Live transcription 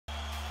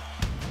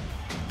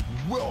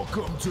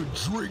Welcome to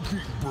Drinking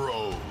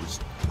Bros,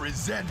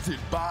 presented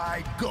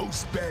by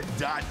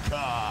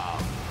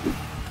GhostBed.com.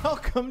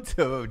 Welcome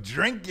to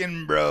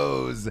Drinkin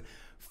Bros.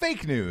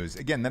 Fake news.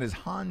 Again, that is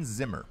Hans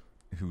Zimmer,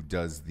 who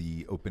does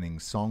the opening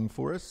song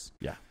for us.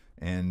 Yeah.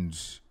 And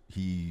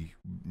he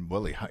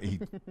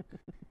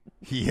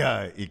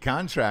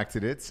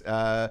contracted it.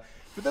 For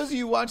those of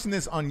you watching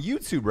this on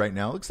YouTube right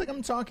now, it looks like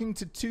I'm talking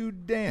to two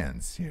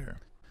Dans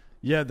here.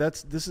 Yeah,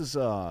 this is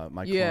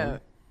my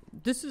clone.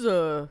 This is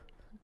a...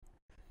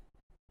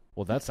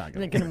 Well, that's not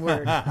Not going to gonna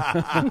work.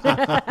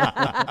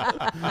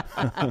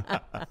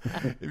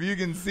 If you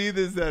can see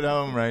this at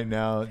home right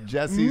now,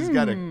 Jesse's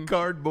got a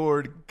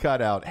cardboard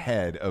cutout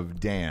head of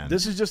Dan.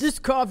 This is just... This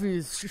coffee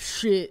is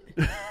shit.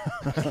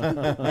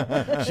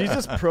 She's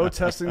just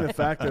protesting the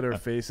fact that her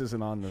face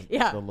isn't on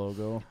the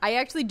logo. I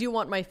actually do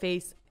want my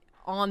face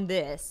on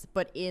this,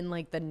 but in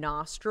like the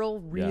nostril,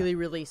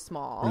 really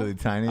small. Really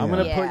tiny. I'm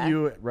going to put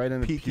you right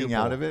in the peeking pupil.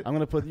 out of it. I'm going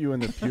to put you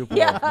in the pupil.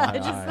 Yeah, of my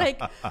just eye. like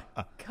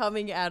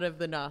coming out of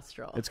the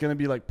nostril. It's going to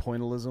be like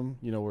pointillism,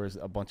 where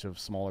a bunch of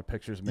smaller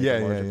pictures make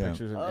larger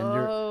pictures.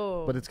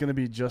 But it's going to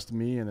be just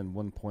me and then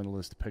one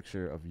pointillist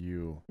picture of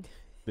you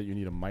that you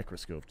need a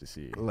microscope to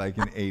see. Like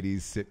an 80s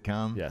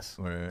sitcom? Yes.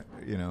 Where,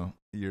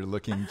 you're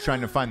trying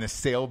to find the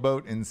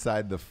sailboat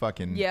inside the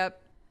fucking...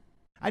 Yep.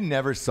 I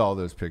never saw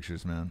those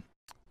pictures, man.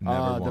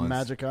 Never the once.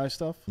 magic eye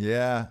stuff?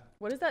 Yeah.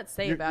 What does that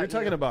say You're about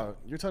talking you?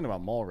 You're talking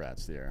about mall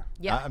rats there.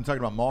 Yeah. I'm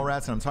talking about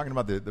Mallrats, and I'm talking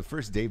about the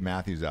first Dave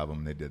Matthews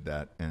album. They did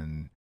that,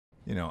 and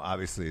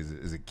obviously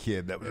as a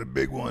kid, that was a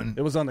big one.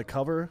 It was on the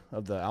cover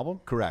of the album?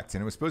 Correct,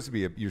 and it was supposed to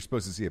be you're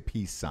supposed to see a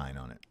peace sign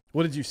on it.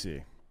 What did you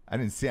see?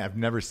 I've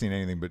never seen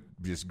anything but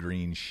just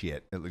green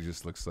shit. It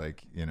just looks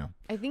like,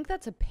 I think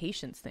that's a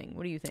patience thing.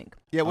 What do you think?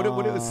 Yeah,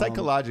 what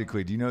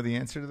psychologically, do you know the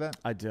answer to that?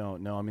 I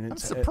don't know. I mean, I'm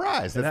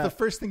surprised. That's the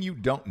first thing you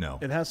don't know.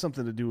 It has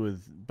something to do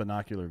with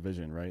binocular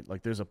vision, right?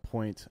 Like there's a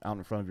point out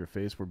in front of your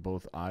face where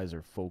both eyes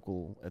are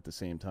focused at the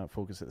same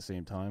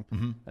time,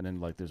 and then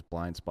like there's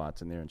blind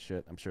spots in there and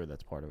shit. I'm sure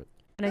that's part of it.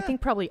 And I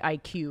think probably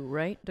IQ,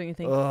 right? Don't you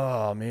think?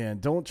 Oh, man.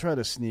 Don't try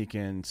to sneak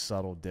in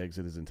subtle digs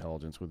at his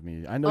intelligence with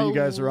me. I know you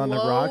guys are on the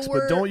rocks,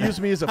 but don't use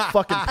me as a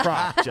fucking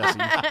prop, Jesse.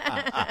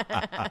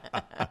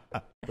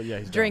 But yeah,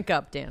 he's Drink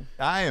up, Dan.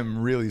 I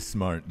am really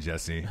smart,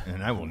 Jesse,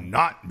 and I will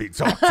not be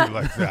talked to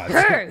like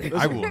that.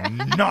 I will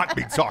not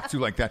be talked to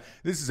like that.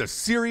 This is a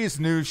serious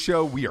news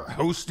show. We are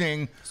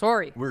hosting.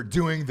 Sorry. We're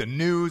doing the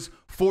news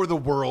for the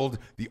world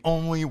the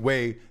only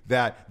way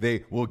that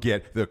they will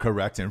get the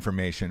correct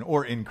information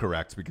or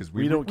incorrect, because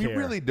we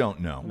really don't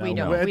know. We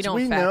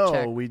don't fact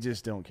check. We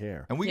just don't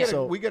care. And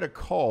we get a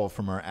call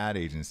from our ad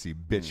agency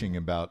bitching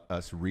about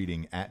us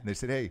reading ad. They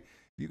said, hey, if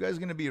you guys are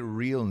going to be a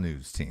real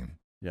news team,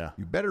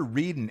 you better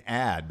read an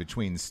ad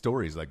between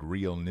stories like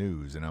real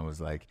news. And I was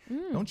like,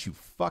 don't you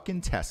fucking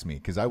test me,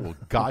 because I will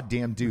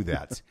goddamn do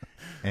that.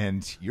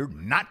 And you're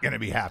not going to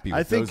be happy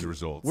with those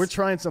results. We're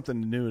trying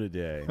something new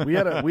today. We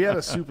had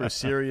a super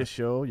serious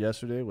show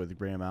yesterday with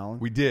Graham Allen.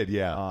 We did,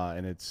 yeah.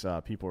 And it's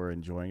people are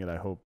enjoying it. I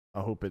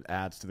hope it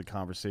adds to the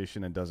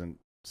conversation and doesn't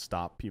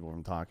stop people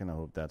from talking. I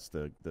hope that's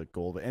the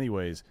goal. But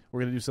anyways,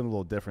 we're going to do something a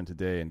little different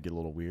today and get a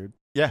little weird.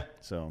 Yeah.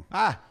 So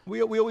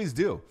we always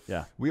do.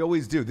 Yeah. We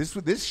always do.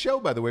 This show,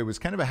 by the way, was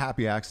kind of a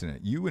happy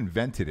accident. You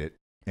invented it,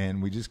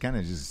 and we just kind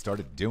of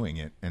started doing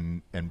it,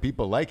 and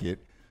people like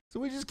it, so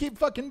we just keep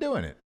fucking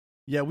doing it.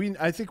 Yeah,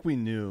 I think we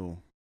knew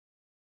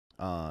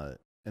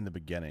in the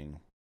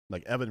beginning,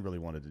 like Evan really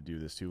wanted to do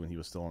this too when he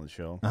was still on the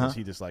show, because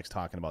he just likes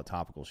talking about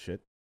topical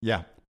shit.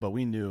 Yeah. But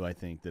we knew, I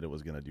think, that it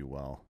was going to do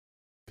well,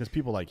 because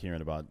people like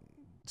hearing about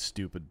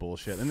stupid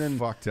bullshit. And then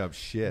fucked up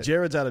shit.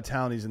 Jared's out of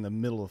town. He's in the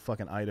middle of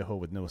fucking Idaho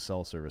with no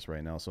cell service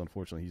right now, so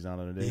unfortunately he's not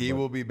on today. He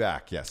will be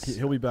back, yes.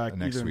 He'll be back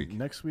next week.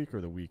 Next week or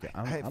the week.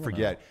 I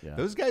forget. Yeah.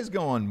 Those guys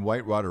go on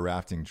whitewater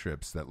rafting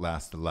trips that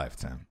last a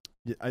lifetime.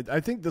 Yeah, I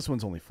think this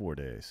one's only 4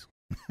 days.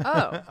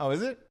 Oh,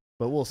 is it?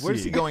 But we'll see.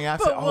 Where's he going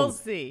after? But we'll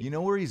see. You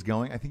know where he's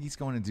going? I think he's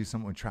going to do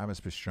something with Travis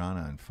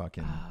Pastrana in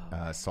fucking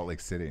Salt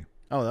Lake City.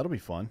 Oh, that'll be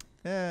fun.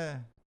 Yeah.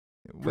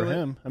 For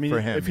him. I mean,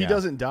 if he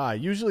doesn't die,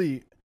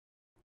 usually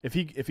if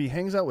he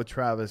hangs out with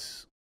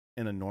Travis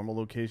in a normal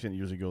location, it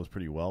usually goes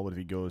pretty well. But if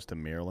he goes to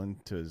Maryland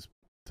to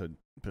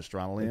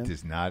Pastrana land, it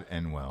does not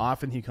end well.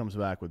 Often he comes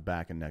back with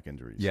back and neck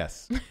injuries.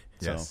 Yes.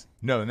 Yes.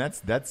 No, and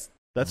that's real.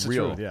 The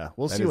truth, yeah.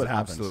 We'll see what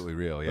happens. Absolutely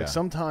real, yeah. Like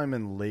sometime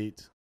in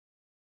late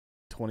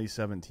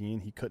 2017,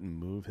 he couldn't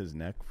move his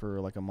neck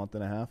for like a month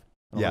and a half.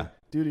 Yeah. Like,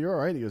 dude, you're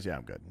all right? He goes, yeah,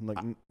 I'm good. I'm like,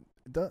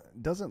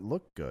 it doesn't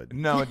look good.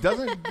 No, it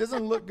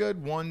doesn't look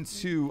good. 1,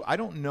 2. I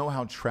don't know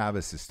how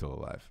Travis is still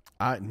alive.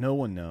 No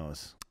one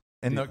knows.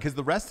 And because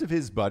the rest of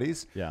his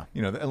buddies, yeah,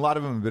 a lot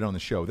of them have been on the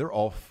show. They're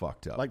all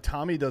fucked up. Like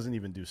Tommy doesn't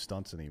even do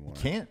stunts anymore.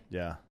 Can't.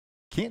 Yeah.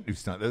 Can't do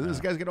stunts.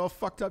 Those guys get all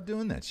fucked up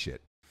doing that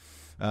shit.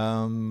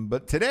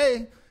 But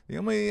today, the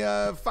only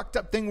fucked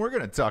up thing we're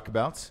going to talk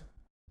about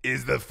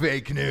is the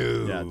fake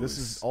news. Yeah,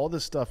 all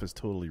this stuff is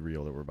totally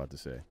real that we're about to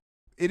say.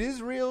 It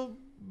is real,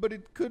 but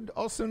it could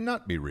also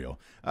not be real.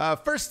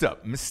 First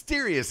up,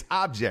 mysterious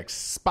objects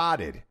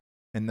spotted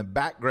in the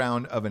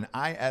background of an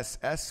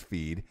ISS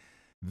feed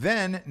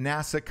Then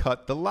NASA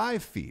cut the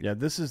live feed. Yeah,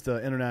 this is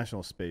the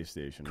International Space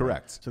Station.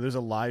 Correct. Right? So there's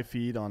a live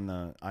feed on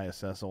the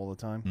ISS all the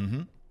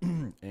time.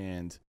 Mm-hmm.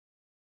 And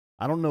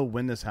I don't know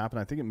when this happened.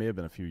 I think it may have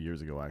been a few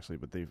years ago, actually.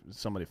 But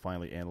somebody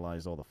finally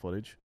analyzed all the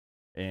footage.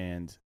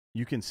 And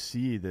you can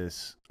see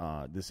this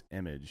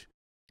image.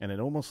 And it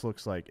almost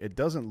looks like, it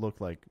doesn't look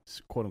like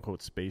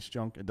quote-unquote space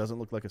junk. It doesn't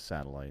look like a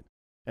satellite.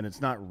 And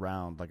it's not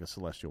round like a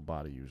celestial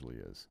body usually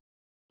is.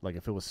 Like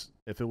if it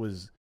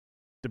was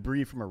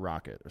debris from a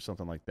rocket or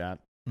something like that,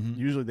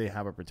 usually they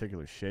have a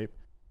particular shape.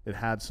 It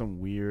had some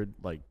weird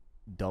like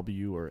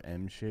W or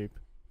M shape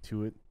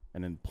to it,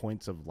 and then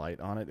points of light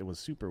on it. It was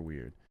super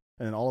weird.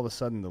 And then all of a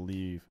sudden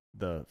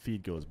the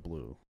feed goes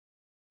blue.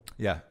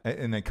 Yeah,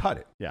 and they cut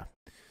it. Yeah.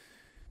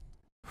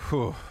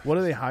 What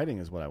are they hiding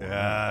is what I want to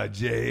know.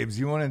 James,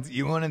 you want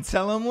to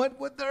tell them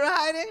what they're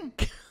hiding?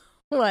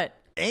 What?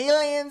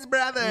 Aliens,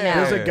 brother. No.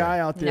 There's a guy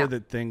out there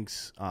that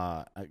thinks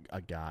a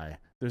guy.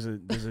 There's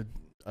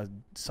a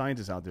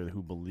scientist out there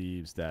who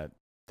believes that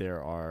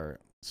there are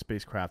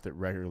spacecraft that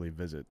regularly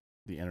visit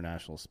the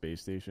International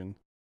Space Station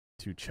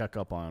to check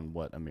up on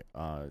what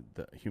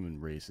the human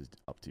race is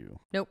up to.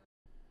 Nope.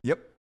 Yep.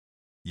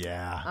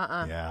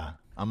 Yeah. Yeah.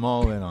 I'm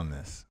all in on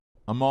this.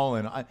 I'm all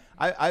in.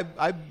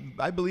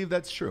 I believe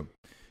that's true.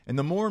 And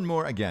the more and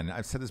more, again,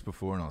 I've said this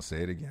before and I'll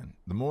say it again.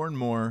 The more and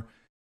more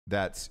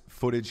that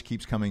footage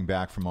keeps coming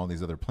back from all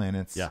these other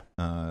planets, that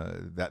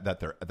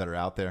are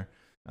out there.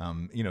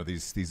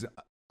 These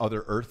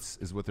other Earths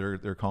is what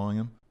they're calling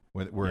them,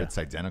 where it's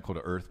identical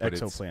to Earth, but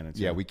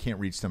exoplanets. We can't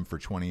reach them for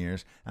 20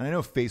 years. And I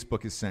know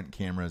Facebook has sent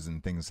cameras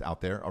and things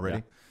out there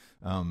already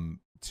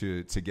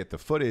to get the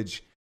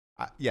footage.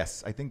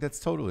 Yes, I think that's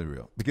totally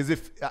real. Because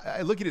if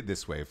I look at it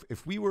this way,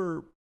 if we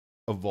were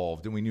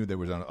evolved and we knew there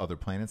was other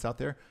planets out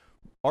there,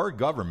 our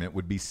government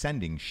would be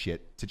sending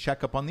shit to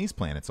check up on these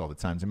planets all the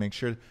time to make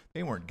sure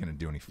they weren't going to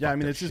do any fucked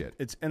up shit.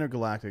 It's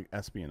intergalactic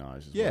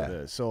espionage is what it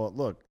is. So,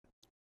 look,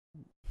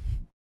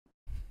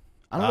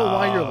 I don't know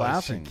why you're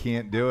laughing. She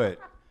can't do it.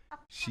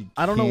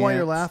 I don't know why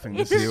you're laughing.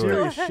 This is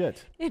serious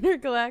shit.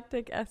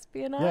 Intergalactic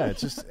espionage. Yeah,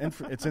 it's just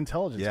it's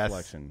intelligence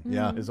collection.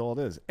 Yeah, is all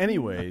it is.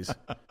 Anyways,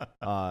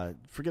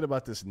 forget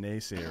about this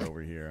naysayer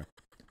over here.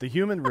 The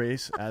human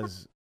race,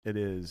 as it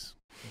is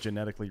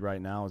genetically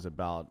right now, is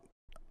about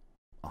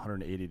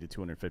 180 to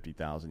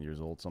 250,000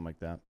 years old, something like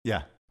that.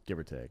 Yeah, give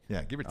or take.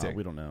 Yeah, give or take.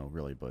 We don't know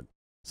really, but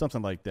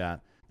something like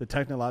that. The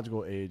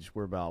technological age,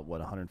 we're about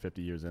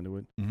 150 years into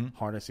it.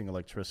 Harnessing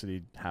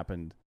electricity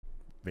happened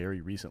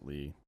very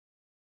recently.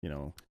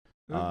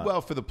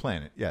 Well, for the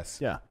planet, yes.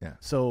 Yeah.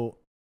 So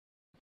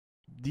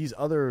these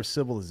other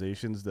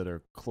civilizations that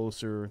are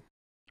closer,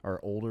 are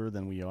older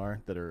than we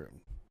are, that are,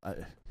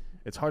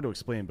 it's hard to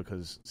explain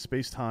because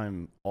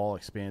space-time all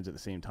expands at the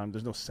same time.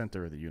 There's no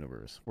center of the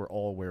universe. We're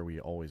all where we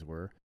always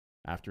were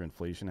after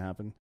inflation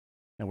happened,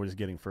 and we're just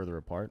getting further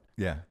apart.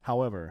 Yeah.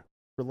 However,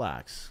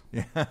 relax.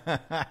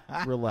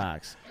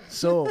 Relax.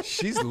 So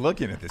she's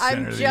looking at the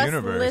center of the universe.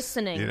 I'm just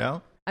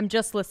listening. I'm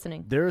just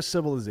listening. There are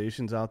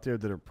civilizations out there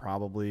that are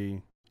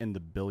probably in the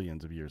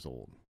billions of years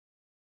old,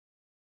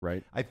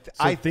 right?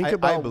 I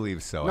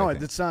believe so. No,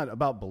 it's not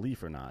about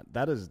belief or not.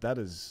 That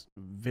is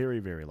very,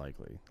 very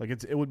likely. Like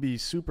it would be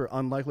super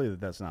unlikely that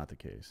that's not the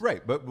case.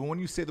 Right, but when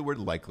you say the word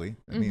likely,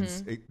 it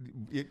means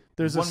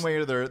there's one way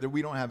or the other.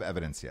 We don't have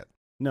evidence yet.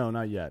 No,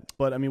 not yet.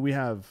 But I mean, we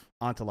have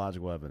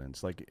ontological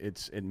evidence. Like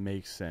it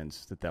makes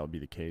sense that would be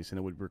the case, and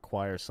it would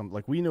require some.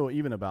 Like we know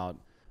even about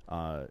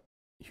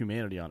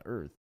humanity on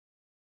Earth.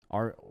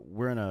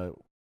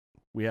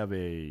 We have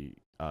a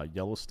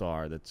yellow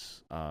star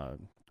that's a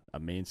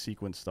main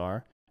sequence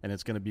star, and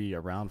it's going to be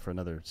around for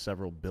another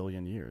several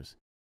billion years.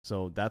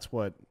 So that's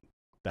what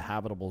the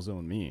habitable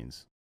zone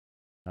means.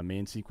 A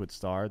main sequence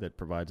star that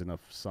provides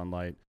enough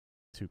sunlight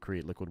to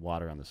create liquid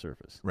water on the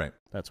surface. Right.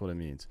 That's what it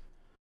means.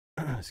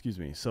 Excuse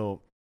me. So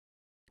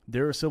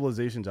there are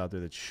civilizations out there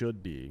that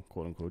should be,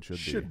 quote unquote,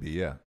 should be,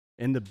 yeah,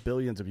 in the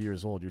billions of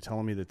years old. You're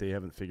telling me that they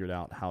haven't figured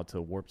out how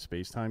to warp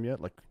space-time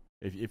yet? Like,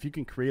 if you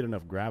can create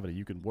enough gravity,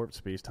 you can warp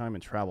space-time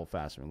and travel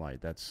faster than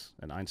light. That's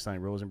an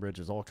Einstein-Rosen bridge.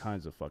 There's all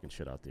kinds of fucking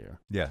shit out there.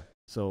 Yeah.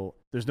 So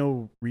there's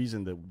no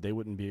reason that they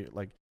wouldn't be,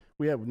 like,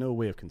 we have no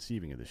way of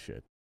conceiving of this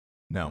shit.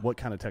 No. What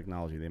kind of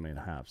technology they may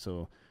have.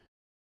 So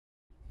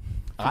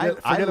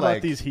forget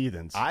about these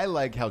heathens. I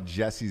like how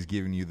Jesse's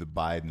giving you the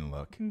Biden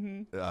look.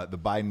 The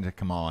Biden to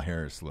Kamala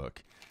Harris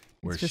look.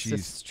 Where it's just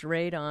she's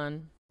straight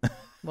on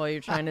while you're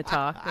trying to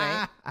talk,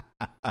 right?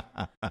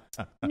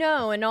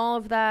 No, and all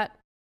of that.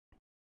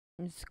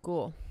 It's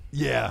cool.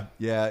 Yeah.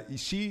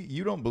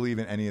 You don't believe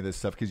in any of this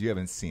stuff because you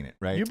haven't seen it,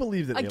 right? You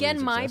believe that again,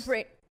 aliens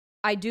exist?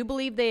 I do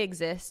believe they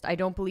exist. I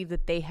don't believe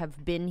that they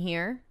have been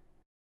here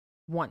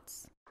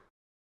once.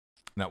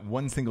 Not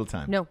one single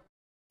time. No.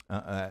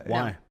 Why?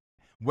 No.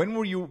 When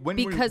were you?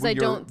 Because I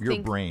don't your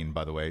think brain,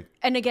 by the way.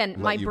 And again,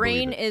 my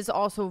brain is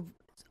also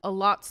a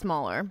lot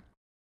smaller.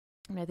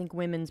 And I think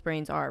women's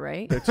brains are,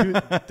 right? They're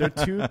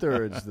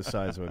 2/3 the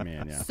size of a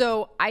man, yeah.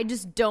 So I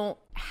just don't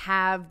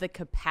have the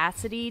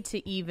capacity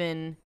to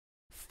even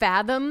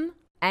fathom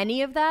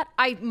any of that,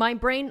 my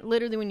brain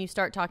literally, when you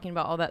start talking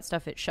about all that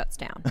stuff, it shuts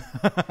down.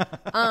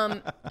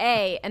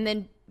 A, and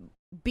then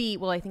B.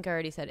 Well, I think I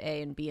already said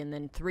A and B and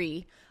then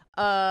 3.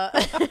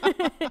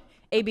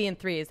 A, B, and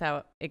 3 is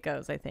how it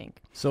goes, I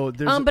think. So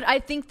there's but I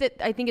think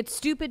it's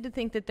stupid to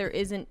think that there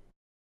isn't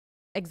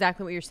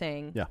exactly what you're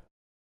saying. Yeah.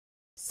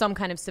 Some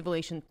kind of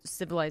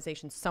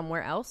civilization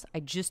somewhere else. I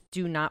just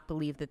do not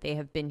believe that they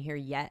have been here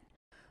yet,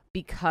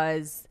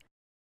 because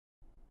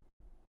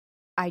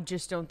I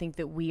just don't think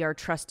that we are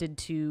trusted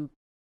to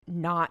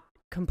not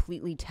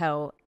completely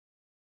tell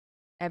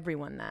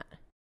everyone that.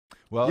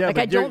 Well, yeah, like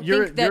I don't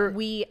think that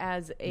we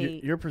as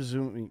a you're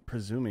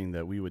presuming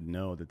that we would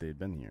know that they've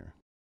been here.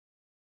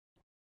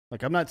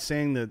 Like, I'm not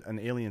saying that an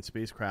alien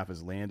spacecraft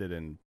has landed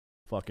and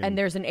fucking and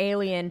there's an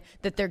alien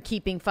that they're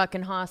keeping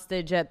fucking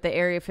hostage at the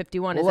Area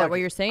 51. Is that what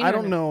you're saying? I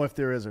don't know if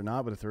there is or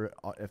not, but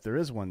if there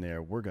is one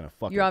there, we're gonna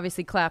fuck. You're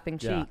obviously clapping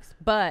cheeks,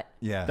 but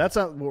that's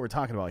not what we're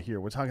talking about here.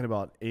 We're talking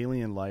about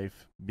alien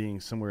life being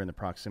somewhere in the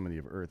proximity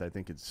of Earth. I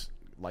think it's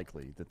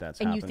likely that's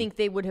and happened. You think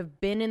they would have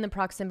been in the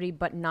proximity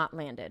but not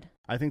landed?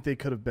 I think they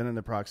could have been in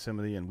the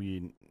proximity and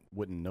we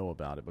wouldn't know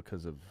about it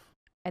because of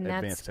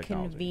advanced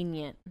technology.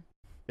 Convenient.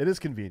 It is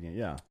convenient,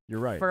 yeah. You're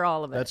right. For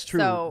all of it. That's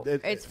true. So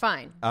it's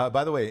fine.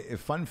 By the way, a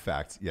fun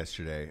fact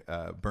yesterday,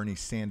 Bernie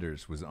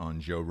Sanders was on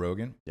Joe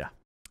Rogan. Yeah.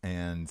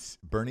 And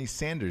Bernie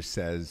Sanders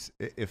says,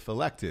 if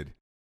elected,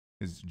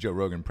 is Joe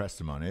Rogan pressed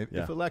him on it,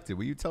 if elected,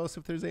 will you tell us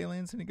if there's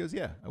aliens? And he goes,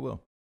 yeah, I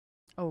will.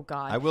 Oh,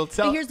 God. I will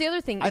tell. But here's the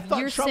other thing. I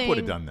thought Trump would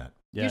have done that.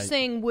 Yeah, you're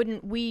saying,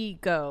 wouldn't we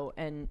go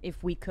and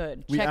if we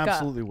could we check up? We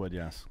absolutely would,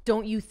 yes.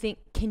 Don't you think,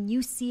 can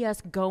you see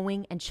us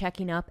going and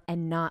checking up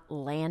and not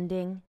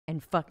landing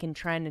and fucking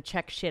trying to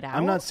check shit out?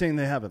 I'm not saying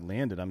they haven't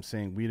landed. I'm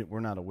saying we're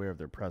not aware of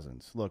their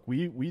presence. Look,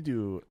 we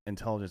do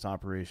intelligence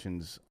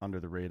operations under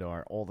the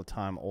radar all the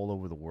time, all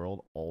over the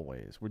world,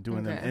 always. We're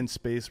doing them in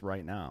space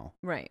right now.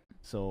 Right.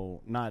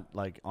 So not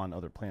like on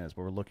other planets,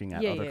 but we're looking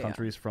at other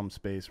countries from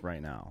space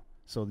right now.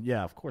 So,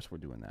 yeah, of course we're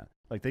doing that.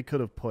 Like, they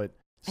could have put...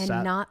 And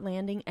not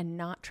landing and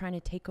not trying to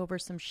take over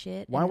some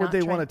shit. Why would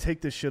they want to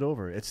take this shit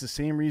over? It's the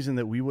same reason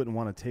that we wouldn't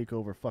want to take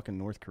over fucking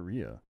North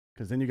Korea.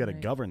 Because then you got to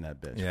govern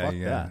that bitch. Yeah, Fuck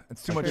that.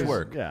 It's too much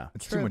work. Yeah.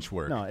 It's too much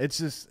work. No, it's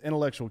just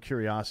intellectual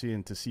curiosity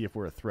and to see if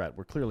we're a threat.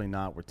 We're clearly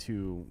not. We're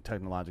too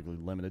technologically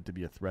limited to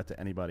be a threat to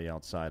anybody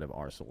outside of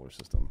our solar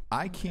system.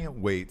 I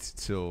can't wait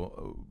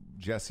till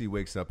Jesse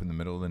wakes up in the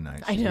middle of the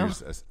night. I know.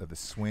 The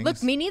swings.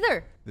 Look, me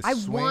neither. The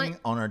swing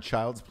on our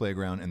child's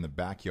playground in the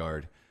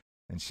backyard.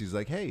 And she's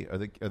like, hey, are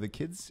the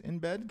kids in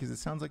bed? Because it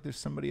sounds like there's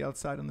somebody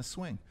outside on the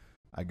swing.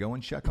 I go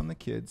and check on the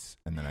kids,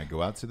 and then I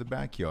go out to the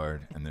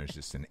backyard, and there's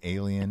just an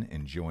alien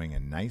enjoying a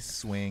nice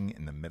swing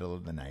in the middle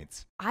of the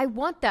night. I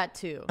want that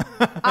too.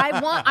 I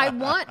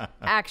want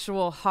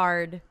actual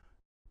hard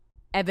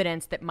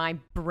evidence that my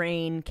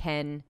brain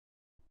can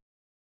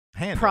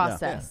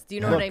process. Yeah. Do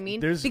you know what I mean?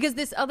 Because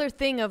this other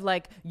thing of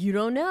like, you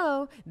don't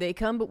know, they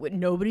come, but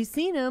nobody's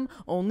seen them,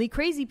 only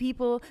crazy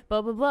people,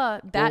 blah, blah, blah.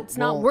 That's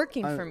not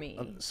working for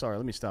me. Sorry,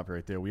 let me stop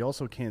right there. We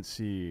also can't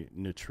see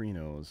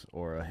neutrinos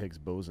or a Higgs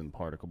boson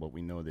particle, but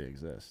we know they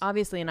exist.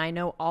 Obviously, and I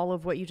know all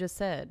of what you just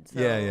said. So.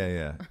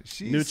 Yeah.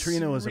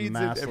 Neutrino is a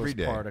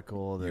massless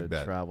particle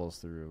that travels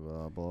through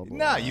blah, blah, blah.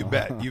 No, you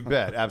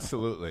bet.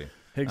 Absolutely.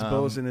 Higgs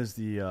boson is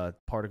the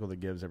particle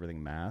that gives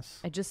everything mass.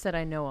 I just said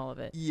I know all of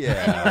it.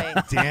 Yeah.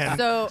 Anyway, Dan,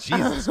 so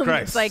Jesus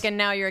Christ. It's like, and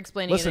now you're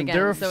explaining it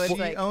again. So it's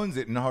she owns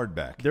it in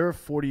hardback. There are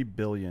 40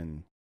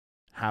 billion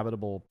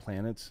habitable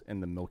planets in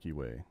the Milky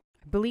Way.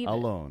 Believe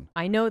alone.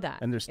 I know that.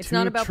 And it's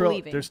not about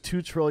believing. There's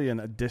 2 trillion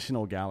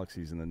additional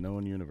galaxies in the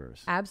known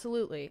universe.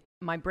 Absolutely.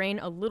 My brain,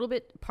 a little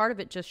bit, part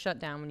of it just shut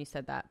down when you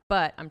said that.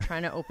 But I'm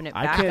trying to open it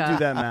back up. I can't do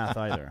that math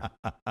either.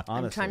 Honestly.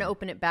 I'm trying to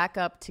open it back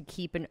up to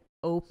keep an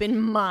open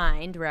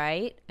mind,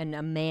 right? And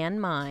a man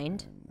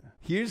mind.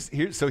 Here's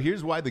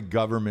why the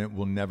government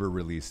will never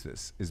release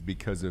this is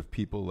because of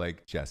people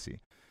like Jesse.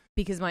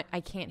 Because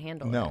I can't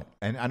handle it. No,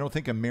 and I don't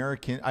think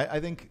I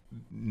think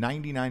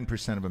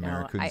 99% of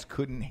Americans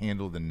couldn't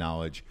handle the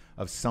knowledge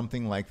of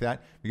something like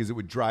that because it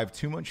would drive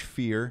too much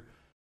fear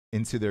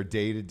into their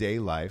day-to-day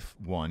life,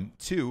 1.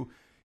 2,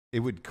 it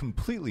would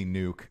completely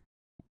nuke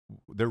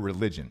their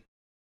religion.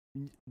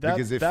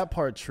 That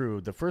part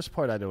true. The first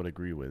part I don't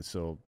agree with,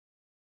 so...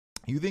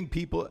 I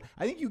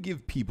think you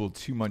give people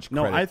too much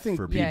credit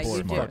for people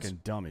are fucking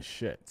dumb as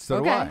shit.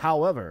 So do I.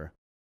 However,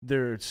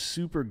 they're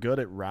super good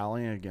at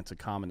rallying against a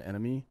common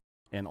enemy,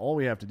 and all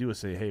we have to do is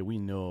say, hey, we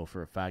know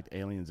for a fact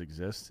aliens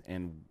exist,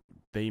 and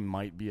they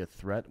might be a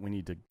threat. We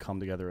need to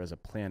come together as a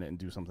planet and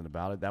do something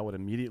about it. That would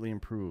immediately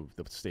improve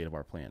the state of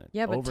our planet.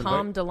 Yeah, but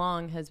Tom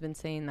DeLonge has been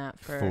saying that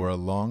for a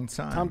long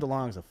time. Tom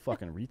DeLonge's a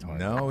fucking retard.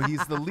 No,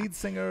 he's the lead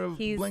singer of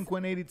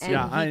Blink-182.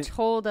 And he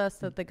told us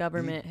that the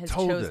government has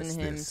chosen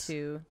him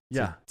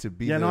to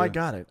be. Yeah, no, I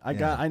got it.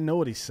 I know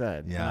what he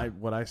said. Yeah,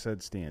 what I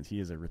said stands. He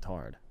is a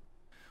retard.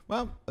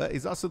 Well,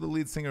 he's also the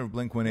lead singer of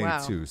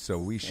Blink-182, so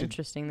we should...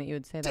 Interesting that you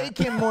would say that. Take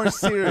him more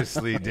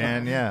seriously,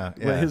 Dan, yeah.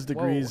 With his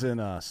degrees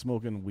in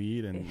smoking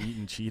weed and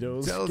eating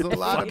Cheetos. Tells a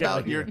lot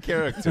about your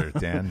character,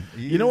 Dan.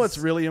 You know what's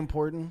really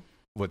important?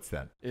 What's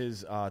that?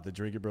 Is the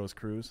Drinkin Bros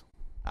cruise.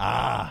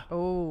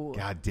 Oh.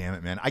 God damn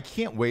it, man. I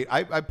can't wait.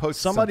 I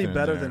posted somebody something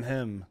better than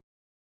him.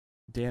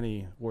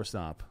 Danny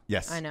Warstop.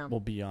 Yes. I know.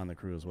 Will be on the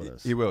cruise with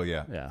us. He will,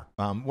 yeah.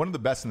 Yeah. One of the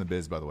best in the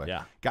biz, by the way.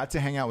 Yeah. Got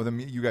to hang out with him.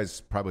 You guys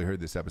probably heard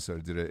this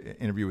episode. Did an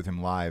interview with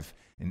him live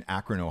in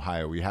Akron,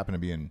 Ohio. We happened to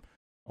be in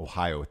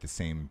Ohio at the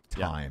same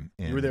time.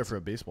 Yeah. You were there for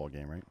a baseball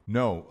game, right?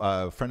 No.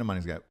 A friend of mine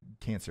has got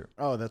cancer.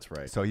 Oh, that's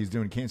right. So he's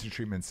doing cancer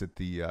treatments at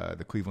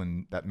the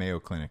Cleveland, that Mayo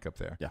Clinic up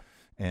there. Yeah.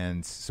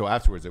 And so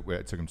afterwards, I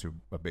took him to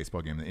a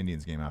baseball game, the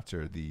Indians game,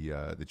 after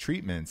the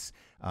treatments.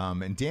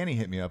 And Danny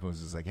hit me up and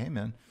was just like, "Hey,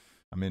 man,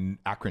 I'm in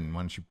Akron.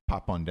 Why don't you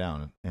pop on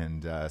down?"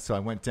 And so I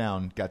went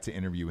down, got to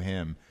interview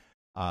him.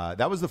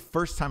 That was the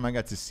first time I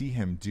got to see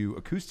him do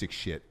acoustic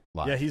shit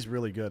live. Yeah, he's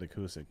really good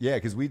acoustic. Yeah,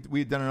 because we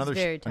had done another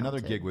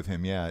gig with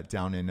him,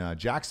 down in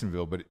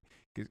Jacksonville. But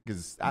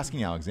because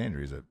Asking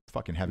Alexandria is a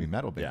fucking heavy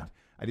metal band. Yeah.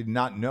 I did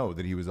not know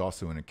that he was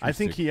also an acoustic I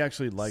think he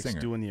actually likes singer.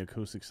 doing the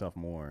acoustic stuff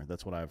more.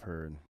 That's what I've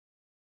heard.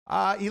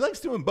 He likes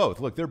doing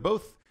both. Look, they're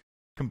both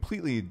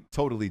completely,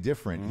 totally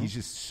different. Mm-hmm. He's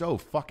just so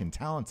fucking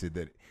talented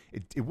that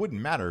it wouldn't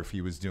matter if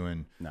he was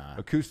doing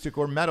acoustic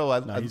or metal.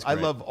 I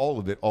love all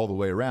of it all the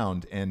way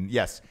around. And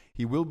yes,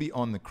 he will be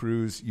on the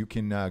cruise. You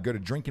can go to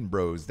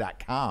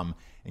drinkinbros.com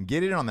and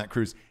get in on that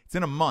cruise. It's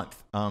in a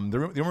month. The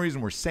only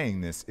reason we're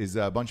saying this is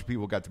a bunch of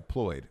people got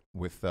deployed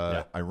with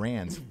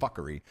Iran's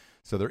fuckery.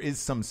 So there is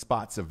some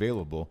spots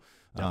available.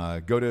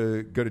 Go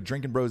to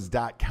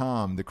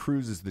drinkinbros.com. The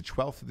cruise is the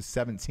 12th to the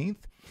 17th.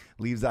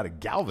 Leaves out of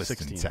Galveston,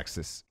 16.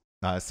 Texas.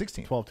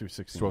 16. 12 through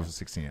 16. 12 to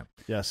 16, yeah.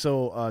 Yeah,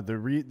 so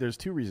there's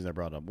two reasons I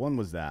brought up. One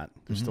was that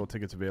there's still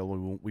tickets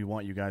available. We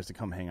want you guys to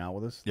come hang out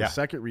with us. Yeah. The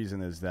second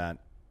reason is that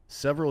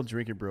several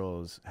Drinkin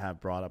Bros have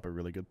brought up a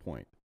really good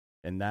point,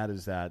 and that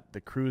is that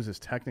the cruise is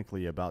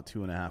technically about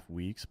 2.5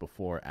 weeks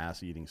before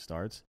ass eating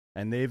starts,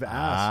 and they've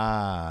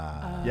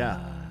asked.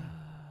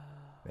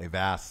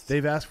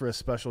 They've asked for a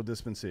special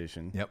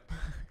dispensation. Yep.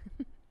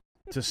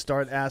 To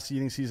start ass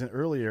eating season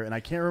earlier, and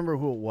I can't remember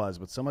who it was,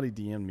 but somebody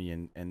DM'd me,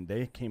 and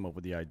they came up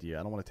with the idea.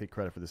 I don't want to take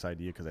credit for this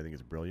idea because I think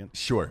it's brilliant.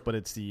 Sure. But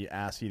it's the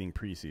ass eating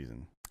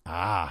preseason.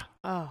 Oh.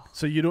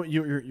 So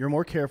you're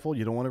more careful.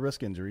 You don't want to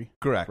risk injury.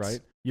 Correct.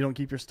 Right? You don't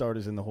keep your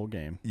starters in the whole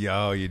game.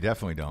 Yo, you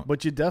definitely don't.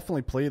 But you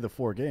definitely play the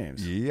 4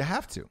 games. You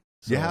have to.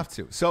 You have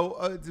to.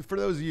 So for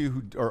those of you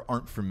who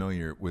aren't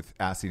familiar with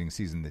ass eating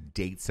season, the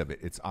dates of it,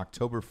 it's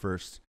October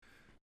 1st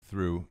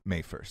through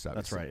May 1st, obviously.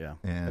 That's right, yeah.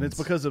 And it's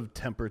because of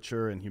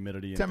temperature and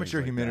humidity. And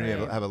humidity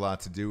have a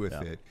lot to do with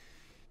it.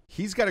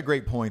 He's got a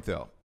great point,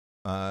 though.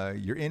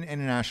 You're in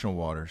international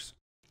waters.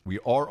 We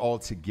are all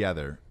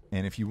together.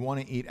 And if you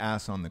want to eat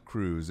ass on the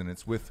cruise and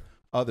it's with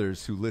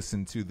others who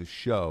listen to the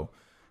show,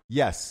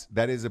 yes,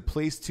 that is a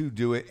place to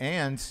do it,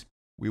 and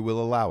we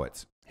will allow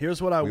it.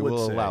 Here's what I would say. We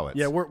will allow it.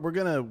 Yeah, we're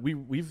gonna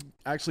we've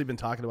actually been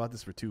talking about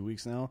this for 2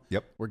 weeks now.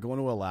 Yep. We're going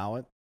to allow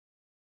it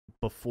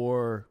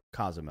before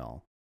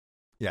Cozumel.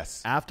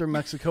 Yes. After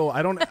Mexico,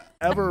 I don't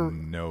ever.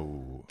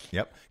 No.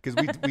 Yep. Because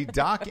we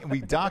dock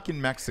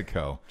in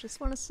Mexico.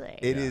 Just want to say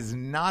it is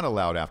not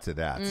allowed after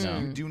that. So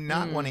you do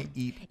not want to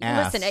eat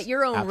ass. Listen, at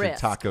your own after risk,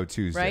 Taco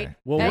Tuesday. Right?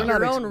 Well, at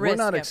we're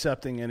not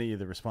accepting any of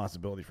the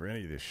responsibility for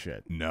any of this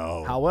shit.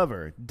 No.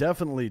 However,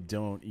 definitely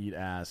don't eat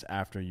ass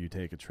after you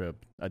take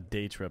a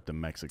day trip to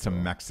Mexico.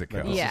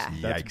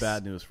 That's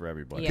bad news for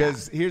everybody.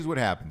 Because here's what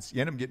happens: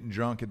 you end up getting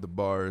drunk at the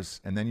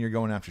bars, and then you're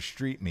going after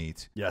street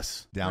meat.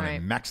 Yes. Down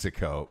in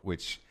Mexico,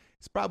 which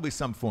is probably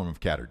some form of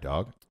cat or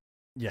dog.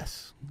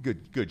 Yes.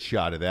 Good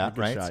shot of that,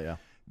 right? Good shot, yeah.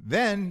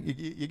 Then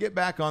you get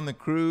back on the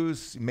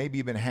cruise. Maybe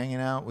you've been hanging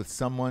out with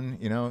someone,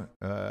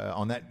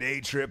 on that day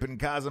trip in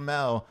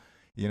Cozumel.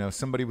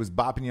 Somebody was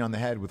bopping you on the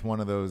head with one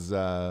of those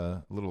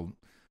little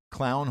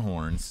clown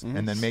horns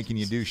and then making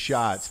you do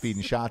shots,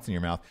 feeding shots in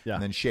your mouth,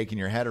 and then shaking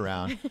your head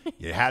around.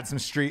 You had some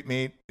street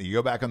meat. You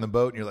go back on the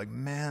boat, and you're like,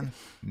 man,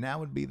 now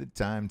would be the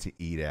time to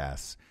eat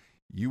ass.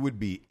 You would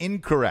be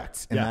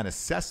incorrect in that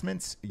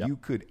assessment. Yep. You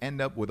could end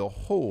up with a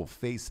whole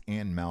face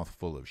and mouth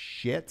full of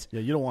shit. Yeah,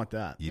 you don't want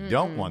that. You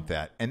don't want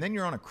that. And then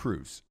you're on a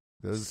cruise.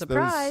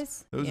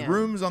 Surprise. Those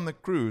rooms on the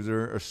cruise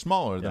are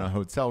smaller than a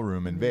hotel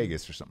room in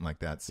Vegas or something like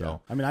that.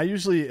 So, I mean,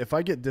 if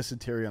I get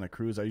dysentery on a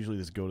cruise, I usually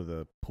just go to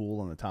the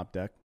pool on the top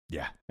deck.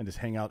 Yeah. And just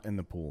hang out in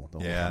the pool the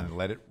whole time. And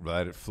let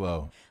it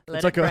flow.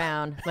 Let it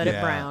brown. Let it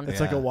brown.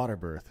 It's like a water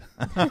birth.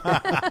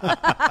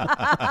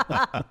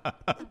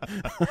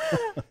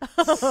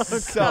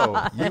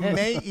 So you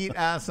may eat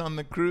ass on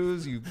the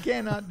cruise. You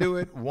cannot do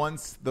it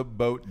once the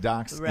boat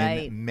docks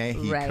in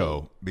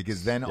Mexico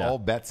because then all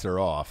bets are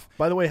off.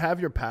 By the way, have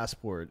your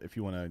passport if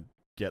you want to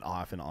get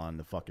off and on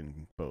the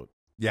fucking boat.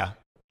 Yeah.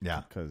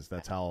 Yeah. Because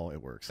that's how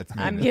it works.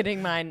 I'm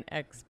getting mine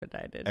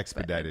expedited.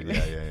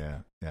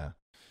 Yeah.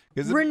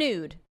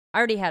 Renewed. I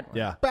already had one.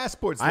 Yeah.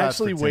 Passports. I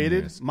actually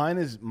waited. Years.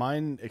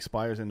 Mine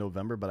expires in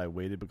November, but I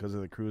waited because of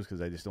the cruise because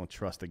I just don't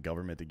trust the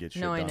government to get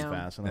shit done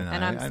fast enough.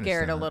 And I'm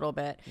scared a little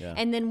bit. Yeah.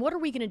 And then what are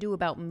we going to do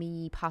about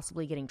me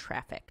possibly getting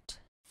trafficked?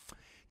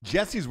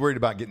 Jesse's worried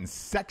about getting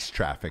sex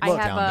trafficked. I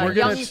have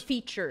young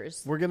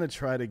features. We're going to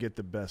try to get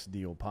the best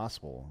deal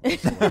possible.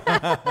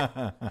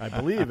 I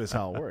believe is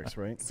how it works,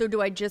 right? So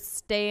do I just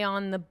stay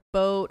on the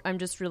boat? I'm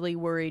just really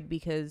worried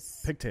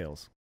because...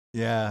 Pigtails.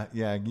 Yeah.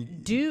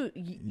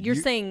 You're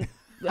saying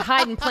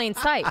hide in plain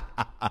sight.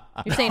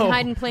 You're saying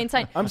hide in plain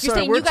sight. I'm You're sorry,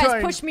 saying you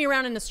guys pushed me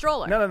around in the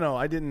stroller. No,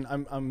 I didn't.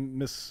 I'm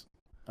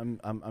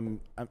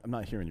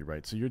not hearing you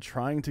right. So you're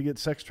trying to get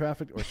sex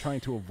trafficked or trying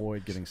to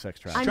avoid getting sex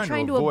trafficked? I'm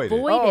trying to avoid it.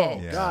 Oh,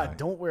 yeah. God,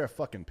 don't wear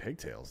fucking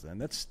pigtails then.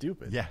 That's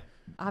stupid. Yeah.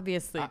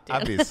 Obviously, Dan.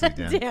 Obviously,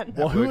 Dan.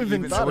 Well, who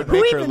even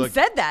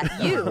said that?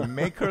 You.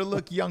 Make her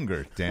look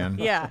younger, Dan.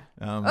 Yeah.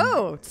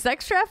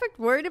 Sex trafficked?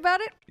 Worried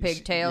about it?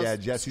 Pigtails, Yeah,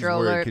 Jesse's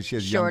stroller, worried because she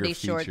has younger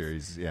shorts.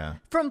 features. Yeah.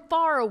 From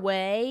far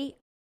away,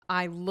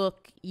 I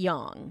look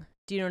young.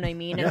 Do you know what I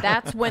mean? And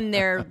that's when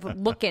they're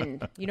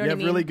looking. You know what I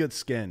mean? You have really good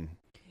skin.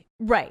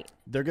 Right.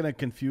 They're going to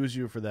confuse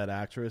you for that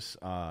actress.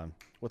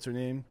 What's her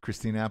name?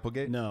 Christina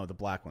Applegate? No, the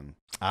black one.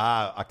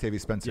 Octavia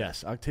Spencer.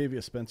 Yes,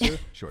 Octavia Spencer.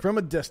 Sure. From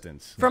a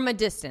distance. From a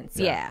distance,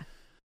 yeah.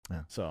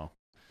 So.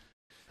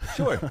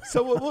 Sure.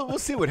 So we'll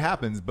see what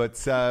happens, but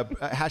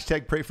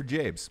hashtag pray for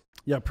Jabes.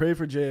 Yeah, pray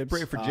for Jabes.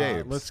 Pray for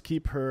Jabes. Let's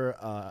keep her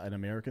an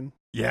American.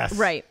 Yes.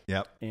 Right.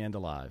 Yep. And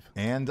alive.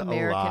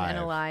 American and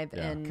alive.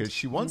 And because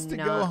she wants to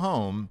go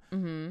home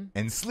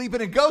and sleep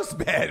in a ghost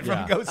bed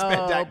from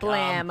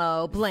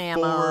ghostbed.com. Blammo.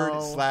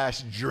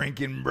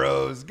 /Drinkin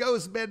Bros.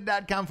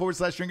 Ghostbed.com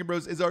 /Drinkin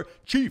Bros is our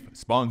chief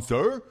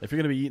sponsor. If you're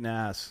going to be eating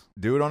ass,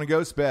 do it on a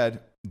ghost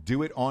bed.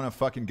 Do it on a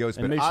fucking ghost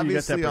bed. Make sure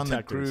Obviously, you get that on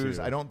the cruise,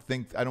 too. I don't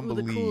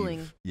believe. The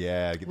cooling.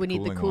 Yeah, we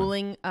need the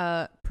cooling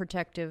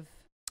protective.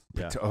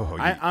 Yeah.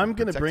 I'm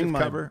going to bring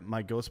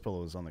my ghost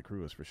pillows on the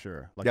cruise for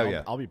sure. Like,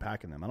 I'll be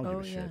packing them. I don't give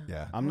a shit.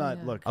 Yeah. I'm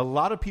not, look. A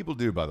lot of people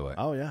do, by the way.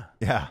 Oh, yeah.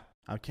 Yeah.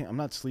 I'm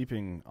not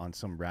sleeping on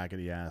some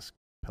raggedy ass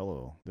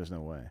pillow. There's no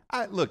way.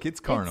 Look,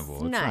 it's Carnival.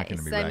 It's nice. Not going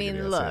to be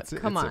raggedy.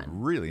 Come on. It's a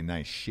really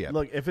nice ship.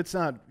 Look, if it's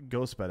not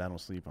ghost bed, I don't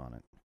sleep on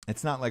it.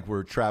 It's not like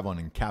we're traveling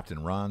in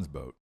Captain Ron's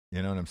boat.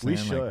 You know what I'm saying?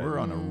 We should. Like, we're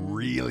on a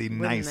really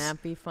nice Wouldn't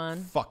that be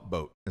fun? fuck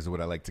boat is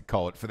what I like to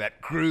call it for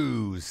that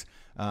cruise.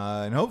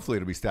 And hopefully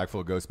it'll be stacked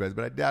full of ghost beds,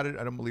 but I doubt it.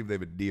 I don't believe they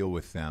have a deal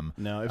with them.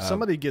 No, if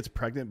somebody gets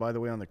pregnant, by the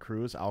way, on the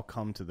cruise, I'll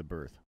come to the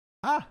birth.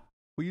 Will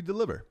you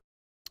deliver?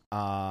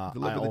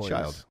 Deliver the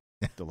child.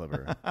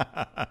 Deliver.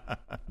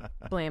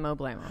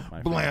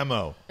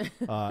 Blammo.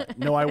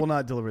 No, I will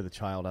not deliver the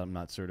child. I'm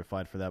not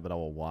certified for that, but I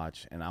will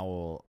watch and I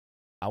will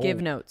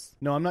give notes.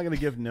 No, I'm not going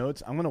to give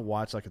notes. I'm going to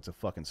watch like it's a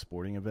fucking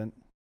sporting event.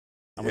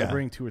 I'm going to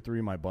bring 2 or 3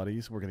 of my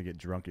buddies. We're going to get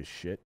drunk as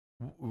shit.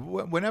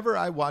 Whenever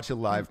I watch a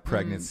live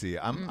pregnancy,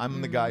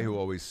 I'm the guy who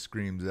always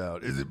screams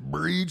out, "Is it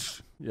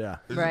breech? Yeah.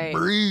 Is it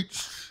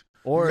breech?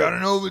 Or you gotta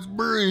know if it's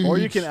breech." Or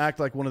you can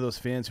act like one of those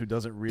fans who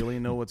doesn't really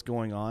know what's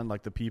going on.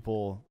 Like the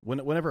people,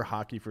 whenever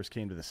hockey first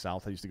came to the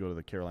South, I used to go to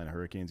the Carolina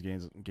Hurricanes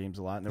games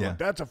a lot. And they're like,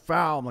 "That's a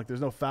foul." I'm like,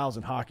 "There's no fouls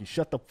in hockey.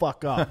 Shut the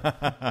fuck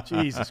up."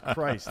 Jesus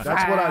Christ.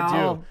 That's what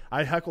I do.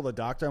 I heckle the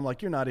doctor. I'm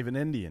like, "You're not even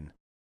Indian.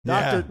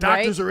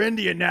 Doctors are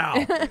Indian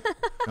now."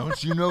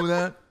 Don't you know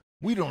that?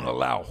 We don't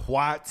allow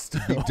whites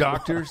to be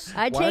doctors.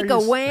 I take a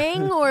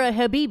Wang or a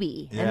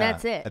Habibi, and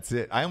that's it. That's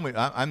it.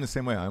 I'm the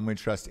same way. I only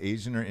trust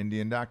Asian or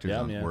Indian doctors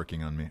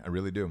working on me. I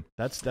really do.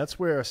 That's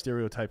where a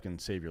stereotype can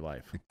save your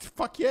life.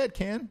 Fuck yeah, it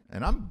can.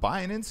 And I'm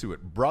buying into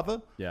it,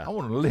 brother. Yeah. I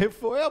want to live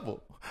forever.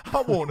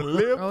 I want to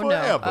live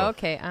forever. No.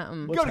 Okay.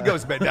 Go to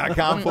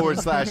ghostbed.com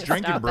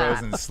 /Drinkin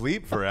Bros and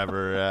sleep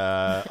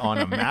forever on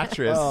a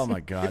mattress. Oh, my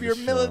God. If you're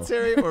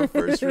military or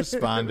first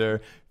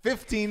responder,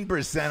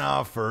 15%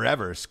 off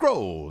forever.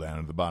 Scroll down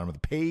to the bottom of the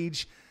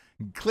page.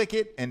 Click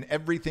it, and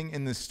everything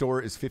in the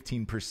store is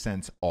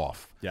 15%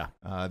 off. Yeah.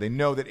 They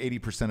know that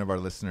 80% of our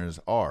listeners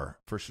are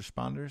first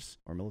responders.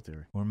 Or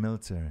military.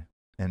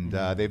 And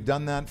they've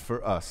done that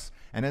for us.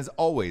 And as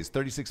always,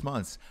 36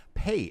 months,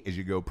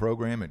 pay-as-you-go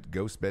program at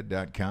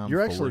ghostbed.com.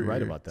 You're actually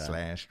right about that.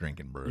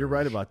 /Drinkin Bros. You're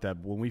right about that.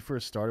 When we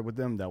first started with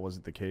them, that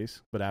wasn't the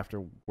case. But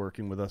after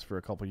working with us for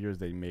a couple of years,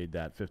 they made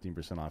that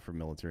 15% off for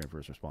military and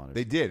first responders.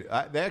 They did.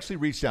 They actually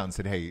reached out and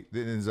said, hey,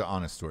 this is an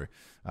honest story.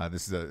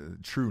 This is a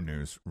true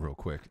news real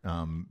quick.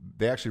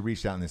 They actually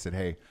reached out and they said,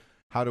 hey,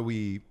 how do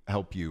we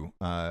help you?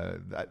 I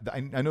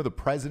know the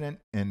president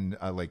and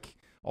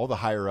all the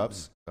higher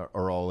ups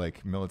are all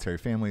like military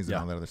families and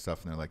all that other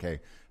stuff. And they're like,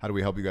 hey, how do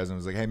we help you guys? And I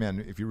was like, hey,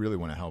 man, if you really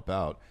want to help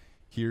out,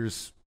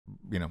 here's,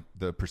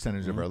 the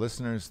percentage of our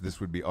listeners. This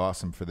would be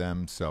awesome for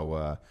them.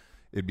 So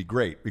it'd be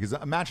great because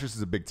a mattress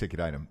is a big ticket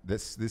item.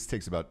 This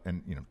takes about,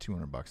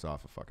 $200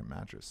 off a fucking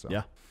mattress. So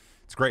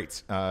it's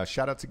great.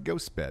 Shout out to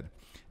Ghostbed.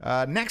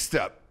 Next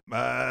up,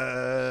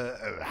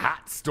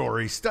 hot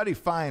story. Study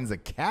finds a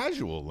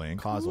casual link.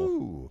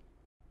 Causal.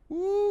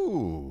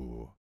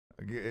 Ooh.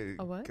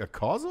 A what? A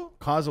causal?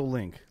 Causal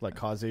link, like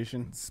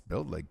causation. It's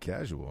spelled like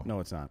casual. No,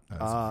 it's not.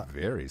 That's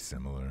very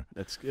similar.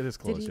 It is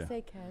close. Did he yeah.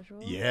 say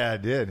casual? Yeah, I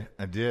did.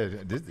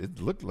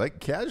 It looked like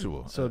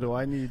casual. So do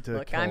I need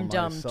to kill I'm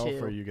dumb myself, too.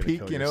 or are you gonna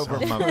Peeking kill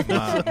yourself? over my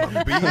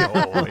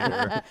beehole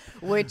here.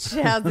 Which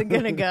how's it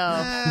gonna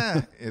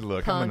go? Hey,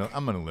 look, Punk.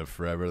 I'm gonna live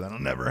forever. That'll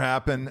never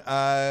happen.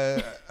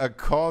 A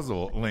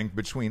causal link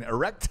between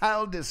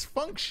erectile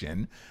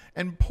dysfunction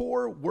and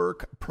poor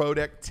work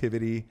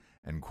productivity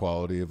and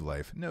quality of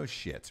life. No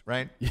shit,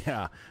 right?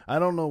 Yeah, I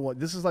don't know what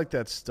this is like.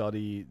 That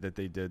study that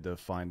they did to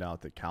find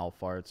out that cow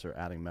farts are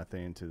adding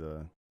methane to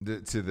the.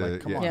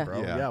 Come on,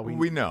 bro. Yeah,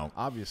 we know.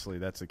 Obviously,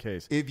 that's the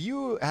case. If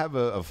you have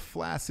a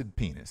flaccid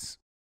penis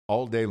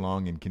all day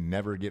long and can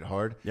never get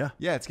hard, yeah,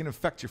 it's gonna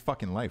affect your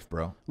fucking life,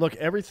 bro. Look,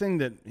 everything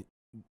that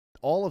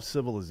all of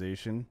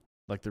civilization,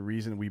 like the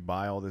reason we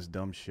buy all this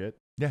dumb shit,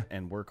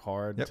 and work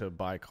hard to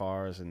buy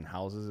cars and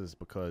houses is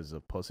because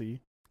of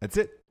pussy. That's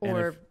it.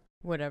 Or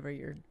whatever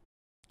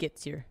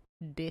gets your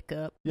dick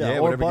up. Yeah,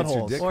 or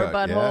buttholes. Or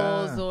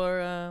buttholes,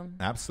 or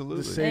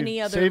absolutely.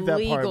 any other save that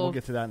legal. part. We'll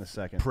get to that in a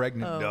second.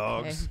 Pregnant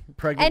dogs.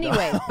 Pregnant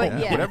anyway, dogs. but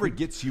yeah. Whatever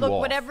gets you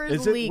off. Whatever's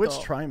is it, legal. Which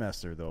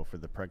trimester, though, for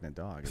the pregnant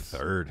dog?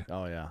 Third.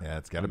 Oh, yeah. Yeah,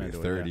 it's got to be a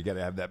third. You got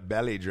to have that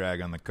belly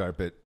drag on the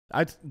carpet.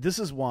 This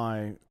is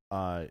why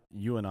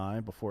you and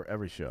I, before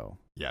every show,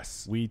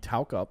 we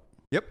talc up.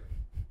 Yep.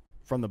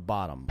 From the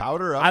bottom.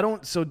 Powder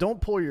up. So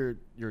don't pull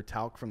your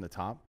talc from the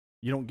top.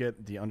 You don't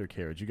get the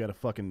undercarriage. You got to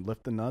fucking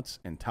lift the nuts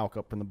and talc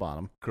up from the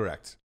bottom.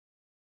 Correct.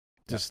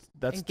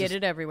 Get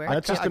it everywhere.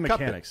 That's just the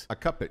mechanics. I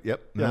cup it.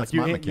 Yep. Yeah, that's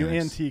like my you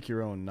mechanics. antique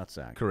your own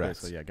nutsack. Correct.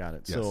 So yeah, got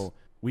it. Yes. So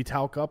we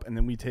talc up and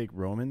then we take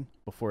Roman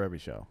before every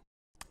show.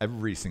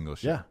 Every single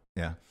show.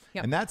 Yeah.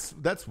 Yep. And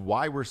that's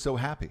why we're so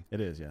happy. It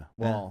is. Yeah.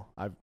 Well,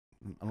 I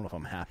don't know if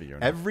I'm happy or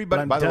not. Everybody,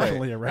 but I'm by the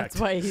definitely way, erect.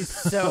 That's why he's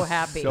so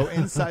happy. So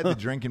inside the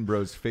Drinkin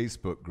Bros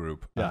Facebook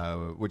group,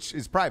 which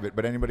is private,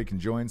 but anybody can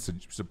join. So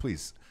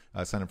please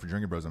sign up for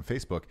Drinkin Bros on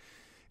Facebook.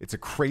 It's a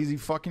crazy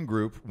fucking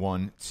group.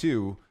 1,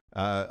 2.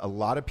 A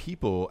lot of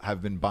people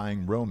have been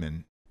buying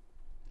Roman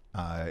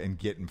and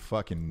getting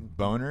fucking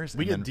boners.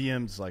 We get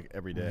DMs like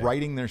every day,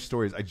 writing their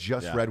stories. I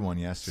just read one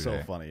yesterday.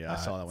 So funny. Yeah, I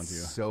saw that one too.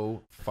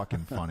 So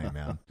fucking funny,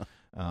 man.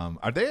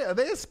 Are they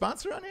a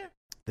sponsor on here?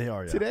 They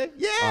are, yeah. Today?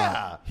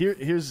 Yeah.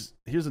 Here's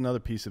another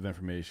piece of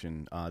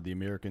information. The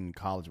American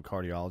College of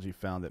Cardiology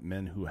found that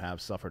men who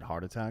have suffered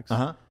heart attacks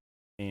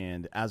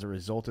and as a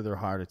result of their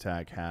heart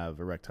attack have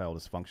erectile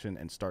dysfunction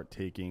and start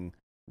taking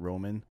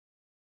Roman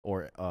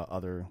or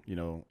other,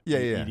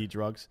 ED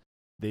drugs,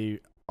 they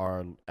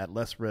are at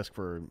less risk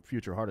for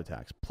future heart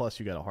attacks. Plus,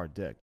 you got a hard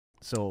dick.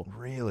 So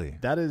really,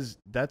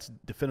 that's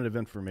definitive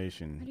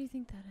information. What do you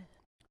think that is?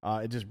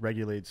 It just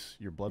regulates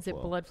your blood flow. Is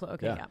it blood flow?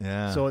 Okay,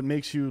 yeah. So it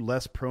makes you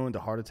less prone to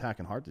heart attack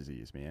and heart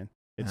disease, man.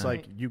 It's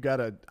like you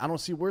gotta. I don't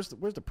see where's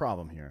the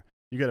problem here.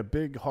 You got a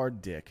big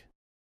hard dick,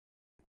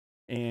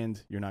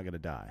 and you're not gonna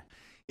die.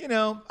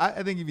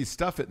 I think if you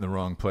stuff it in the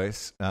wrong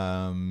place,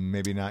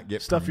 maybe not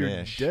get stuff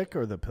permish. Your dick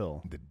or the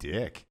pill. The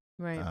dick.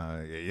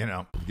 Right.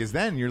 Because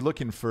then you're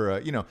looking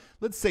for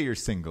let's say you're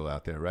single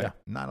out there, right? Yeah.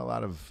 Not a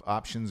lot of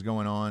options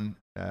going on.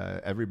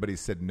 Everybody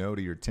said no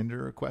to your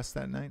Tinder request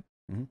that night.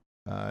 Mm-hmm.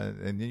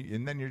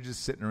 And then you're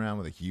just sitting around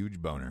with a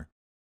huge boner.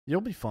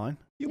 You'll be fine.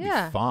 You'll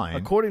be fine.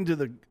 According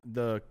to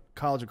the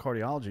College of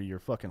Cardiology, your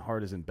fucking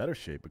heart is in better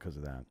shape because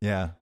of that.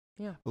 Yeah.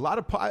 Yeah. A lot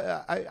of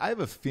I have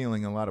a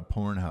feeling a lot of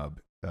Pornhub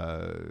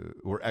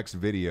or X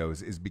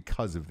videos is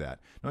because of that.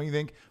 Don't you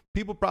think?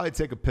 People probably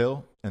take a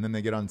pill and then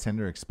they get on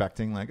Tinder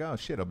expecting like, oh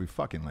shit, I'll be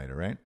fucking later,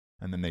 right?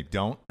 And then they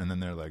don't, and then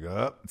they're like,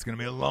 oh, it's gonna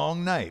be a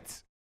long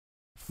night.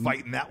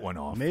 Fighting that one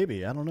off.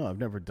 Maybe. I don't know. I've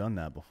never done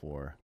that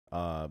before.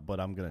 But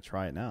I'm going to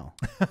try it now.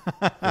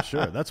 For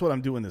sure. That's what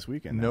I'm doing this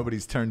weekend.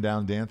 Nobody's turned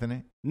down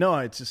D'Anthony? No,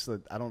 it's just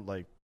that I don't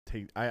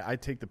I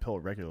take the pill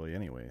regularly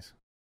anyways.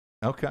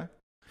 Okay.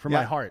 For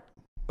my heart.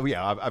 Oh,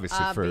 yeah,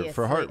 obviously.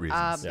 For heart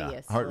reasons. Obviously.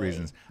 Yeah. Heart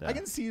reasons. Yeah. I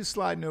can see you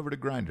sliding over to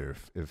Grindr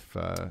if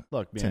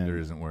Look, man, Tinder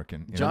isn't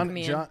working.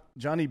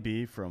 Johnny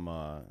B from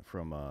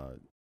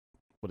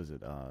what is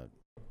it?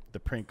 The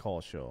prank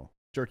call show,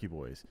 Jerky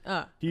Boys.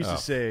 He used to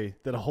say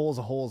that a hole's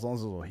a hole as long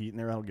as there's a little heat in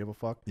there. I don't give a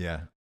fuck.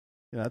 Yeah.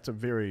 Yeah, that's a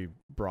very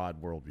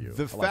broad worldview.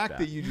 The fact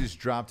that you just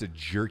dropped a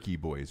Jerky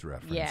Boys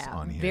reference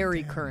on here.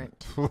 Very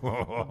current.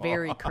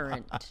 Very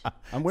current.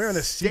 I'm wearing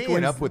a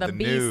sequin up with the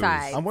news.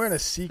 B-sides. I'm wearing a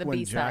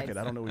sequin jacket.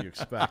 I don't know what you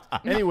expect.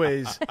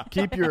 Anyways,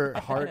 keep your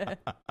heart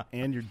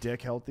and your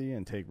dick healthy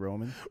and take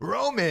Roman.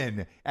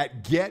 Roman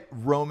at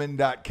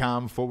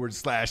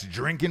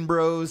getroman.com/Drinkin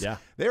Bros. Yeah.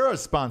 They're our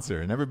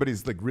sponsor, and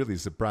everybody's like really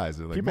surprised.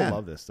 They're like, people man,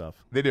 love this stuff.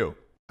 They do.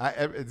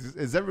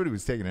 As everybody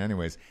was taking it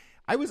anyways.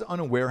 I was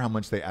unaware how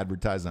much they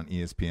advertise on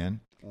ESPN.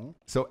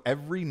 So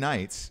every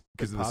night,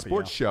 because of the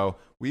sports show,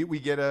 we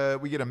get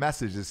a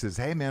message that says,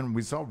 "Hey man,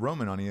 we saw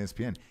Roman on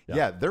ESPN."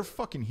 Yeah, they're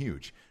fucking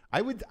huge.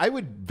 I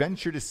would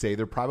venture to say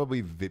they're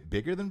probably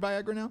bigger than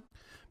Viagra now.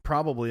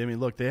 Probably. I mean,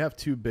 look, they have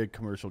 2 big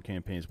commercial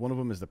campaigns. One of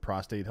them is the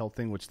prostate health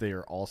thing, which they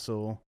are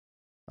also.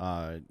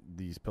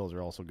 These pills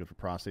are also good for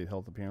prostate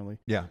health, apparently.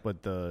 Yeah.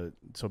 But so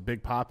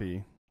Big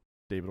Papi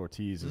David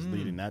Ortiz is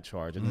leading that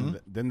charge, and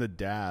then the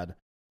dad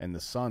and the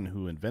son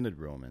who invented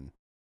Roman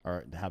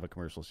have a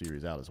commercial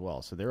series out as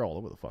well. So they're all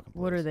over the fucking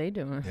place. What are they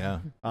doing? Yeah.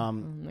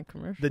 The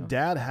commercial. The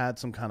dad had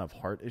some kind of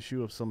heart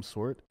issue of some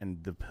sort,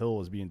 and the pill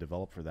was being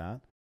developed for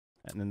that.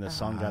 And then the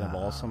son got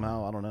involved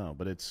somehow. I don't know.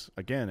 But it's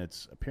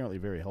apparently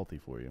very healthy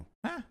for you.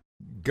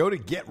 Go to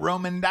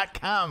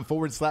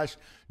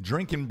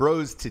GetRoman.com/Drinkin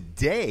Bros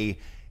today.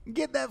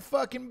 Get that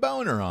fucking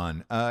boner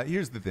on.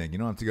 Here's the thing. You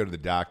don't have to go to the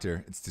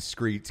doctor. It's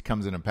discreet.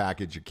 Comes in a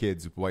package. Your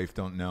kids, wife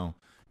don't know.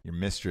 Your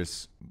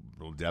mistress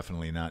will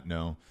definitely not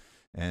know.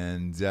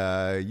 And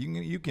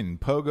you can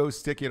pogo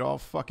stick it all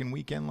fucking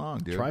weekend long,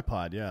 dude.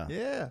 Tripod, yeah.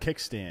 Yeah.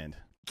 Kickstand.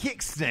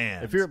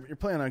 Kickstand. If you're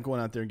planning on going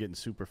out there and getting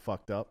super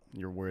fucked up,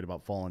 you're worried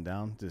about falling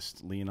down,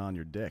 just lean on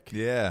your dick.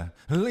 Yeah.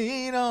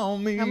 Lean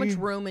on me. How much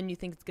Roman you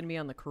think it's going to be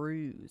on the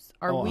cruise?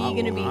 Are we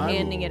going to be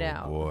handing it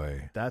out?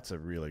 Boy. That's a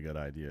really good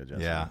idea,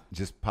 Jesse. Yeah.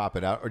 Just pop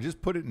it out or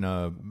just put it in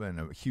a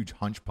huge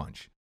hunch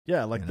punch.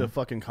 Yeah, like the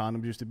fucking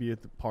condoms used to be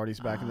at the parties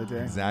back in the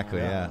day. Exactly,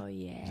 yeah. Oh,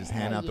 yeah. Just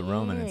hand out the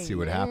Roman and see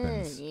what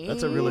happens.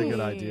 That's a really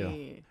good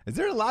idea. Is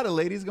there a lot of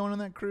ladies going on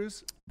that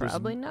cruise?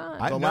 Probably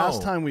not. The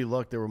last time we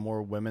looked, there were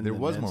more women than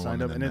men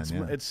signed up. And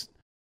it's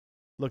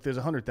look, there's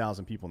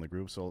 100,000 people in the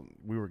group, so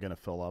we were going to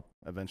fill up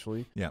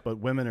eventually. Yeah. But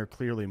women are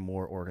clearly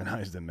more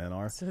organized than men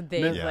are. So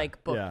they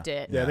booked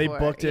it. Yeah, they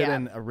booked it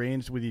and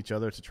arranged with each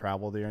other to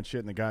travel there and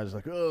shit. And the guys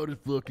like, oh, just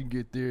fucking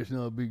get there. It's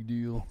not a big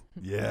deal.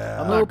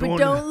 Yeah. But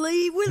don't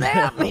leave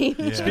without me.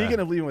 Yeah.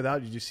 Speaking of leaving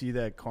without, did you see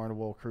that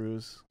Carnival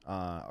cruise?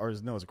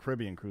 It's a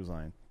Caribbean cruise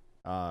line.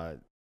 There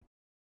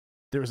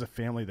was a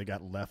family that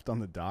got left on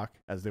the dock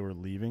as they were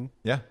leaving.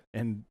 Yeah.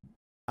 And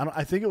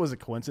I think it was a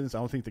coincidence. I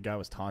don't think the guy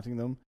was taunting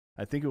them.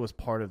 I think it was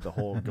part of the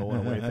whole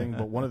going away thing.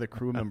 But one of the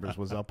crew members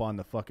was up on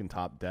the fucking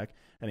top deck,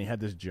 and he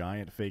had this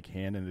giant fake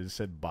hand, and it just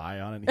said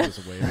 "bye" on it. And he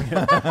was waving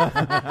it.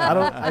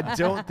 I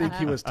don't think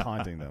he was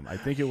taunting them. I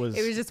think it was.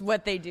 It was just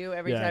what they do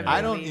every time.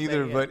 I don't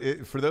either.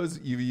 But for those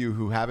of you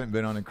who haven't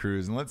been on a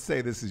cruise, and let's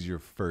say this is your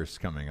first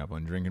coming up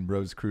on Drinkin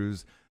Bros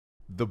cruise,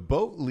 the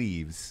boat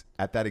leaves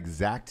at that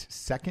exact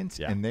second,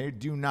 and they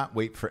do not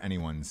wait for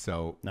anyone.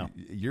 So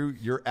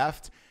you're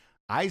effed.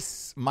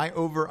 My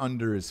over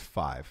under is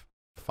 5.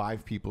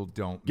 5 people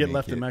don't get make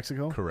left it. in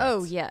Mexico. Correct.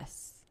 Oh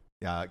yes.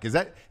 Yeah, because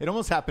it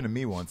almost happened to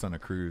me once on a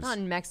cruise. Not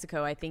in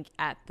Mexico. I think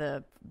at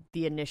the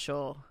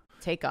initial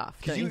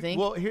takeoff. Don't you think?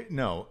 Well,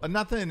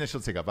 not the initial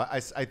takeoff.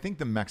 I think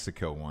the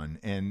Mexico one.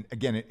 And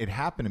again, it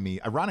happened to me.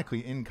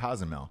 Ironically, in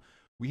Cozumel,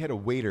 we had a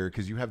waiter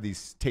because you have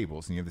these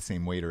tables and you have the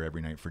same waiter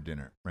every night for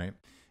dinner, right?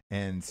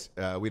 And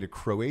we had a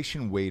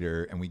Croatian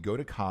waiter, and we go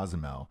to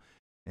Cozumel,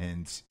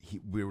 and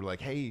we were like,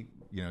 hey,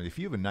 if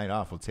you have a night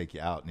off, we'll take you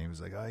out. And he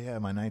was like, oh, yeah,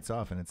 my night's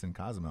off, and it's in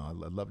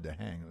Cozumel. I'd love to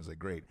hang. I was like,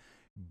 great.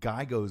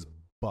 Guy goes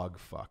bug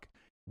fuck,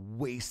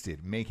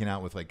 wasted, making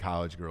out with like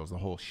college girls, the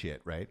whole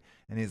shit, right?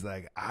 And he's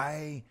like,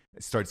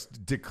 starts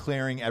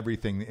declaring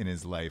everything in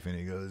his life. And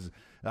he goes,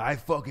 I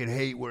fucking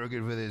hate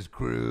working for this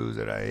cruise,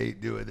 and I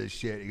hate doing this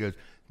shit. He goes,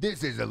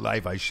 this is a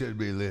life I should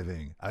be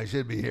living. I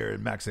should be here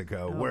in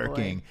Mexico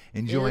working,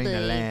 enjoying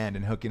the land,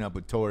 and hooking up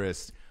with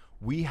tourists.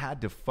 We had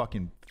to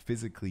fucking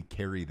physically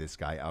carry this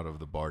guy out of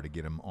the bar to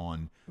get him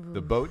on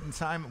the boat in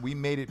time. We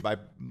made it by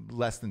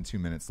less than 2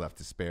 minutes left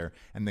to spare.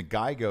 And the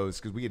guy goes,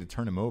 because we had to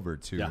turn him over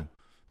to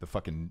the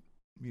fucking,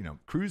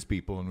 cruise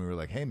people. And we were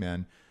like, hey,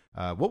 man,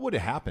 what would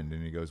have happened?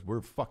 And he goes,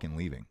 we're fucking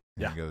leaving.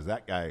 And he goes,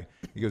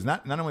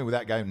 not only would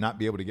that guy not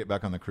be able to get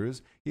back on the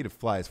cruise, he had to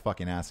fly his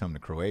fucking ass home to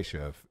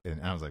Croatia.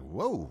 And I was like,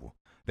 whoa,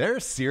 they're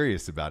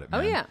serious about it,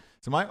 man. Oh, yeah.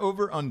 So my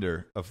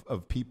over-under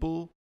of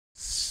people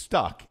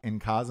stuck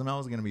in Cozumel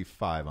is going to be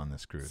 5 on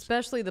this cruise.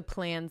 Especially the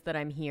plans that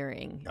I'm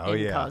hearing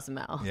in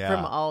Cozumel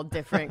from all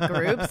different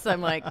groups.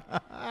 I'm like,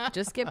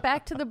 just get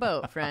back to the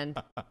boat,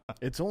 friend.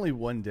 It's only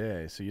one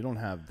day, so you don't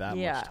have that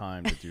much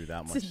time to do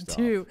that much stuff.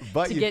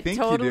 But to you get think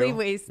totally you do.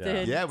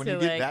 wasted. Yeah, when you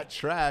get that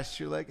trashed,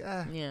 you're like,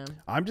 Yeah.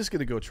 I'm just going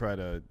to go try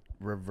to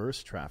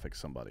reverse traffic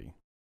somebody.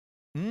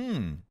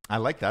 I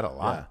like that a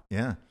lot.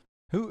 Yeah.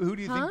 Who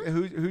do you think,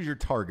 who's your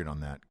target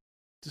on that?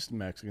 Just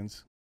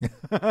Mexicans.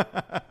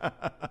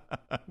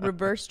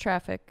 Reverse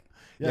traffic.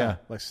 Yeah,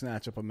 like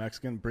snatch up a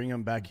Mexican, bring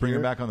him back Bring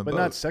him back on the boat. But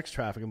not sex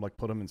traffic him, like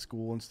put him in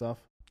school and stuff.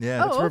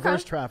 Yeah. It's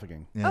reverse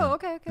trafficking. Yeah. Oh,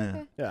 okay.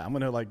 Yeah, I'm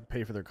going to like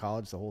pay for their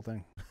college, the whole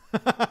thing.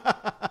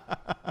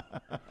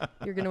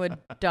 You're going to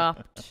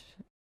adopt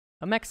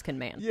a Mexican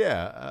man.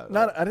 Yeah.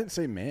 I didn't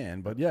say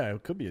man, but yeah,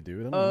 it could be a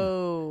dude.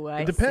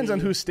 It depends on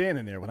who's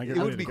standing there when I get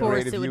ready to go. Of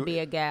course it would be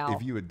a gal.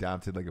 If you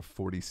adopted like a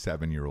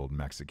 47-year-old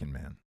Mexican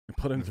man.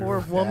 Put him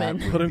through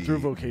woman. Put him through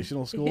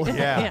vocational school.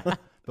 Yeah.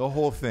 The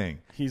whole thing.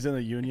 He's in a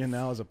union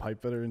now as a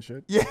pipe fitter and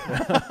shit. Yeah.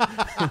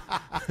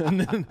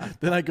 And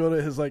then I go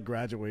to his like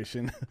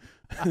graduation.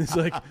 He's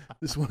like,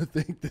 just want to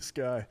thank this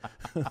guy.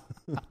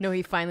 No,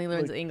 he finally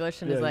learns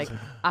English and is like,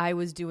 I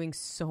was doing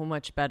so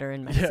much better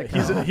in Mexico.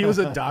 Yeah, he was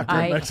a doctor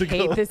in Mexico. I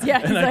hate this.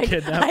 Yeah, and I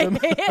kidnapped him.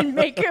 And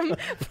make him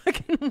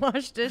fucking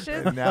wash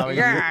dishes. And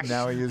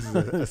now he uses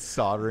a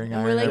soldering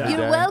iron. We're like, every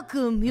you're day.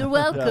 welcome. You're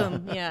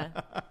welcome. Yeah.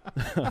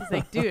 He's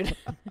like, dude.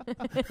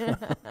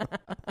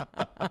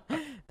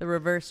 The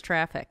reverse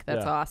traffic.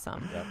 That's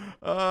awesome. Yep.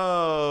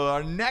 Oh,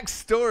 our next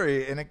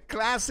story in a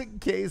classic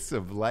case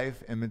of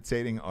life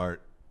imitating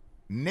art.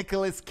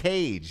 Nicolas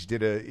Cage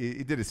did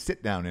a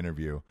sit-down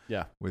interview.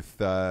 Yeah.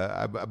 With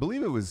I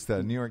believe it was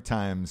the New York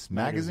Times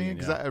magazine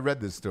because I read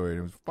this story and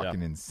it was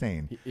fucking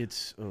insane.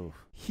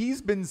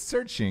 He's been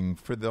searching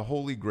for the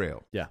Holy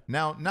Grail. Yeah.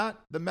 Now,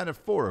 not the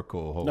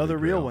metaphorical Holy Grail. No, the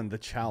real one, the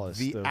chalice.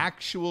 The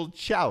actual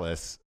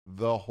chalice,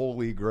 the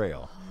Holy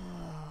Grail.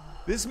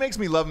 This makes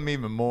me love him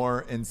even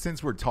more. And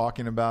since we're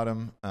talking about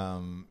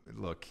him,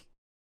 look,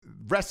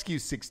 Rescue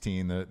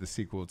 16, the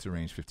sequel to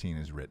Range 15,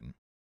 is written.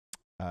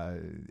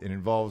 It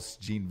involves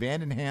Gene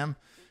Vandenham,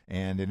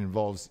 and it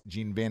involves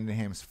Gene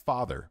Vandenham's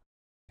father,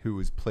 who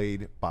is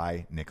played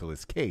by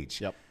Nicolas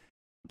Cage. Yep.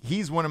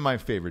 He's one of my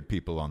favorite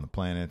people on the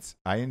planet.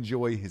 I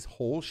enjoy his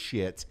whole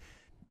shit.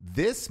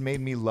 This made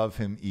me love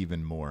him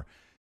even more.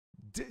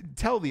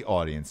 Tell the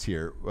audience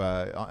here,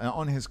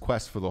 on his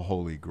quest for the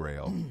Holy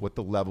Grail, what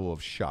the level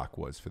of shock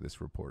was for this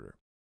reporter.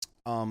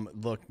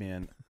 Look,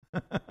 man,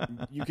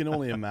 you can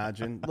only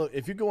imagine. Look,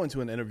 if you go into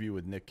an interview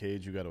with Nick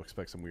Cage, you got to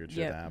expect some weird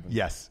shit to happen.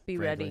 Yes. Be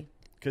ready.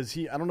 Because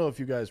I don't know if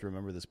you guys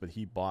remember this, but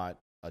he bought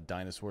a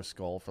dinosaur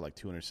skull for like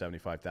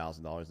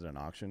 $275,000 at an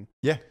auction.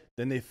 Yeah.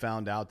 Then they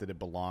found out that it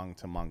belonged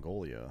to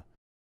Mongolia,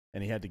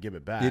 and he had to give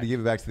it back. He had to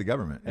give it back to the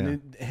government.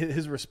 And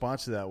his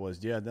response to that was,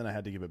 then I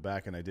had to give it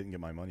back, and I didn't get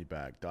my money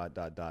back. ...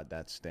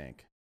 That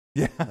stank.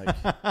 Yeah. Like,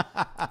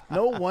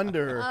 no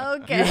wonder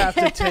you have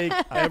to take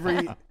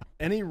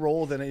any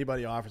role that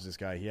anybody offers this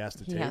guy, he has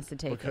to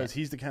take because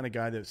he's the kind of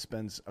guy that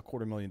spends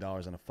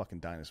 $250,000 on a fucking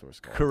dinosaur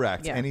skull.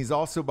 Correct. Yeah. And he's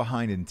also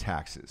behind in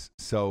taxes.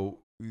 So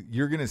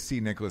you're going to see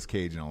Nicolas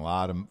Cage in a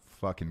lot of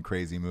fucking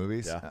crazy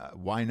movies. Yeah.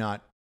 Why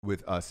not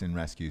with us in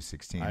Rescue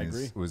 16 I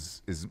agree.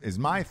 is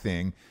my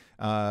thing.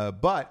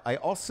 But I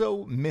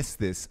also miss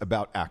this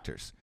about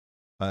actors.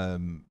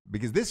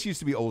 Because this used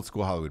to be old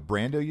school Hollywood.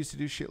 Brando used to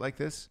do shit like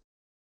this.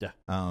 Yeah.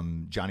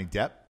 Johnny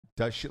Depp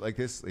does shit like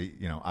this.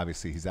 You know,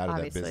 obviously he's out of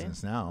that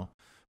business now.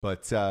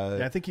 But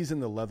I think he's in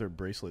the leather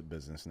bracelet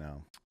business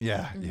now.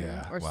 Yeah, Mm-hmm.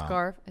 yeah. Or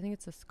scarf. I think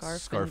it's a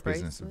scarf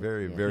business. A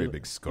very, very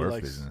big scarf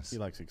business. He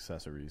likes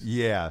accessories.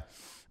 Yeah.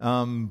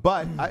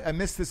 But I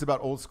miss this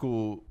about old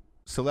school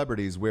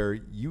celebrities where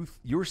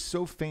you're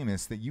so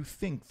famous that you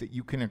think that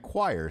you can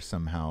acquire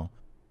somehow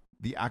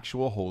the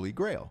actual Holy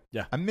Grail.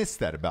 Yeah. I miss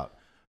that about.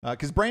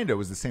 Because Brando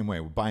was the same way,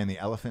 buying the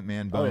Elephant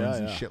Man bones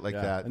and shit like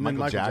that. And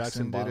Michael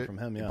Jackson bought it from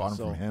him. Yeah, bought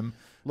them from him.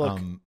 Look,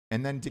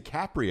 and then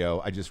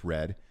DiCaprio, I just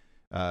read,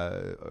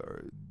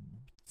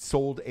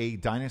 sold a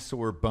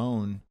dinosaur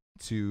bone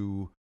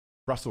to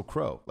Russell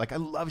Crowe. Like, I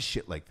love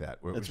shit like that.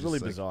 It's really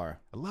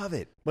bizarre. I love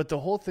it. But the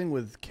whole thing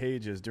with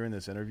Cage is during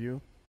this interview,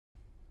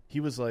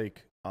 he was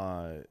like,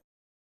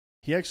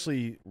 he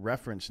actually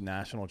referenced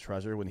National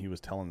Treasure when he was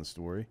telling the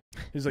story.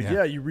 He's like,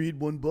 yeah, you read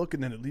one book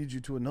and then it leads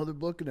you to another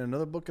book and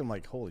another book. I'm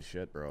like, holy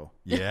shit, bro.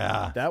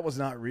 Yeah. That was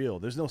not real.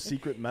 There's no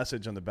secret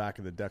message on the back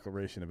of the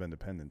Declaration of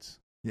Independence.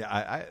 Yeah,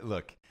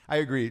 I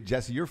agree.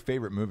 Jesse, your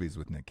favorite movies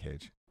with Nick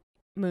Cage?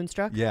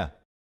 Moonstruck? Yeah.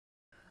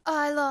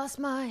 I lost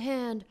my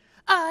hand.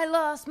 I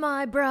lost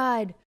my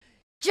bride.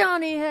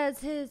 Johnny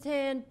has his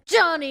hand.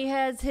 Johnny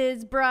has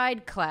his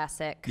bride.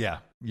 Classic. Yeah.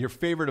 Your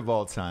favorite of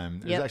all time.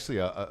 There's actually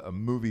a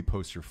movie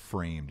poster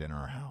framed in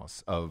our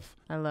house of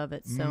I love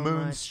it so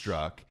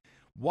Moonstruck.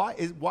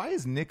 Much. Why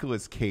is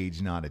Nicolas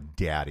Cage not a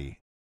daddy?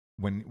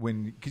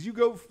 Because you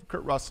go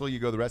Kurt Russell, you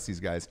go the rest of these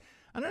guys.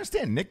 I don't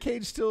understand. Nick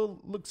Cage still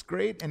looks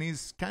great, and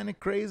he's kind of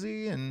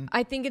crazy. And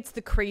I think it's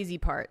the crazy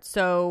part.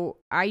 So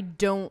I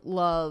don't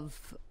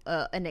love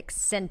an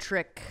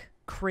eccentric,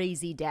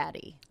 crazy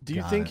daddy. Do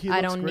you think he looks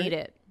I don't great? need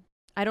it.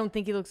 I don't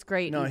think he looks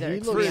great No, either. he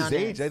looks for his honest.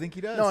 age, I think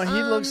he does. No,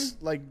 he looks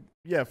like,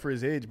 for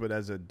his age, but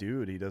as a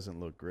dude, he doesn't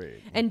look great.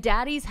 And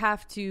daddies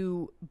have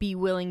to be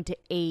willing to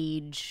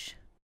age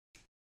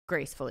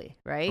gracefully,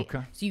 right?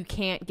 Okay. So you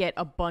can't get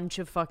a bunch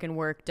of fucking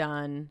work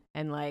done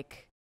and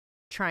like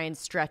try and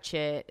stretch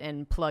it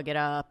and plug it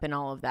up and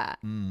all of that.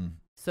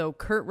 So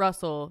Kurt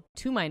Russell,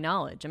 to my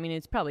knowledge, I mean,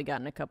 he's probably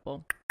gotten a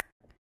couple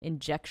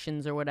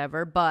injections or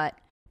whatever, but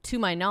to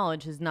my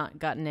knowledge has not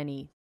gotten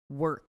any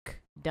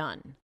work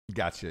done.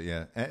 Gotcha,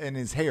 yeah. And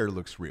his hair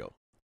looks real.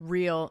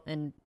 Real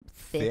and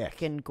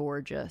thick and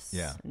gorgeous.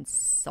 Yeah. And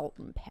salt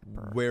and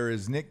pepper.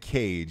 Whereas Nick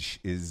Cage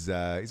is,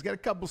 he's got a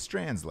couple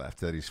strands left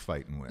that he's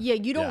fighting with. Yeah,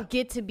 you don't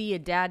get to be a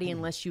daddy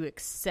unless you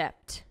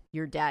accept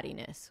your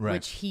daddiness,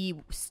 which he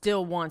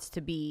still wants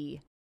to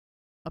be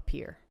up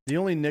here. The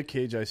only Nick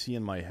Cage I see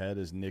in my head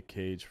is Nick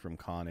Cage from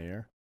Con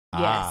Air.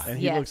 Yes. And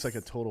he looks like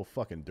a total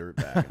fucking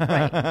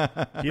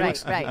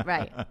dirtbag.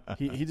 Right.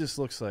 He just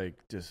looks like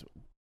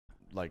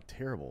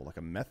terrible, like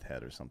a meth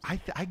head or something.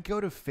 I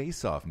go to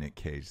Face Off Nick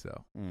Cage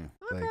though.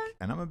 Okay.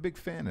 And I'm a big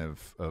fan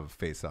of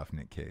Face Off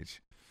Nick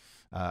Cage.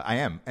 I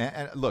am.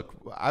 And look,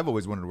 I've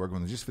always wanted to work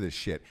with him just for this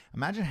shit.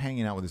 Imagine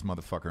hanging out with this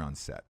motherfucker on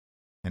set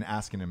and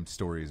asking him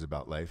stories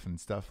about life and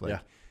stuff. Like,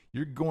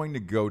 you're going to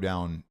go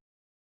down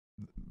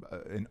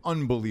an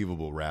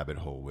unbelievable rabbit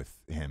hole with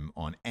him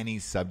on any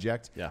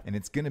subject, and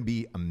it's going to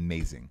be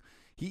amazing.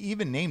 He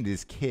even named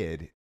his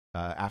kid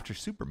after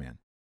Superman.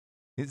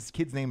 His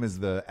kid's name is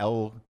the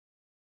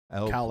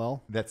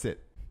Kal-El? That's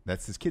it.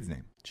 That's his kid's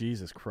name.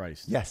 Jesus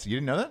Christ. Yes, you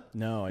didn't know that?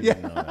 No, I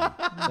didn't know that.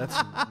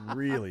 That's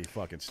really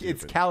fucking stupid.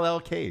 It's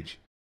Kal-El Cage.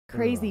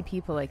 Crazy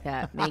people like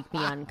that make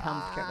me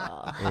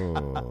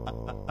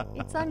uncomfortable.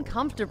 It's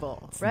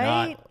uncomfortable,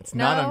 right? It's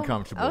not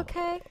uncomfortable.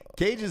 Okay.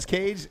 Cage is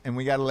Cage, and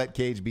we got to let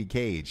Cage be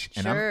Cage.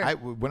 And sure.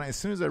 As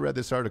soon as I read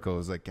this article, I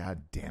was like,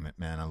 God damn it,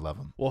 man, I love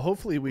him. Well,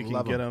 hopefully we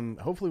can get him.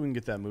 Hopefully we can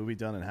get that movie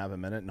done and have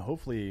him in it, and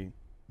hopefully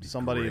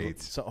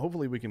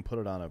hopefully we can put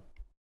it on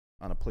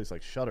a place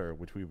like Shudder,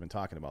 which we've been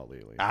talking about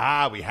lately.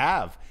 We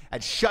have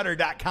at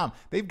Shudder.com.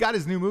 They've got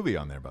his new movie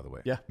on there, by the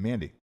way. Yeah,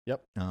 Mandy.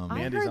 Yep.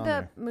 I heard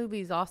that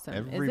movie's awesome.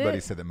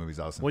 Everybody said that movie's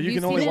awesome. Well, you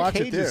can only watch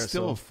Cage it there. Is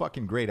still a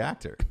fucking great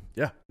actor.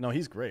 Yeah. No,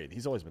 he's great.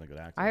 He's always been a good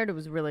actor. I heard it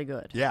was really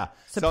good. Yeah.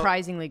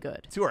 Surprisingly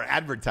good. To our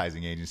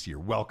advertising agency, you're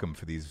welcome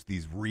for these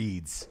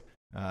reads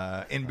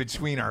in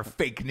between our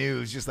fake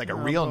news, just like a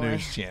real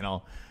news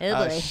channel.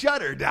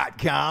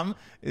 Shudder.com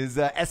is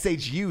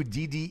SHUDDER.com.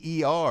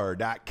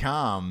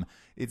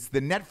 It's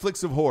the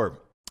Netflix of horror.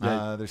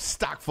 They're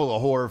stock full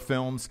of horror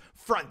films,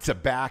 front to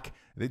back.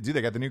 They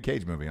got the new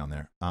Cage movie on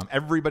there.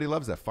 Everybody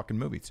loves that fucking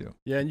movie too.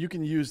 Yeah, and you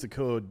can use the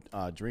code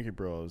Drinkin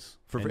Bros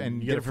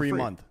and you get a free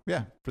month.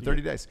 Yeah, for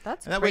 30 days.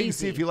 That's and that way you can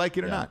see if you like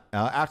it or not.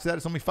 After that,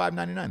 it's only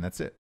 $5.99. That's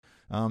it.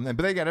 But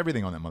they got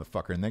everything on that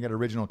motherfucker, and they got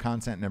original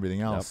content and everything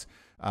else.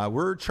 Yep.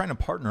 We're trying to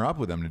partner up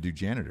with them to do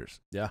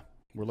janitors. Yeah,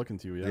 we're looking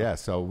to you. Yeah,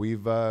 so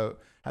we've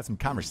had some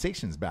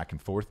conversations back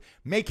and forth.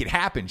 Make it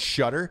happen,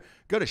 Shudder.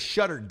 Go to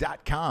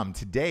Shudder.com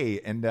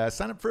today and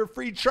sign up for a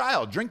free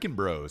trial. Drinkin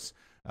Bros.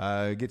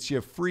 Gets you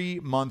a free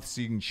month so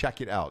you can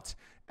check it out.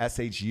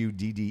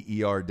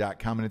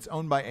 SHUDDER.com, and it's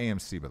owned by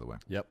AMC, by the way.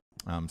 Yep.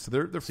 So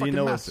they're fucking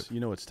massive.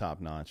 You know it's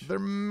top notch. They're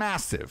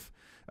massive.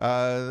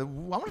 I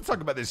want to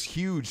talk about this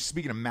huge,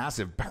 speaking of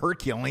massive,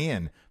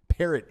 Herculean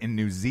parrot in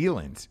New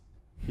Zealand.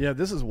 Yeah,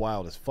 this is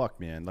wild as fuck,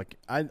 man. Like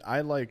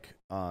I like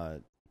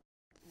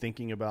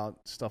thinking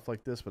about stuff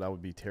like this, but I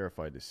would be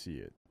terrified to see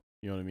it.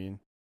 You know what I mean?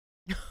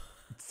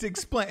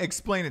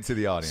 Explain it to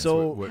the audience.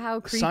 So how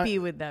creepy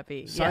would that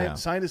be?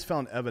 Scientists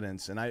found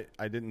evidence, and I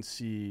didn't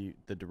see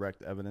the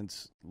direct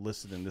evidence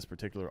listed in this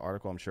particular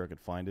article. I'm sure I could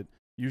find it.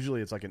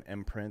 Usually, it's like an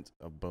imprint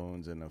of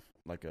bones and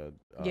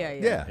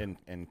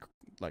in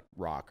like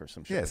rock or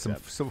some shit. Yeah, like some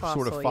that.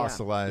 sort of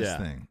fossilized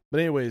thing.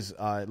 But anyways,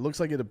 it looks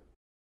like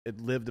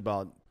it lived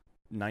about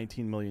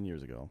 19 million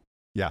years ago.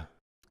 Yeah,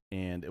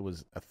 and it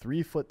was a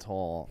 3-foot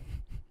tall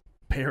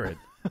parrot.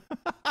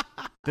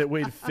 That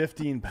weighed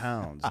 15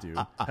 pounds, dude.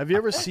 Have you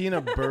ever seen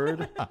a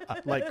bird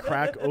like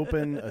crack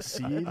open a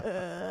seed?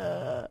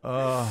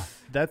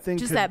 That thing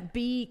that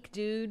beak,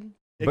 dude.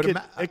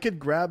 It could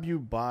grab you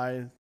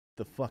by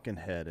the fucking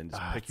head and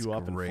just pick you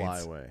up and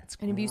fly away.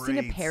 And have you seen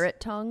a parrot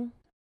tongue?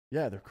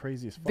 Yeah, they're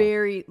crazy as fuck.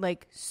 Very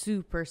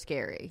super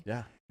scary.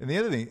 Yeah. And the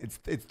other thing,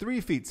 it's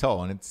 3 feet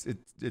tall and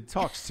it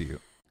talks to you.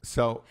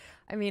 So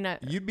I mean,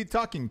 you'd be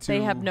talking to.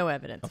 They have no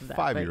evidence of that.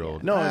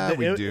 5-year-old. No,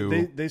 we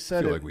do. They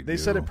said it. They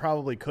said it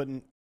probably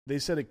couldn't. They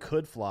said it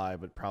could fly,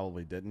 but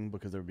probably didn't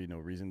because there would be no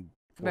reason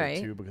for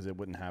it to, because it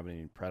wouldn't have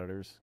any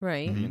predators,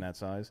 being that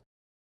size,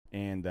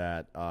 and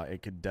that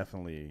it could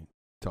definitely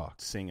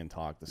sing and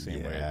talk the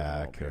same way.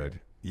 Yeah, it could.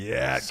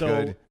 Yeah, it so,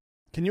 could.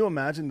 Can you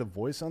imagine the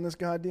voice on this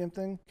goddamn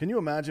thing? Can you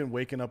imagine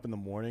waking up in the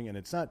morning and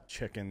it's not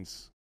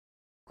chickens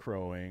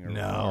crowing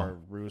or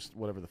roost,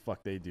 whatever the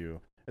fuck they do?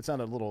 It's not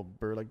a little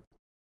bird like.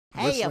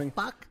 Hey, whistling. you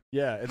fuck.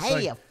 Yeah, it's hey,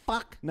 like, you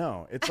fuck.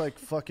 No, it's like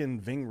fucking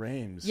Ving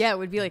Rhames. Yeah, it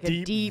would be like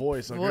a deep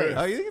voice. Oh,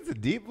 you think it's a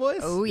deep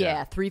voice? Oh,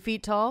 yeah. 3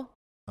 feet tall?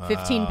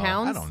 15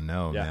 pounds? I don't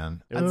know,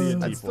 man. It would be a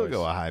deep I'd still voice.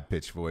 go a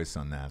high-pitched voice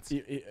on that.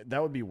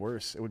 That would be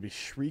worse. It would be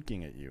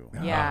shrieking at you.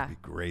 Yeah. That'd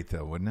be great,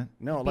 though, wouldn't it?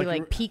 No, It'd be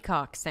like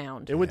peacock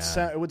sound. It would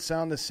it would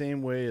sound the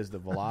same way as the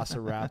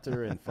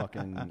Velociraptor and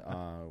fucking,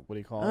 what do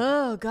you call it?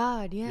 Oh,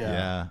 God, yeah.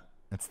 Yeah.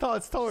 It's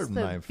taller than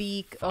my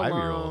beak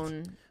 5-year-old.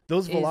 alone.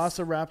 Those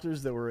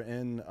Velociraptors that were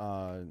in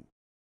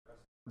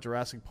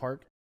Jurassic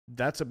Park,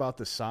 that's about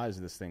the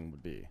size this thing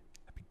would be.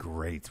 That'd be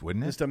great,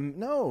 wouldn't it?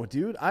 No,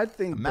 dude. I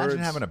think imagine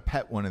having to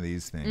pet one of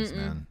these things,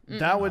 man.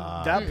 That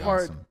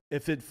part, awesome.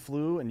 if it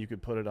flew and you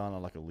could put it on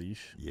like a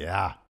leash.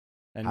 Yeah.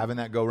 And having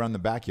that go around the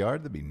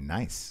backyard, that'd be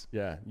nice.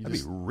 Yeah. That'd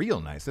be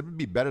real nice. That would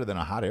be better than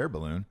a hot air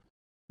balloon.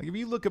 Like if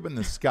you look up in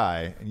the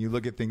sky and you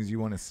look at things you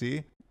want to see,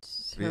 a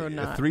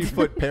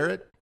 3-foot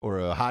parrot or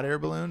a hot air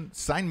balloon,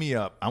 sign me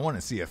up. I want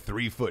to see a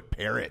 3-foot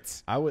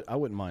parrot. I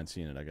wouldn't mind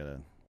seeing it. I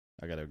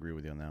I got to agree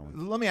with you on that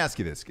one. Let me ask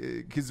you this,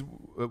 because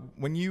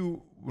when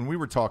we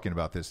were talking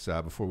about this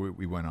before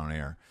we went on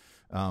air,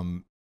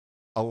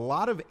 a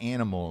lot of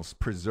animals,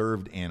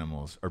 preserved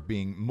animals, are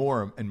being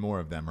more and more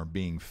of them are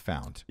being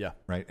found. Yeah.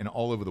 Right, and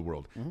all over the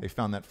world, they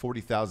found that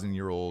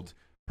 40,000-year-old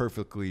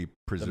perfectly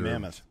preserved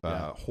mammoth,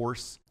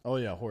 horse. Oh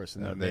yeah, horse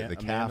and the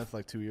calf, mammoth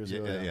like 2 years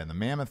ago. Yeah, and the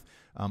mammoth.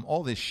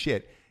 All this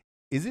shit.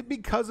 Is it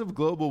because of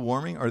global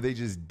warming? Are they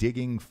just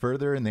digging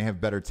further and they have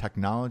better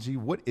technology?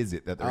 What is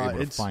it that they're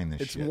able to find this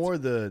shit? It's more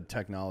the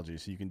technology.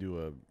 So you can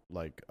do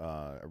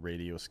a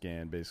radio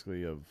scan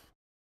basically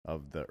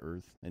of the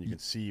Earth, and you can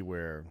see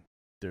where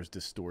there's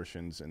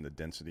distortions in the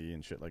density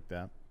and shit like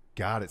that.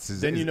 Got it. So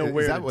then you know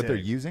where. Is that what they're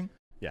using?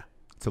 Yeah.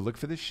 To look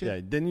for this shit?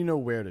 Yeah. Then you know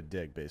where to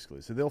dig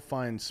basically. So they'll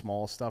find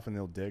small stuff and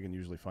they'll dig and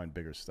usually find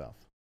bigger stuff.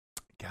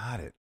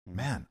 Got it.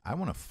 Man, I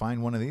want to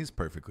find one of these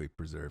perfectly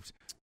preserved,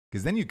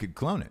 because then you could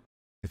clone it.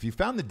 If you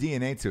found the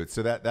DNA to it,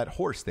 so that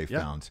horse they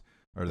found,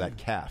 or that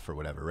calf or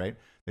whatever, right?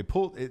 They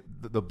pulled it,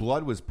 the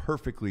blood was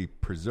perfectly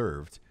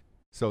preserved.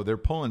 So they're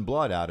pulling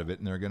blood out of it,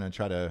 and they're going to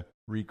try to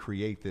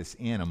recreate this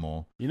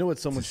animal. You know what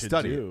someone should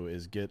do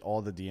is get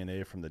all the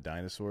DNA from the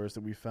dinosaurs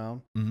that we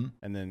found,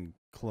 and then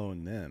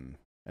clone them,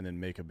 and then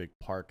make a big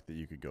park that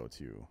you could go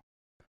to.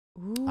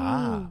 Ooh.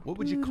 What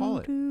would you call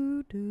it? I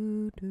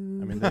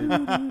mean,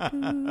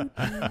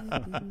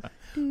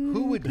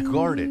 who would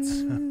guard it?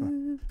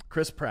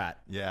 Chris Pratt.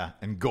 Yeah,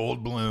 and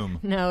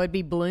Goldblum. No, it'd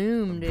be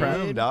Bloom, dude.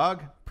 Bloom,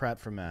 dog. Pratt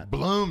for Matt.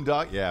 Bloom,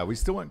 dog. Yeah, we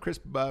still want Chris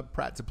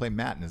Pratt to play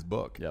Matt in his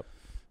book. Yep.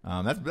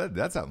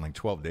 That's out in like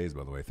 12 days,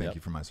 by the way. Thank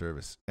you for my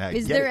service.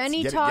 Is there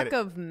any talk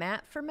of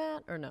Matt for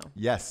Matt or no?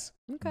 Yes.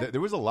 Okay.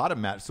 There was a lot of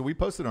Matt. So we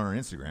posted on our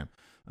Instagram,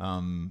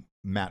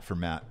 Matt for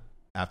Matt.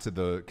 After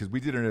because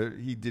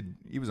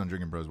he was on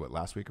Drinkin Bros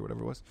last week or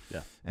whatever it was.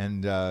 Yeah.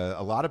 And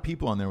a lot of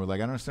people on there were like,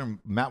 I don't understand.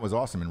 Matt was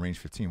awesome in Range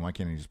 15. Why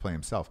can't he just play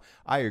himself?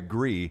 I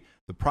agree.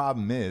 The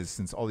problem is,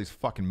 since all these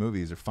fucking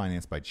movies are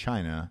financed by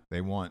China,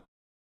 they want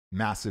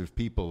massive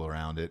people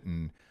around it.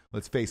 And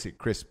let's face it,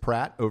 Chris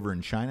Pratt over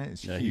in China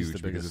is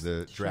huge because of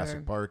the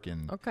Jurassic Park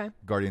and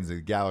Guardians of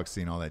the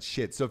Galaxy and all that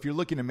shit. So if you're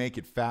looking to make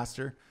it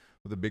faster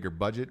with a bigger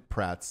budget,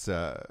 Pratt's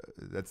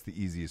that's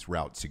the easiest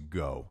route to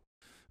go.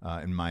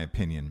 In my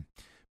opinion.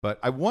 But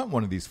I want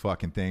one of these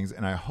fucking things,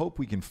 and I hope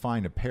we can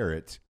find a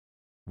parrot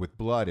with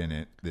blood in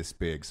it this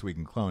big so we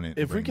can clone it.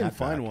 If we can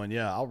find one,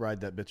 I'll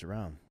ride that bitch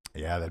around.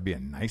 Yeah, that'd be a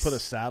nice... Put a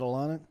saddle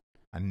on it.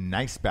 A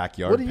nice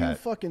backyard pet. What are you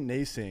fucking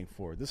naysaying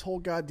for? This whole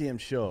goddamn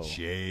show.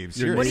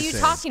 James, what are you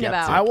talking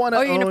about?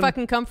 You're going to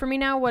fucking come for me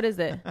now? What is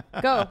it?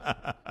 Go.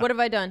 What have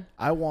I done?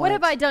 What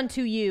have I done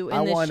to you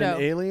in this show? I want an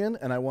alien,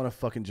 and I want a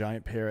fucking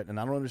giant parrot, and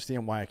I don't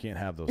understand why I can't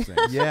have those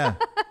things.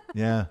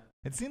 Yeah.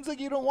 It seems like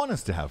you don't want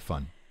us to have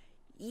fun.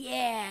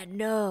 Yeah,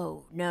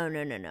 no.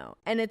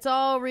 And it's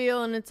all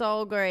real, and it's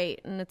all great,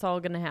 and it's all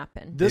going to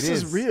happen. This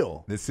is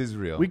real. This is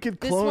real. We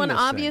could clone this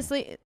one.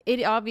 Thing.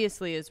 It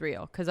obviously is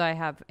real because I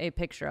have a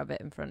picture of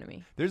it in front of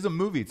me. There's a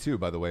movie too,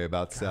 by the way,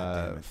 about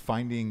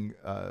finding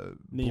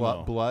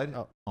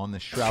blood on the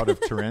Shroud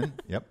of Turin.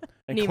 Yep.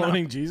 And Nemo.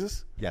 Cloning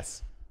Jesus.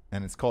 Yes,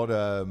 and it's called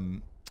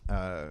The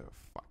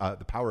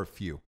Power of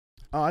Few.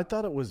 Oh, I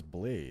thought it was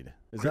Blade.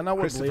 Is that not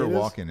what Christopher Blade is?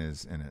 Walken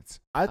is in it.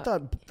 I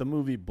thought the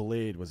movie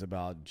Blade was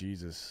about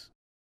Jesus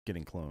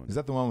getting cloned. Is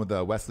that the one with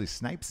Wesley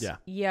Snipes? Yeah.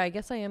 Yeah, I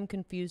guess I am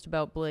confused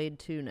about Blade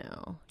 2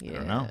 now. Yeah. I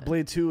don't know.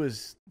 Blade 2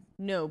 is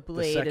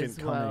Blade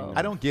as well.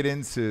 I don't get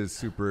into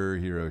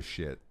superhero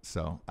shit.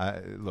 So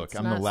I'm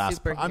the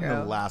last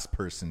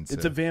person to...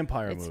 It's a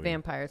vampire movie. It's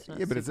vampire. It's not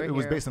but it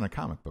was based on a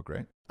comic book,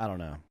 right? I don't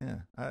know. Yeah.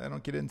 I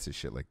don't get into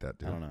shit like that,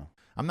 dude. I don't know.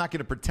 I'm not going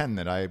to pretend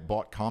that I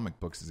bought comic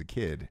books as a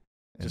kid.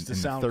 Just to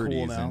sound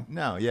cool now?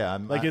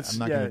 I'm not going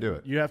to do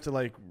it. You have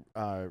to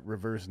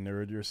reverse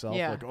nerd yourself.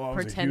 Yeah, like, I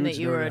pretend was a huge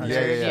that you were a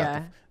nerd.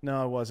 Yeah. No,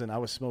 I wasn't. I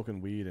was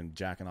smoking weed and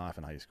jacking off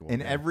in high school.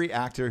 And every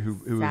actor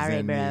who is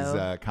in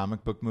these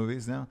comic book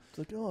movies now. It's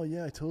like, oh,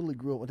 yeah, I totally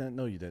grew up with that.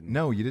 No, you didn't.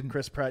 No, you didn't.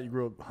 Chris Pratt, you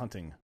grew up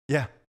hunting.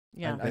 Yeah.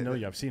 Yeah. I know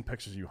you. I've seen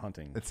pictures of you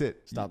hunting. That's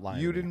it. Stop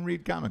lying. You didn't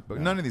read comic books.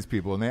 No. None of these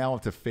people. And they all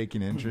have to fake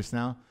an interest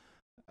now.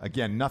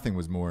 Again, nothing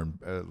was more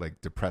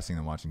depressing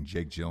than watching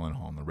Jake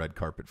Gyllenhaal on the red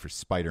carpet for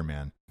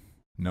Spider-Man,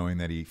 knowing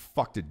that he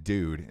fucked a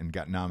dude and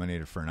got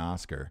nominated for an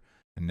Oscar,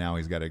 and now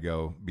he's got to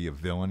go be a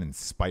villain in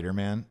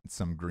Spider-Man in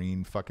some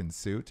green fucking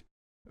suit.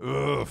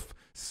 Oof.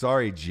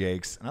 Sorry,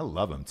 Jakes. And I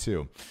love him,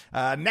 too.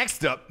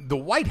 Next up, the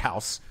White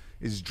House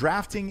is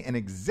drafting an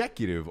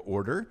executive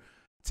order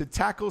to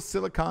tackle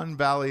Silicon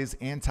Valley's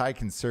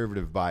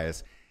anti-conservative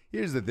bias.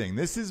 Here's the thing.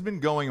 This has been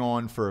going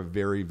on for a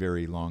very,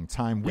 very long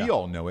time. We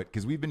all know it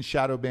because we've been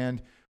shadow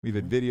banned. We've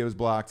had videos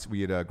blocked.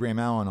 We had Graham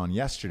Allen on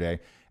yesterday.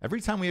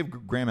 Every time we have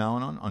Graham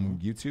Allen on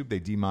YouTube, they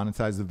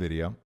demonetize the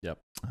video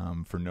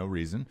for no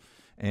reason.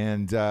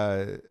 And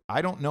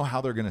I don't know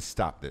how they're going to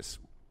stop this.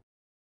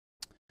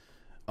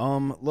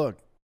 Look,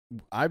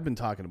 I've been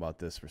talking about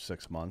this for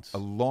 6 months. A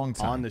long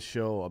time. On the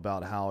show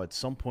about how at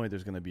some point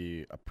there's going to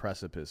be a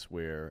precipice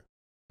where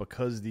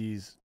because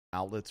these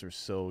outlets are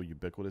so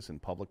ubiquitous in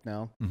public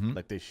now,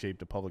 like they shape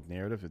the public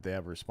narrative, that they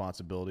have a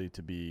responsibility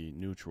to be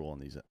neutral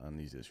on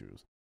these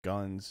issues.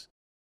 guns,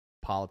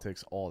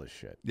 politics, all this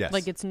shit. Yes.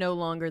 Like, it's no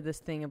longer this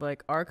thing of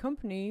like, our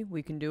company,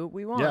 we can do what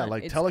we want. Yeah,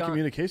 like it's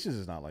telecommunications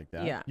is not like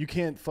that. Yeah. You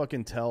can't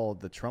fucking tell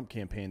the Trump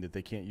campaign that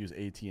they can't use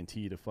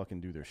AT&T to fucking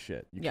do their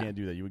shit. You can't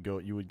do that.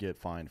 You would get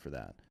fined for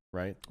that,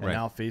 right? And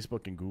now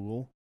Facebook and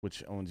Google,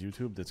 which owns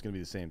YouTube, that's going to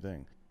be the same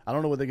thing. I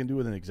don't know what they can do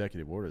with an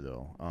executive order,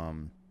 though.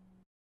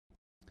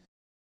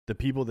 The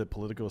people that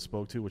Politico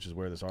spoke to, which is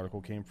where this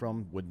article came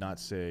from, would not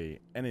say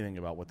anything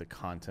about what the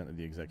content of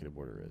the executive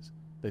order is.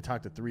 They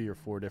talked to 3 or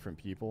 4 different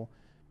people.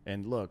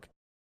 And look,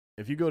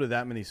 if you go to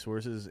that many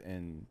sources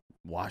in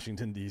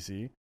Washington,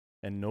 D.C.,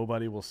 and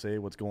nobody will say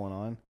what's going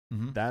on,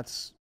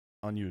 that's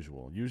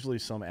unusual. Usually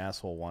some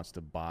asshole wants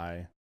to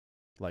buy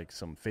like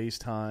some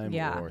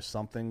FaceTime or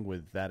something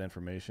with that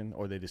information,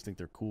 or they just think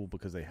they're cool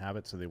because they have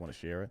it, so they want to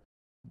share it.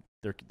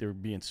 They're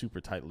being super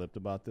tight-lipped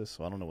about this,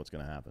 so I don't know what's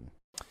going to happen.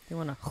 You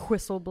want to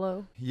whistle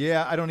blow?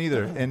 Yeah, I don't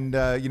either. And,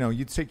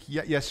 you take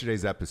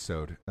yesterday's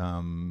episode.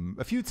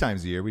 A few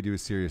times a year, we do a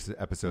series of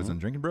episodes on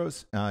Drinkin'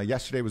 Bros.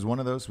 Yesterday was one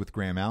of those with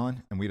Graham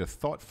Allen, and we had a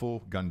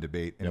thoughtful gun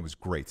debate, and it was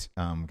great.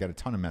 Got a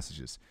ton of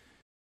messages.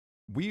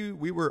 We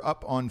were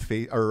up on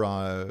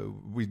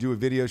we do a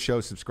video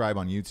show. Subscribe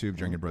on YouTube,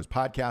 Drinkin' Bros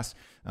Podcast.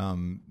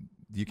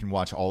 You can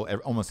watch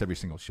almost every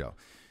single show.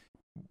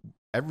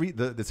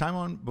 The time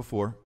on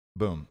before,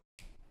 boom.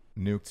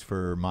 Nuked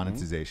for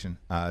monetization.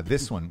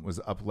 This one was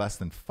up less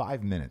than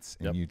 5 minutes,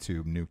 and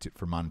YouTube nuked it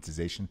for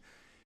monetization.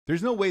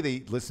 There's no way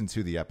they listened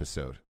to the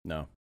episode,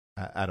 no,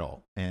 at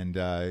all. And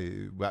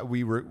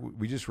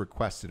we just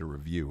requested a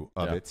review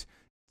of it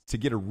to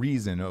get a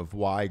reason of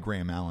why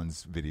Graham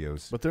Allen's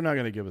videos. But they're not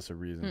going to give us a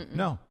reason. Mm-mm.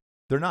 No,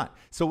 they're not.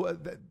 So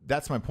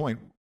that's my point.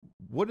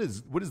 What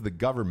is the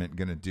government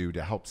going to do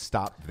to help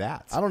stop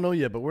that? I don't know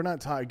yet, but we're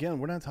not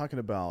we're not talking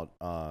about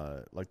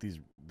like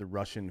the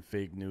Russian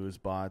fake news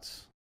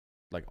bots,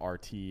 like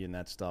RT and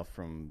that stuff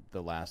from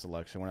the last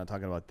election. We're not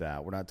talking about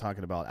that. We're not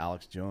talking about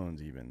Alex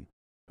Jones even,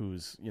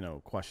 who's,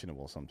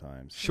 questionable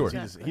sometimes. Sure.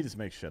 He just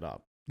makes shit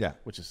up. Yeah.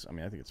 Which is, I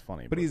think it's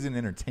funny. But he's an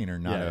entertainer,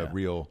 not a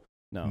real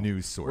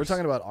news source. We're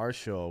talking about our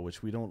show,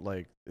 which we don't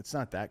like. It's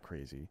not that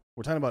crazy.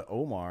 We're talking about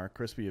Omar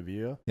Crispy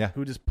Avila,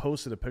 who just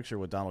posted a picture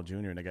with Donald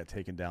Jr. and it got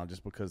taken down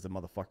just because the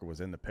motherfucker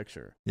was in the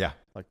picture. Yeah.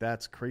 Like,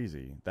 that's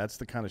crazy. That's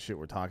the kind of shit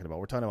we're talking about.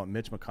 We're talking about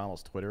Mitch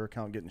McConnell's Twitter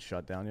account getting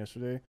shut down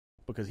yesterday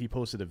because he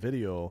posted a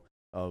video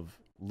of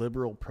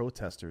liberal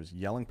protesters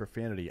yelling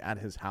profanity at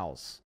his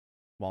house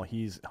while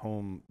he's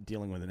home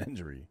dealing with an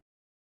injury.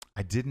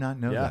 I did not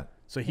know that.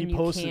 So he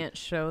posted. You can't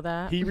show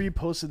that. He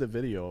reposted the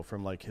video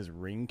from like his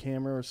Ring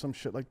camera or some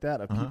shit like that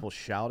of people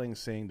shouting,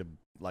 saying to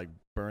like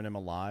burn him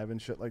alive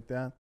and shit like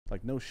that.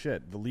 Like, no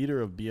shit. The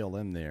leader of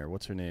BLM there,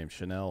 what's her name?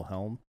 Chanel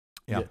Helm.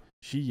 Yeah.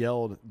 She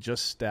yelled,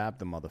 "Just stab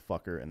the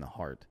motherfucker in the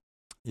heart."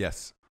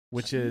 Yes.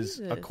 Which is,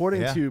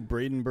 according to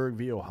Bradenburg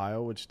v.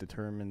 Ohio, which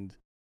determined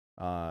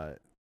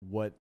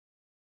what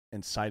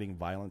inciting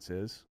violence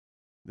is.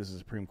 This is a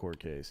Supreme Court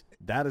case.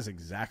 That is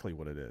exactly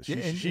what it is.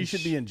 She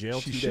should be in jail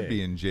today. She should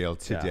be in jail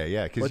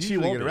today, because you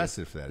usually get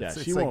arrested for that. Yeah,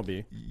 it's she won't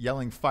be.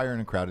 Yelling fire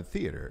in a crowded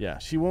theater. Yeah,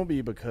 she won't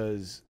be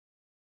because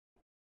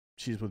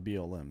she's with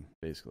BLM,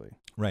 basically.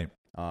 Right.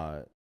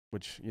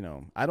 Which,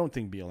 I don't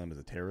think BLM is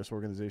a terrorist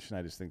organization.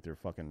 I just think they're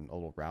fucking a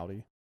little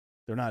rowdy.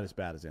 They're not as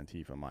bad as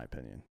Antifa, in my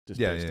opinion, just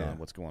based on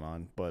what's going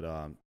on.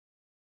 But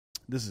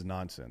this is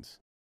nonsense.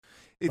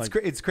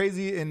 It's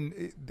crazy,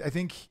 and I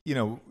think,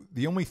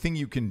 the only thing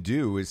you can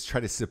do is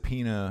try to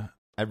subpoena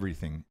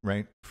everything,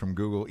 right? From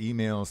Google,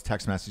 emails,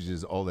 text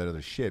messages, all that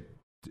other shit.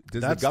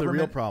 Does That's the government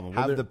the real problem.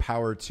 have the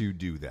power to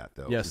do that,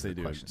 though? Yes, they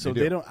do. Question. So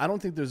they don't. I don't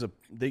think there's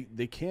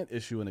they can't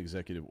issue an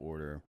executive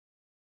order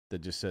that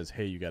just says,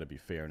 "Hey, you got to be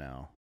fair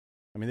now."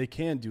 I mean, they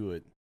can do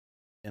it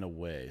in a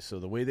way. So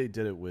the way they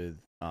did it with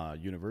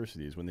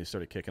universities when they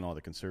started kicking all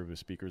the conservative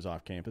speakers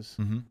off campus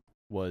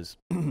was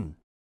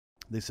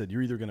they said,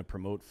 you're either going to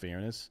promote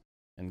fairness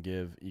and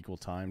give equal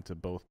time to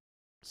both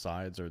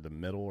sides or the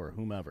middle or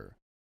whomever,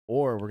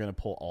 or we're going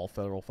to pull all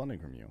federal funding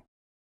from you,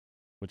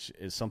 which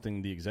is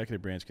something the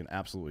executive branch can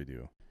absolutely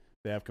do.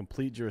 They have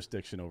complete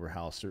jurisdiction over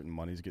how certain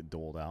monies get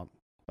doled out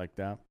like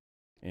that,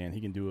 and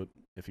he can do it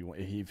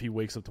if he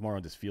wakes up tomorrow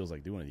and just feels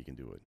like doing it, he can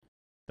do it.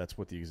 That's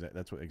what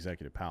that's what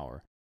executive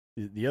power.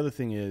 The other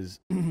thing is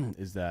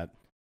is that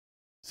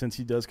since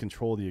he does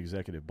control the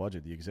executive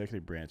budget, the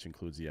executive branch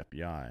includes the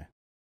FBI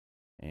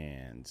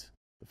and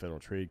the Federal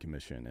Trade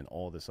Commission and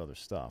all this other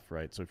stuff,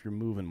 right? So if you're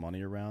moving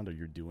money around or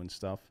you're doing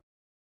stuff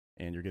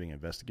and you're getting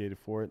investigated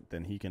for it,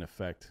 then he can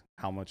affect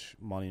how much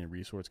money and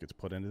resource gets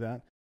put into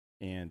that.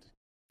 And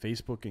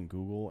Facebook and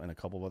Google and a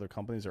couple of other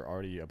companies are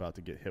already about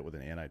to get hit with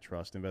an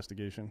antitrust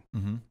investigation,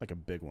 like a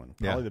big one.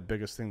 Probably the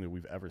biggest thing that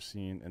we've ever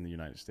seen in the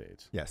United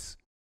States. Yes.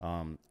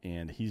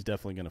 And he's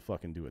definitely going to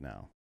fucking do it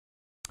now.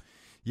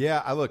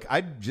 Yeah,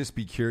 I'd just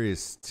be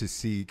curious to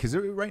see, because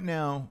right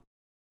now,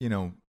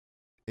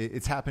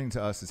 it's happening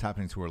to us. It's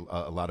happening to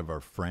a lot of our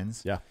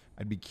friends. Yeah.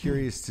 I'd be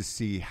curious to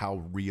see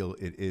how real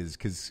it is,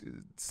 because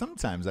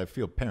sometimes I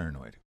feel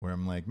paranoid where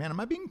I'm like, man, am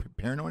I being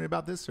paranoid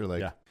about this?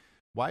 Or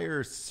why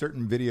are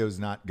certain videos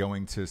not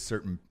going to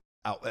certain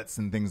outlets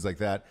and things like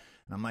that?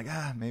 And I'm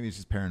like, maybe it's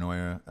just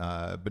paranoia.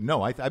 But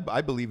no,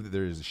 I believe that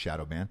there is a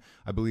shadow ban.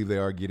 I believe they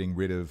are getting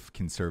rid of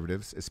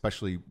conservatives,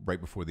 especially right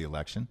before the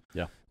election.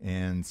 Yeah.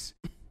 And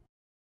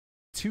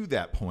to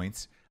that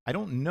point, I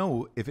don't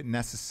know if it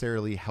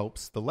necessarily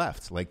helps the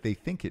left like they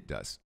think it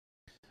does.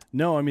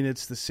 No, I mean,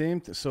 it's the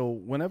same. So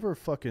whenever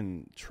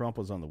fucking Trump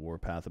was on the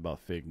warpath about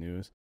fake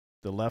news,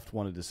 the left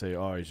wanted to say,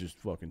 he's just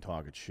fucking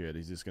talking shit.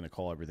 He's just going to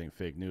call everything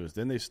fake news.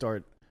 Then they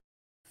start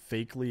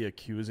fakely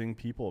accusing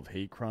people of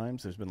hate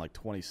crimes. There's been like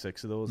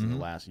 26 of those in the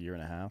last year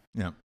and a half.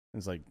 Yeah. And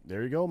it's like,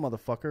 there you go,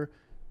 motherfucker.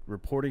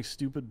 Reporting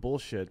stupid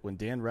bullshit when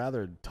Dan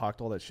Rather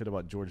talked all that shit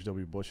about George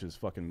W. Bush's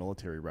fucking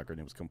military record and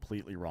he was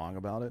completely wrong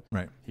about it.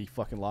 Right. He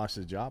fucking lost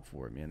his job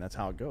for it, man. That's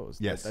how it goes.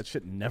 Yes. That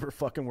shit never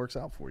fucking works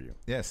out for you.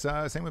 Yes.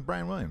 Same with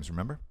Brian Williams,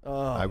 remember? Oh,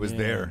 I was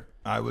there.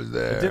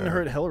 It didn't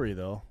hurt Hillary,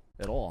 though,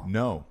 at all.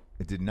 No,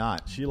 it did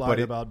not. She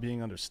lied about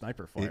being under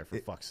sniper fire, for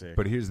fuck's sake.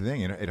 But here's the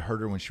thing. It hurt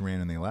her when she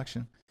ran in the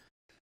election.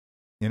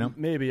 You know?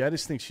 Maybe. I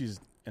just think she's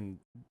an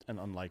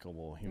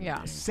unlikable human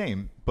being.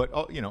 Same. But,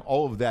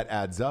 all of that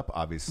adds up,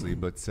 obviously.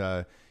 But,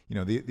 the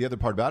other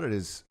part about it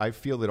is I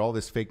feel that all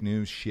this fake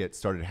news shit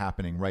started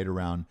happening right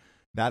around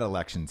that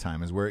election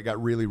time is where it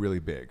got really, really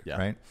big,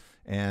 right?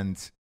 And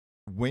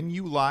when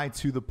you lie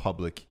to the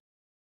public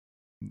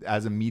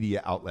as a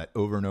media outlet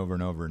over and over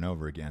and over and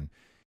over again,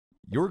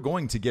 you're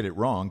going to get it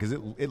wrong because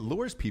it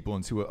lures people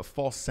into a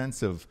false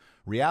sense of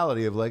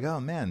reality of like, oh,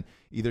 man,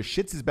 either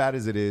shit's as bad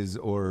as it is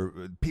or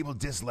people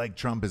dislike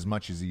Trump as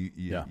much as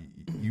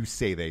you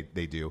say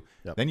they do.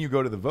 Yep. Then you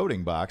go to the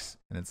voting box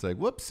and it's like,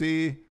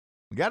 whoopsie.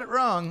 We got it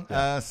wrong.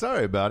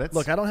 Sorry about it.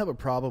 Look, I don't have a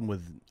problem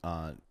with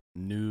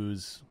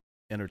news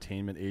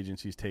entertainment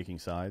agencies taking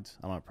sides.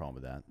 I don't have a problem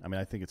with that. I mean,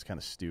 I think it's kind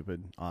of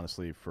stupid,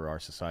 honestly, for our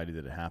society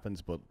that it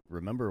happens. But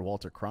remember,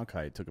 Walter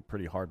Cronkite took a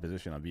pretty hard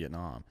position on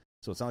Vietnam.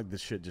 So it's not like this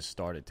shit just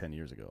started 10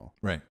 years ago.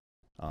 Right.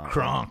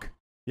 Kronk.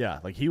 Yeah,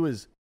 like he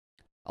was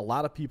 – a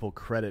lot of people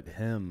credit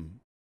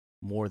him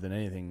more than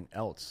anything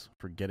else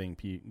for getting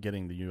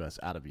the U.S.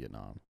 out of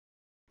Vietnam.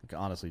 Like,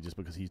 honestly, just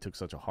because he took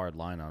such a hard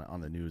line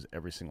on the news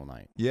every single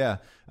night. Yeah.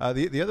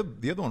 The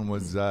other one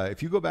was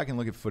if you go back and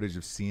look at footage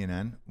of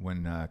CNN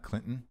when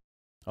Clinton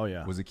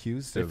was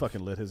accused. They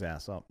fucking lit his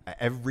ass up.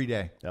 Every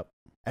day. Yep.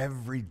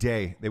 Every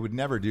day. They would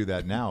never do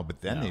that now, but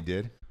then they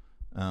did.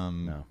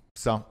 No.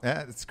 So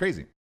it's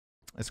crazy.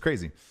 It's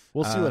crazy.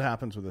 We'll see what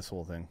happens with this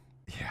whole thing.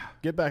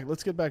 Yeah.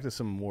 Let's get back to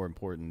some more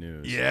important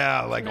news.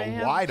 Yeah, like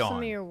a wide on. Some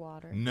of your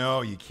water.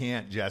 No, you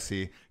can't,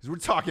 Jesse. Because we're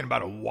talking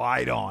about a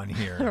wide on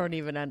here. I don't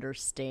even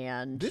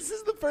understand. This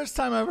is the first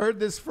time I've heard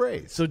this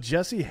phrase. So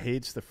Jesse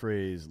hates the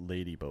phrase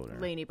lady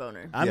boner. Lady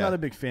boner. I'm not a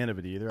big fan of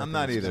it either. I'm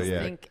not either. I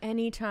think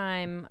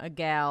anytime a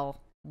gal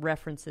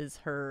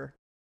references her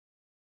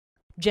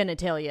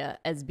genitalia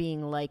as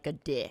being like a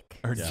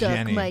dick. Or Suck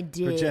Jenny. my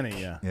dick. Or Jenny,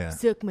 yeah.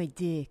 Suck my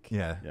dick.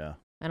 Yeah.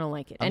 I don't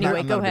like it. I'm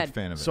Anyway, not go a ahead. Big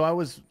fan of it. So I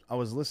was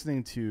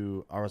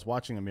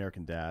watching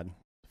American Dad,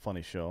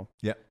 funny show.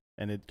 Yeah.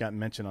 And it got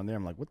mentioned on there.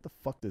 I'm like, what the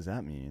fuck does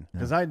that mean?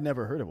 Because I'd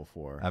never heard it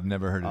before. I've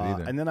never heard it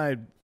either. And then I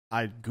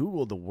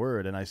Googled the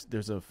word, and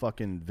there's a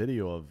fucking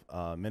video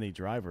of Minnie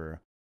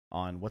Driver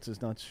on what's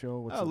his nuts show?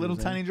 What's Little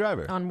Tiny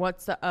Driver. On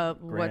what's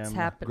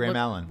happening? Graham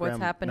Allen. What's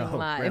happening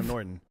live? Graham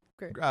Norton.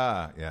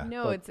 Yeah.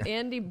 No, it's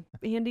Andy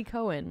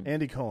Cohen.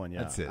 Andy Cohen,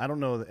 yeah. That's it. I don't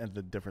know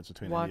the difference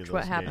between Watch any of those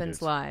what happens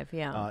gadgets. live,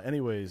 yeah.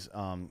 Anyways,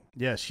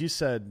 she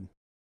said,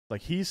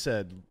 like he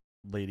said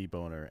lady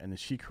boner, and then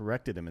she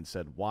corrected him and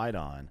said wide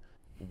on.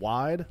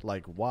 Wide,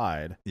 like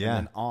wide, and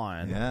then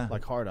on,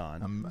 like hard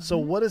on. So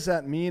what does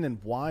that mean, and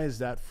why does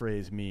that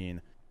phrase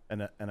mean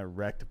an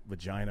erect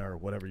vagina or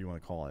whatever you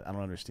want to call it? I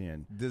don't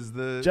understand.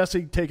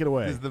 Jesse, take it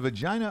away. Does the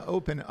vagina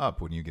open up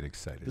when you get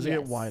excited? Does it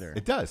get wider?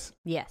 It does.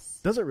 Yes.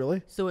 Does it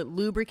really? So it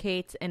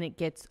lubricates and it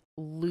gets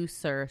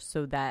looser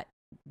so that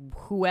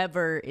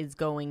whoever is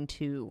going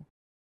to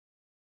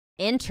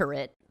enter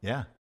it.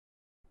 Yeah.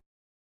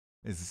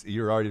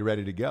 You're already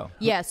ready to go.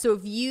 Yeah. So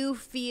if you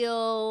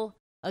feel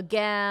a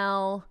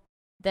gal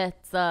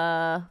that's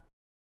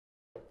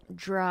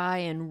dry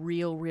and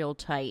real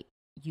tight,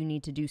 you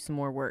need to do some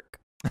more work.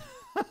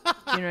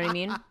 You know what I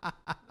mean?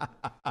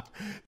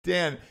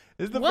 Dan,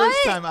 this is the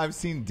first time I've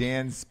seen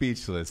Dan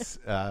speechless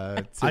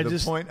to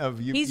the point of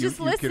you. He's just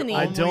listening.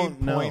 I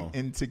don't know. Point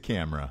into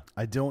camera.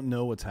 I don't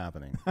know what's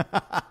happening.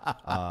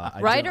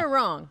 Right or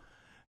wrong?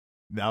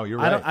 No, you're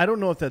right. I don't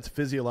know if that's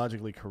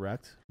physiologically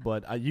correct,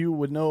 but you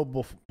would know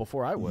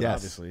before I would,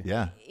 obviously.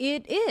 Yeah.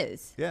 It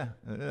is. Yeah,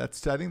 I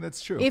think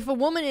that's true. If a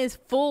woman is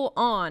full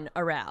on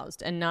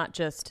aroused and not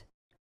just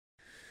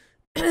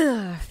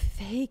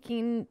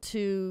faking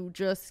to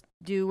just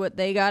do what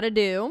they got to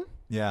do,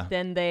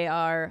 then they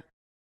are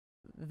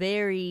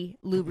very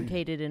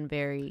lubricated and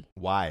very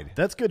wide.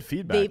 That's good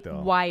feedback,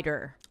 though.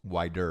 Wider.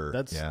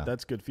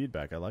 That's good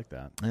feedback. I like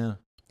that. Yeah.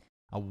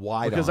 A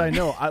wide because on. I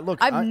know.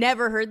 I've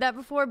never heard that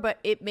before, but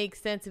it makes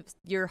sense if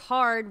you're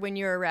hard when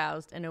you're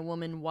aroused and a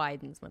woman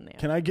widens when they are.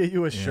 Can I get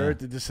you a shirt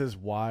that just says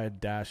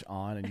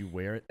wide-on and you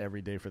wear it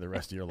every day for the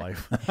rest of your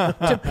life?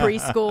 To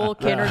preschool,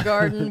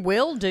 kindergarten,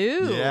 will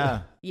do.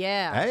 Yeah.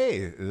 Yeah.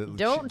 Hey.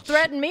 Don't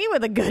threaten me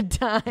with a good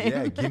time.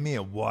 Yeah, give me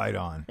a white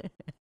on.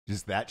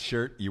 Just that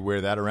shirt, you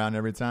wear that around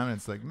every time, and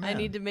it's like, man. I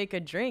need to make a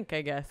drink,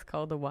 I guess,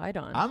 called a white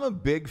on. I'm a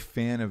big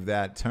fan of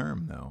that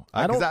term, though.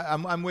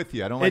 I'm with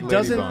you. I don't like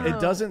lady boner.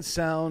 It doesn't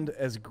sound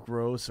as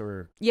gross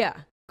or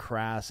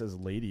crass as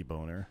lady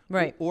boner.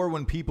 Right. Or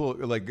when people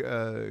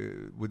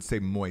would say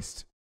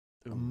moist.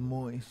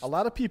 Moist. A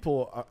lot of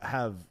people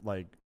have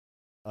like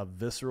a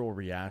visceral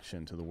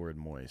reaction to the word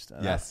moist.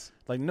 Yes.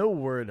 Like no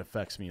word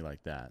affects me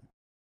like that.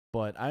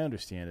 But I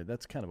understand it.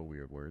 That's kind of a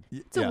weird word.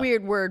 It's a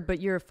weird word,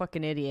 but you're a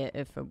fucking idiot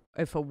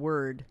if a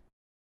word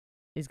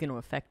is going to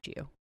affect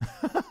you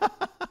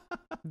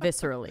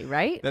viscerally,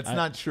 right? That's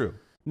not true.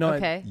 No.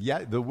 Okay.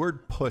 The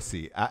word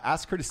pussy.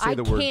 Ask her to say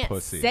the word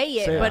pussy. I can't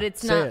say it, but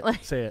it's not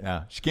like... Say it.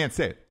 Yeah, she can't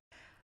say it.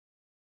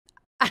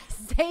 I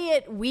say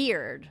it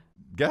weird.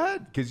 Go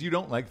ahead, because you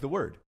don't like the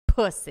word.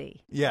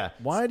 Pussy. Yeah.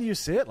 Why do you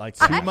say it like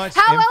that? Too much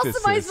How emphasis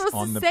else am I supposed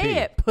on to the say P.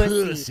 it?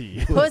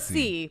 Pussy.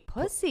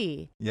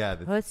 Pussy. Yeah.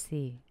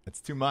 Pussy. That's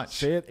too much.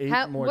 Say it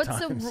eight more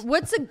times.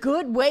 What's a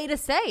good way to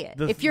say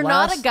it? If you're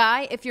not a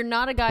guy,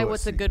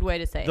 what's a good way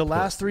to say it? The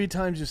last 3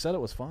 times you said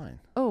it was fine.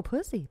 Oh,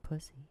 pussy.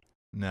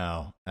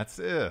 No. That's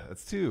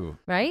too.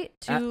 Right?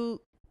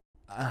 Too...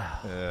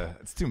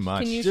 it's too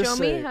much. Can you show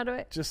me? How do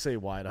I... Just say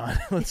white on.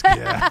 Let's go.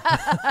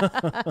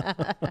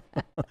 Yeah.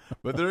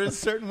 But there is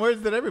certain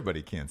words that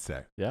everybody can't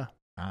say. Yeah.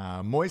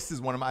 Moist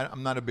is one of my...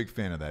 I'm not a big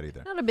fan of that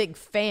either. Not a big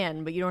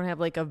fan, but you don't have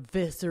like a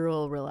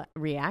visceral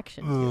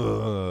reaction to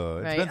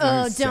it. Right? It depends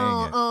on who's saying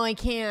it. I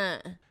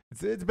can't.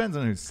 It depends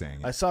on who's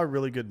saying it. I saw a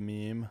really good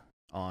meme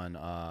on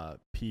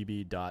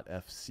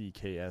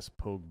pb.fcks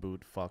pogue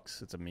boot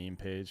fucks. It's a meme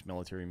page,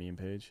 military meme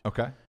page.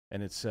 Okay.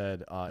 And it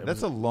said...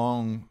 That's a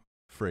long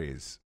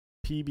phrase.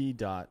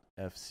 pb.fcks.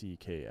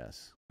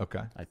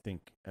 Okay. I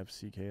think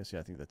FCKS. Yeah,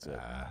 I think that's it.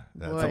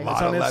 That's a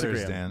lot of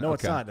letters, Dan. No,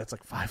 it's not. That's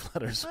like 5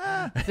 letters.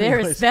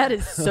 That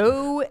is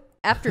so...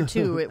 After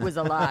 2, it was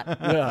a lot.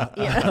 Yeah.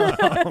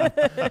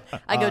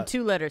 I go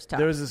 2 letters top.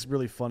 There was this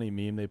really funny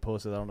meme they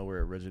posted. I don't know where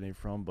it originated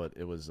from, but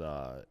it was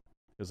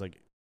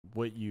like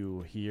what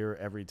you hear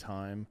every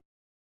time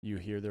you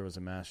hear there was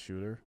a mass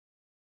shooter,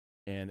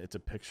 and it's a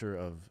picture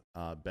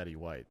of Betty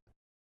White.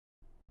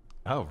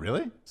 Oh,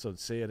 really? So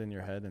say it in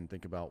your head and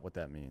think about what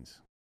that means.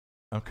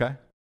 Okay.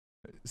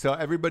 So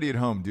everybody at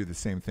home do the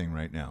same thing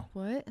right now.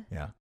 What?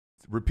 Yeah.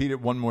 Repeat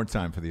it one more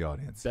time for the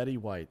audience. Betty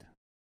White.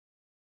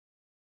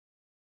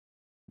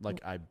 Like,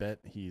 I bet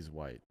he's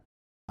white.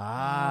 Super.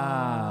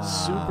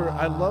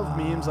 I love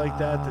memes like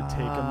that take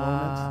a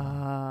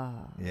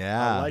moment.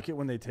 Yeah. I like it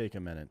when they take a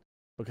minute.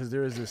 Because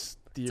there is this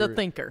theory. It's a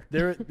thinker.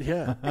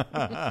 Yeah.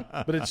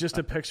 But it's just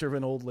a picture of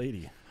an old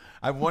lady.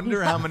 I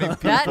wonder how many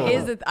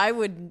people... I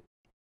would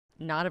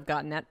not have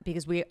gotten that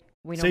because we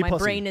know Say my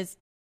pussy. brain is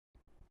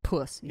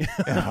pussy.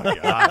 Oh,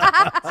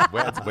 God.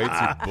 That's way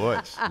too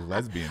butch.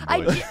 Lesbian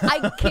butch.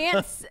 I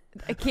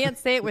can't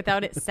say it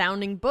without it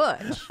sounding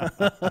butch.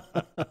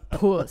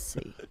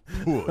 Pussy.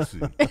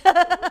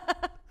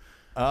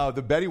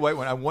 The Betty White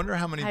one. I wonder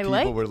how many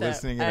people were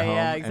listening at home.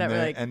 Yeah,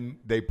 exactly. And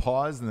they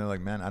paused and they're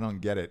like, man, I don't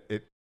get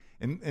it.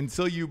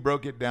 Until you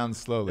broke it down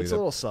slowly. It's a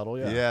little subtle,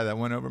 yeah. Yeah, that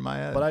went over my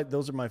head. But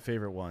those are my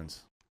favorite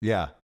ones.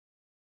 Yeah.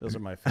 Those are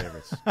my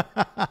favorites.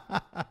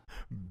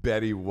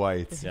 Betty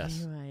White.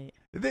 Yes.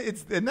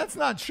 And that's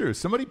not true.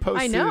 Somebody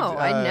posted. I know.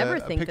 I never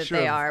think that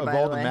they are. Of by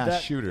all the the way,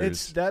 mass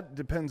shooters. That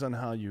depends on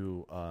how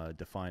you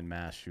define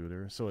mass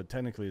shooter. So it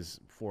technically is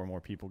 4 or more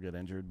people get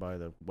injured by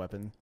the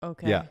weapon.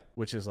 Okay. Yeah.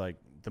 Which is like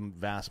the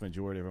vast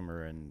majority of them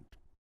are in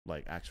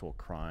like actual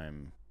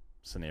crime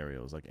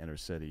scenarios, like inner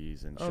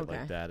cities and shit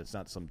like that. It's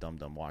not some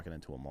dum-dum walking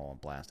into a mall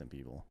and blasting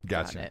people.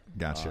 Gotcha.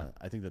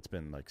 I think that's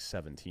been like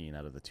 17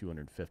 out of the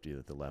 250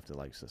 that the left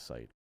likes to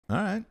cite. All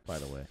right. By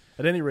the way.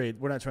 At any rate,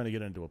 we're not trying to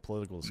get into a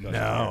political discussion.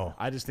 No. Here.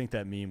 I just think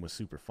that meme was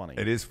super funny.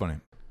 It is funny.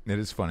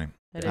 Funny.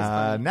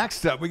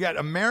 Next up, we got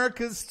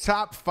America's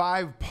Top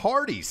 5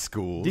 Party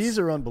Schools. These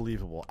are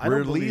unbelievable. I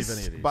don't believe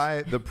any of these.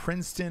 By the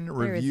Princeton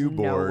Review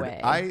Board. No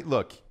way.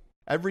 Look,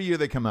 every year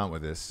they come out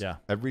with this. Yeah.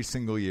 Every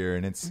single year.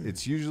 And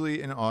it's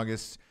usually in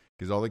August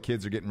because all the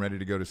kids are getting ready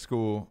to go to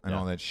school and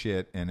all that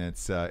shit. And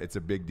it's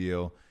a big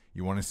deal.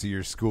 You want to see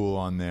your school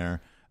on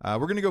there. We're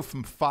going to go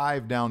from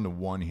 5 down to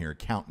 1 here,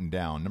 counting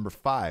down. Number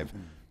 5,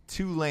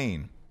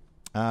 Tulane.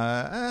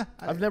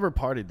 I've never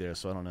partied there,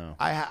 so I don't know.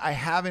 I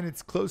haven't.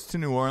 It's close to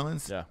New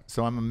Orleans. Yeah.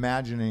 So I'm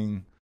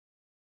imagining...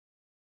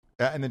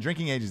 and the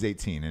drinking age is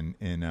 18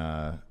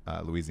 in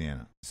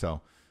Louisiana.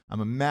 So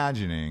I'm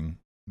imagining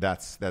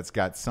that's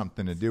got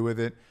something to do with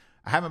it.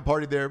 I haven't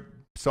partied there,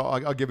 so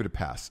I'll give it a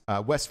pass.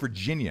 West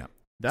Virginia.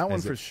 That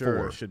one for sure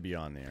 4. should be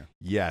on there.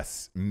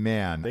 Yes,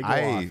 man. They go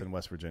off in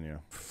West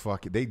Virginia.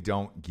 Fuck it. They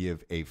don't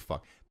give a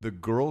fuck. The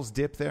girls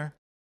dip there.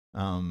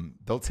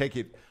 They'll take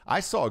it. I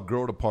saw a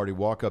girl at a party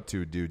walk up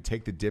to a dude,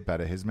 take the dip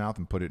out of his mouth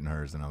and put it in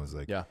hers, and I was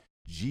like, yeah.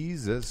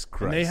 Jesus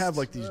Christ. And they have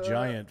like these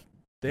giant...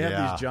 They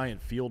have these giant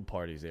field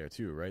parties there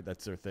too, right?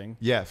 That's their thing.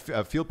 Yeah,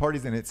 field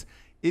parties, and it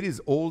is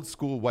old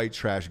school white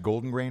trash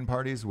golden grain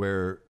parties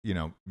where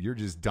you're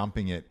just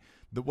dumping it.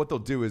 what they'll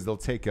do is they'll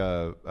take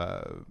just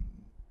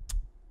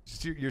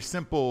your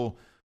simple.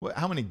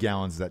 How many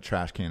gallons is that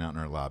trash can out in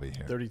our lobby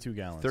here? 32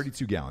 gallons.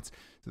 32 gallons.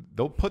 So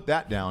they'll put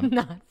that down.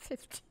 Not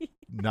 15.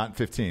 Not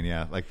 15,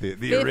 yeah. Like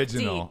the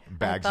original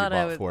bags you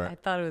bought for it. I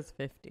thought it was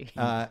 50.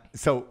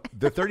 So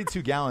the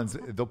 32 gallons,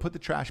 they'll put the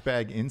trash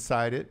bag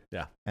inside it.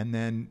 Yeah. And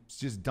then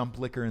just dump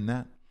liquor in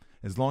that.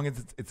 As long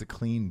as it's a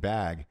clean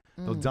bag,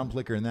 they'll dump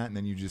liquor in that, and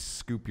then you just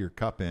scoop your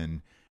cup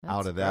in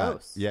out of that.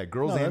 Gross. Yeah,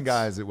 girls and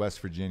guys at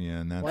West Virginia.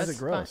 And why is it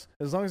gross?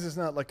 Fun. As long as it's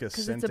not like a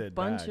scented it's a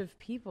bunch bag. Of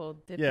people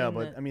dipping Yeah,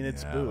 but I mean,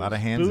 it's booze. A lot of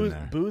hands in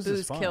there.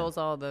 Booze kills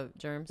all the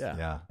germs.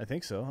 Yeah, I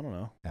think so. I don't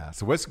know. Yeah,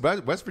 so West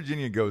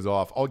Virginia goes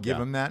off. I'll give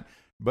them that.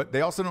 But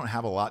they also don't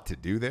have a lot to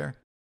do there.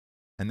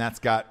 And that's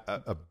got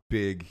a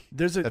big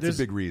that's a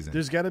big reason.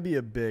 There's got to be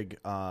a big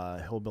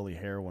hillbilly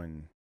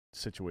heroin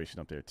situation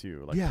up there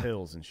too, like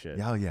pills and shit.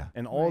 Yeah, yeah.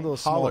 And all those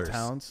small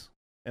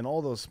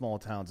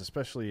towns,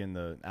 especially in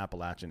the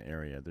Appalachian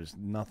area, there's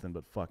nothing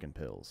but fucking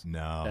pills.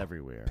 No,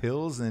 everywhere.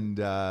 Pills and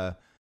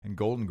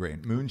golden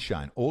grain,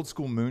 moonshine, old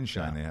school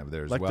moonshine they have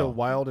there as well. Like the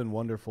Wild and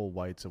Wonderful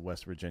Whites of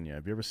West Virginia.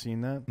 Have you ever seen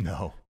that?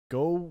 No.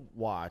 Go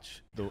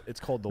watch. It's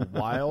called the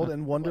Wild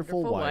and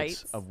Wonderful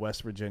Whites of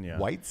West Virginia.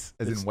 Whites?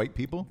 As in white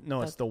people?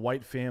 No, it's the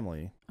White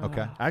family.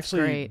 Okay. Actually,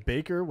 great.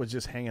 Baker was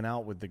just hanging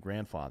out with the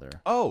grandfather.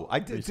 Oh, I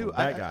did too.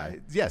 That guy.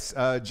 Yes.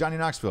 Johnny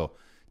Knoxville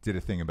did a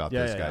thing about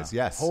those guys.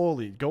 Yes.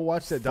 Go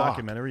watch that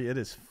documentary. It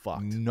is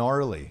fucked.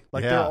 Gnarly.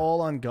 Like they're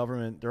all on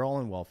government. They're all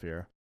on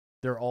welfare.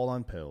 They're all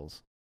on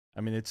pills.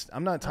 I mean,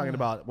 I'm not talking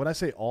about, when I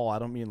say all, I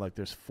don't mean like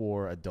there's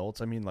 4 adults.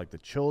 I mean like the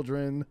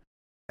children.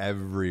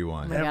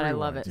 Everyone. Oh my God, I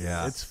love it.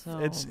 Yeah.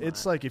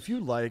 It's like if you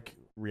like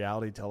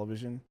reality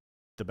television,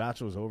 The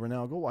Bachelor's over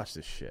now. Go watch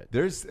this shit.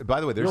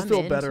 By the way, you'll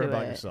feel better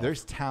about yourself.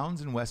 There's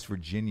towns in West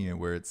Virginia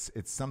where it's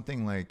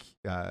something like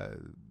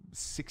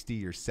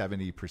 60 or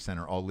 70%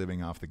 are all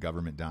living off the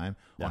government dime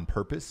on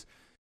purpose.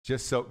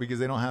 Just so, because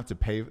they don't have to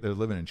pay, they're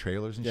living in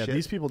trailers and shit. Yeah,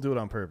 these people do it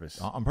on purpose.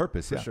 On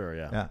purpose, For sure,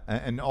 yeah.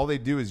 And all they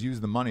do is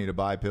use the money to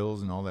buy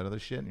pills and all that other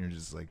shit. And you're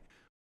just like,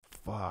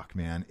 fuck,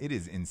 man. It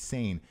is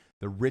insane.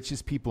 The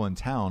richest people in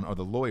town are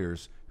the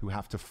lawyers who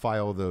have to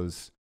file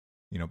those,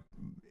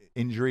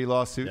 injury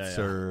lawsuits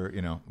or,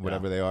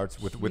 whatever they are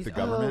with the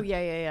government. Oh,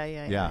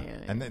 yeah.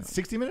 And then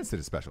 60 Minutes did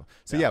a special.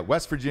 So,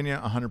 West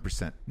Virginia,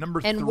 100%. Number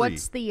 3. And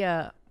what's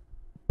the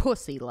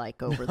pussy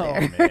like over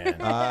there?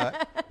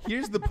 Man.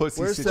 Here's the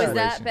pussy situation. Is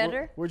that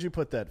better? Where'd you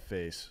put that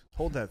face?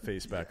 Hold that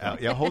face back up.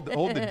 Hold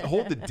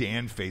the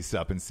Dan face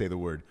up and say the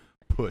word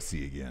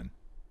pussy again.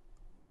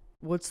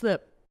 What's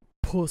that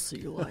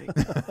pussy like?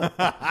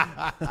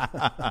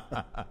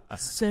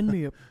 Send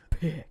me a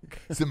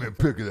pic. Send me a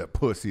pic of that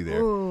pussy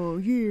there. Oh,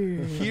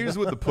 yeah. Here's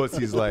what the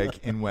pussy's like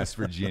in West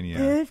Virginia.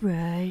 That's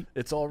right.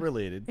 It's all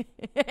related.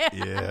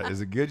 Yeah,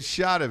 there's a good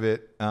shot of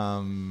it.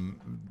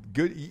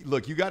 Good.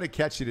 Look, you got to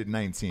catch it at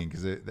 19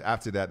 because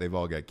after that, they've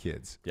all got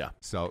kids. Yeah.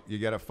 So you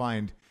got to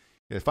find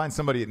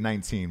somebody at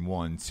 19,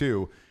 1.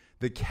 2,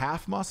 the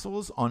calf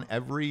muscles on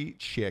every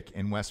chick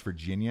in West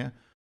Virginia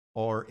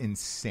are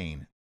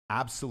insane.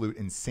 Absolute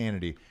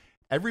insanity.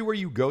 Everywhere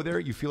you go there,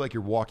 you feel like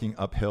you're walking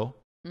uphill.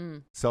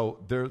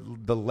 So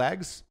the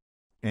legs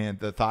and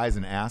the thighs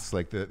and ass,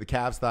 like the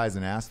calves, thighs,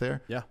 and ass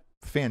there. Yeah.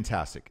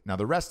 Fantastic. Now,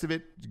 the rest of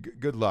it,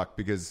 good luck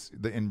because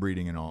the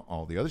inbreeding and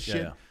all the other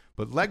shit. Yeah.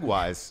 But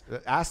leg-wise,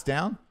 ass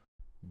down,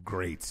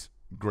 great.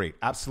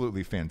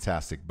 Absolutely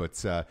fantastic.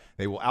 But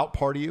they will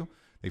out-party you.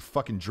 They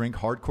fucking drink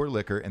hardcore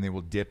liquor, and they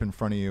will dip in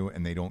front of you,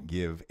 and they don't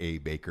give a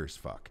baker's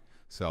fuck.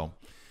 So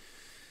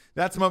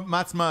that's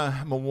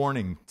my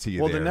warning to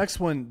you. Well, there. The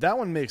next one, that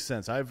one makes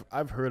sense.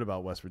 I've heard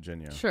about West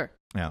Virginia. Sure.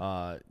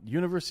 Yeah.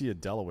 University of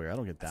Delaware. I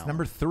don't get that. It's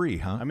number 3,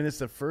 huh? I mean, it's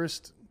the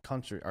first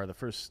country or the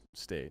first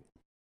state.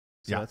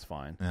 So that's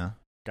fine. Yeah.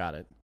 Got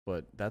it.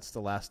 But that's the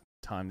last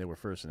time they were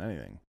first in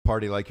anything.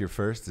 Party like you're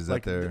first? Is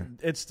that their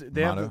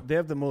motto? They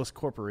have the most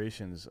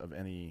corporations of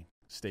any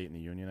state in the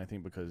union, I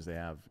think, because they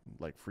have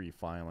like free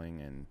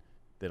filing and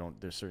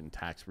there's certain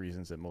tax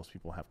reasons that most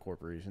people have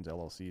corporations,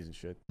 LLCs and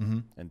shit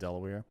in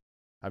Delaware.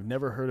 I've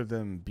never heard of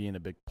them being a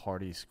big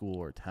party school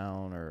or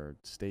town or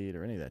state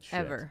or any of that shit.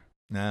 Ever.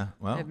 Nah,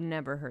 well, I've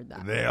never heard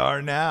that. They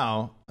are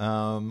now.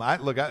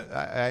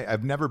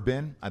 I've never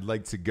been. I'd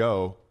like to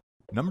go.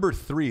 Number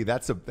 3.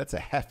 That's a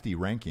hefty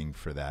ranking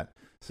for that.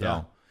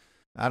 So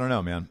I don't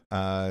know, man.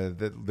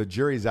 The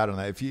jury's out on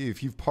that. If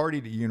you've partied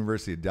at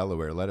University of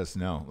Delaware, let us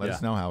know. Let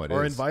us know how it is.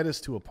 Or invite us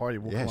to a party.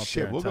 We'll come up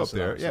there. We'll go up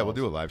there. Yeah, we'll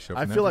do a live show.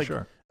 I feel like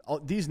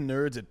these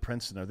nerds at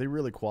Princeton, are they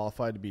really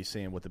qualified to be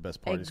saying what the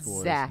best party school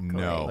is? Exactly.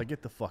 No. Like,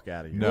 get the fuck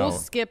out of here. No. We'll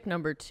skip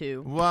number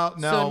 2. Well,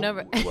 no.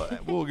 So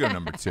we'll go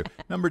number 2.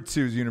 Number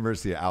 2 is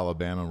University of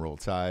Alabama. Roll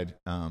Tide.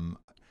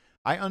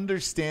 I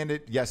understand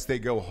it. Yes, they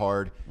go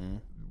hard.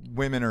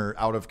 Women are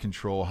out of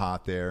control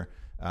hot there.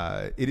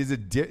 It is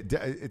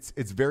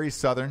it's very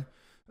Southern.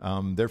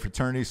 Their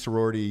fraternity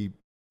sorority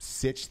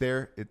sitch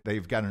there.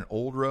 They've got an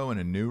old row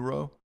and a new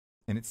row,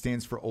 and it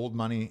stands for old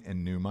money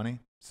and new money.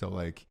 So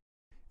like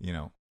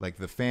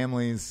the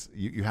families,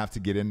 you have to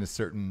get into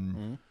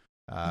certain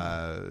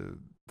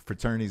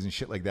fraternities and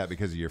shit like that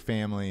because of your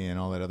family and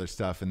all that other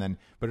stuff. And then,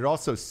 but it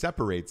also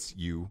separates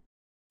you,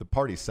 the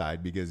party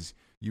side, because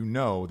you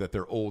know that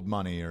they're old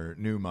money or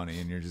new money,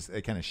 and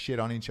they kind of shit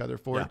on each other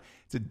for it.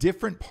 It's a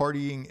different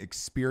partying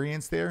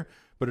experience there,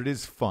 but it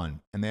is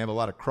fun, and they have a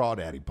lot of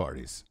crawdaddy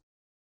parties.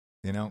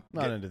 You know,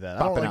 not into that.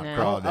 I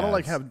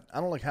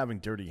don't like having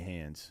dirty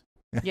hands.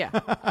 Yeah,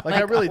 like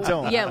I really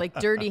don't. Yeah, like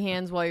dirty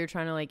hands while you're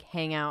trying to like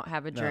hang out,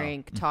 have a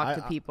drink, talk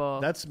to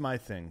people. That's my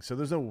thing. So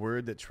there's no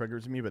word that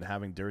triggers me, but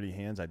having dirty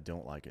hands, I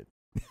don't like it.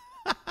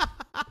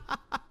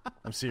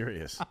 I'm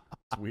serious.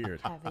 It's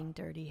weird. Having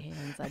dirty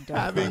hands, I don't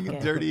Having like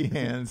it. dirty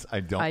hands, I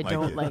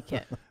don't like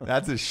it.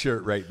 That's a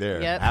shirt right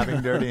there. Yep.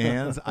 Having dirty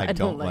hands, I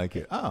don't like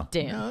it. Oh,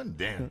 Dan. No,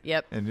 Dan.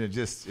 Yep. And it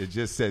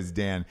just says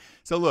Dan.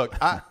 So look,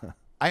 I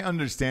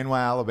understand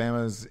why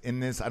Alabama's in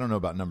this. I don't know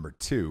about number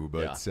 2,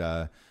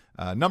 but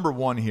number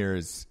 1 here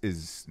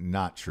is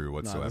not true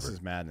whatsoever. No, this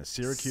is madness.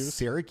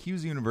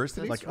 Syracuse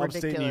University? Like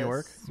upstate New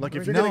York? Like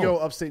if you're going to go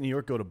upstate New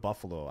York, go to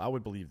Buffalo. I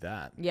would believe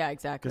that. Yeah,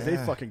 exactly. Because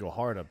they fucking go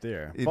hard up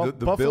there. The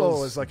Buffalo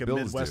Bills, is like a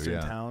Midwestern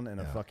town and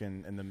a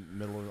fucking in the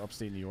middle of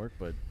upstate New York,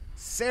 but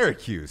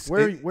Syracuse.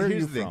 Where are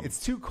you the thing. from?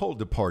 It's too cold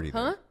to party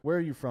there. Where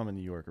are you from in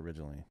New York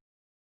originally?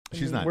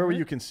 She's not. Where were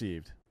you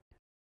conceived?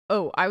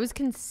 Oh, I was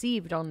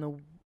conceived on the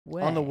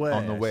way. On the way.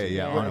 On the way,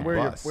 yeah. On a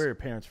bus. Where are your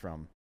parents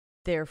from?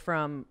 They're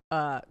from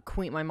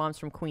Queen. My mom's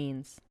from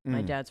Queens.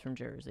 My dad's from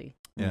Jersey.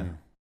 Yeah.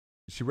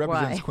 She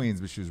represents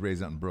Queens, but she was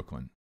raised out in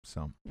Brooklyn.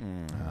 So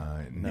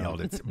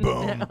nailed it.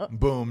 Boom.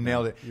 Boom.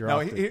 Nailed it.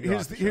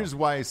 Here's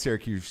why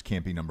Syracuse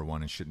can't be number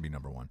 1 and shouldn't be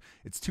number 1.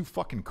 It's too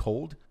fucking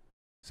cold.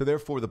 So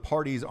therefore, the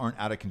parties aren't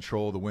out of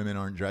control. The women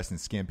aren't dressed in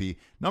skimpy.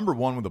 Number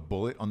 1 with a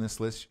bullet on this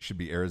list should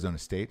be Arizona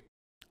State.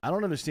 I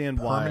don't understand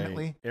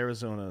why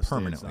Arizona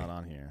State's not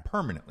on here.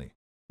 Permanently,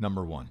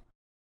 number 1.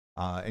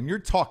 And you're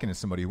talking to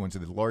somebody who went to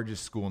the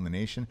largest school in the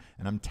nation,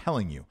 and I'm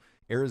telling you,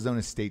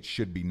 Arizona State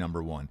should be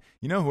number 1.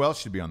 You know who else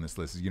should be on this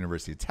list is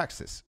University of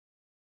Texas.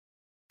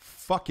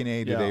 Fucking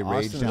A, do they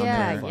rage down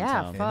there?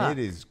 Yeah, and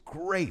it is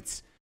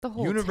great. The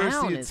whole University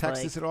town of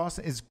Texas at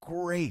Austin is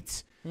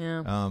great.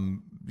 Yeah.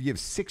 You have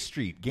 6th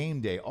Street, game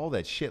day, all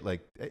that shit.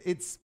 Like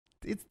it's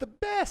the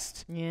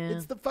best. Yeah.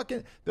 It's the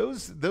fucking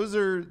those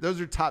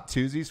are top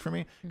twosies for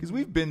me because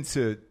we've been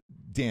to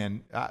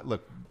Dan.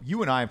 Look,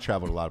 you and I have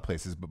traveled a lot of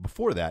places, but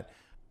before that,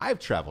 I've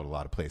traveled a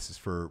lot of places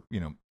for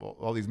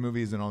all these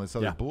movies and all this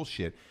other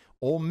bullshit.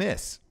 Ole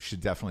Miss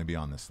should definitely be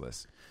on this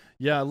list.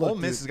 Yeah, look, Ole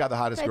Miss has got the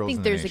hottest girls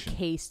in the nation. I think there's a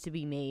case to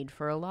be made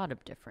for a lot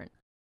of different.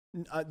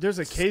 There's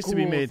a case to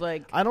be made.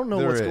 I don't know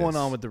what's going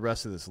on with the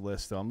rest of this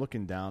list, though. I'm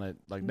looking down at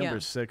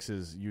number 6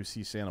 is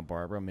UC Santa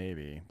Barbara,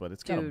 maybe, but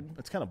it's kind of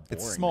boring.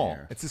 It's small.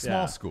 There. It's a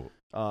small school.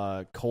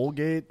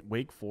 Colgate,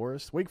 Wake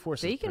Forest. Wake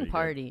Forest. They is can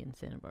party good. in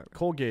Santa Barbara.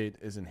 Colgate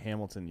is in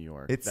Hamilton, New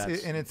York. It's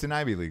an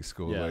Ivy League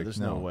school. Yeah, there's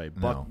no way.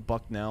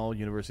 Bucknell,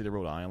 University of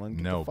Rhode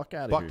Island. Get the fuck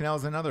out of here.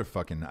 Bucknell's another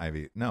fucking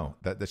Ivy. No,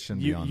 that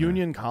shouldn't be on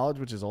Union College,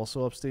 which is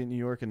also upstate New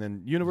York, and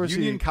then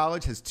Union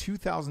College has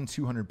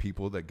 2,200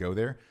 people that go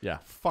there. Yeah,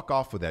 fuck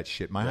off with that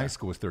shit. My high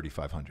school was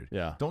 3,500.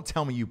 Yeah, don't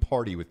tell me you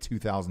party with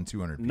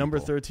 2,200 people. Number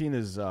 13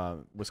 is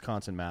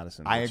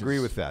Wisconsin-Madison. I agree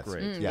with that.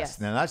 Great. Yes.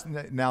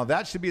 Now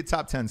that should be a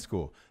top 10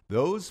 school.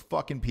 Those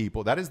fucking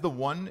people, that is the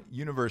one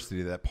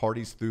university that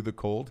parties through the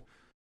cold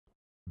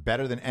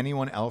better than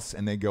anyone else,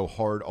 and they go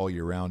hard all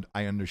year round.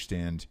 I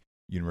understand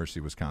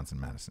University of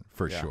Wisconsin-Madison,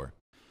 for sure.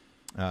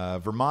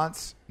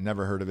 Vermont's,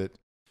 never heard of it.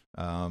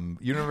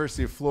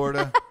 University of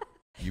Florida,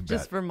 you bet.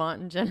 Just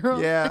Vermont in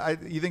general? Yeah,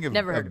 you think of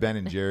Never heard Ben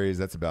and Jerry's,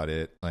 that's about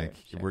it. Like,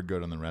 we're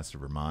good on the rest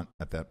of Vermont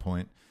at that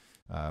point.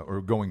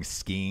 Or going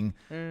skiing.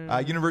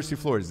 University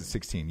of Florida is at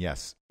 16.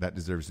 Yes, that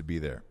deserves to be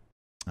there.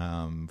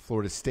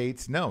 Florida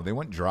State, no, they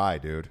went dry,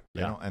 dude.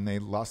 And they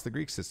lost the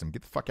Greek system.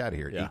 Get the fuck out of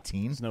here.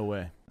 18. There's no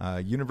way.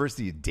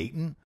 University of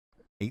Dayton,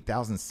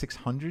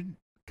 8,600.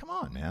 Come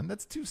on, man.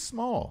 That's too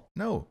small.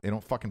 No, they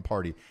don't fucking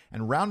party.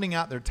 And rounding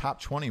out their top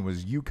 20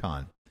 was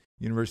UConn,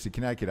 University of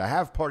Connecticut. I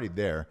have partied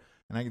there,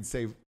 and I can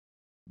say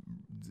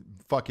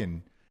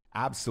fucking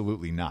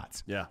absolutely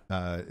not. Yeah.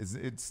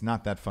 It's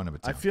not that fun of a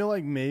time. I feel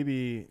like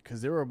maybe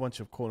because there were a bunch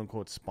of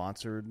quote-unquote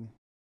sponsored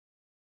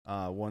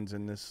ones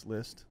in this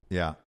list.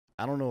 Yeah.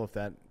 I don't know if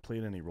that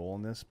played any role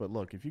in this, but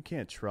look, if you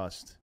can't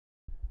trust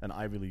an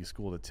Ivy League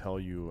school to tell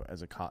you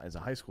as a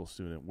high school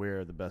student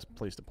where the best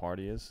place to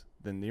party is,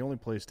 then the only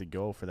place to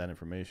go for that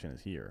information is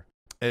here.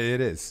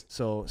 It is.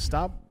 So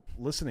stop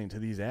listening to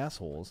these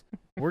assholes.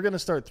 We're going to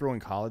start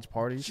throwing college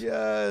parties.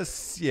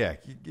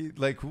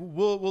 Like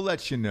we'll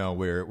let you know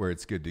where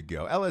it's good to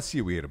go.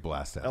 LSU, we had a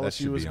blast at.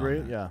 LSU was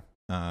great,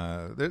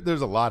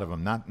 There's a lot of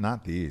them,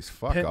 not these.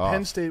 Fuck off.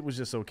 Penn State was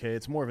just okay.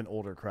 It's more of an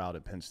older crowd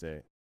at Penn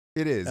State.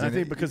 It is. And I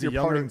think because you're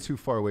partying too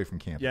far away from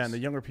campus. Yeah, and the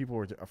younger people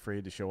were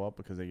afraid to show up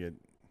because they get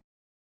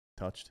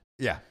touched.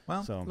 Yeah.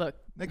 Well, look.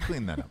 They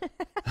cleaned that up.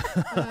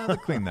 They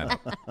cleaned that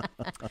up.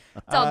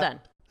 It's all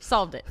done.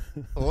 Solved it.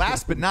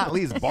 Last but not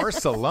least,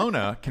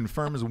 Barcelona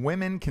confirms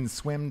women can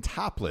swim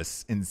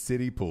topless in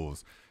city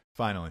pools.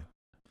 Finally.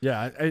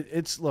 Yeah,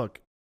 it's like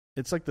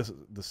the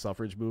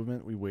suffrage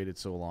movement. We waited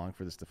so long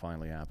for this to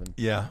finally happen.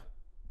 Yeah.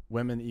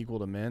 women equal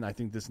to men, I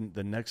think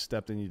the next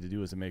step they need to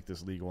do is to make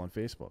this legal on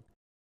Facebook.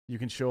 You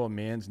can show a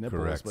man's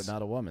nipples, Correct. but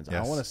not a woman's.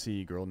 Yes. I want to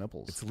see girl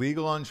nipples. It's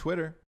legal on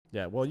Twitter.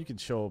 Yeah, well, you can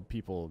show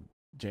people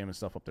jamming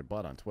stuff up their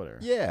butt on Twitter.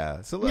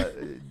 Yeah. So,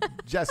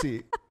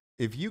 Jesse,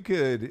 if you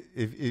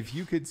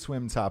could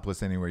swim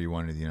topless anywhere you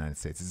wanted in the United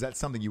States, is that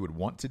something you would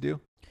want to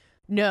do?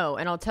 No,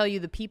 and I'll tell you,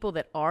 the people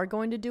that are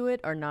going to do it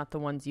are not the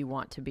ones you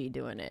want to be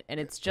doing it. And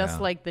it's just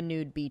like the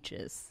nude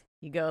beaches.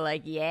 You go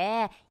like,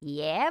 yeah,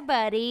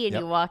 buddy, and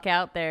you walk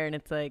out there, and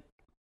it's like,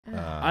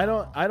 I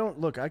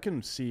don't look. I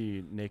can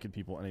see naked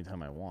people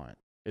anytime I want.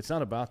 It's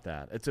not about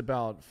that. It's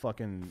about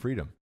fucking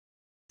freedom.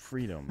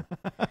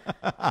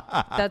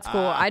 That's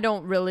cool. I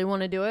don't really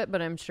want to do it,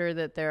 but I'm sure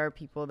that there are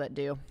people that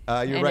do. You're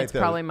and right. It's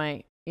probably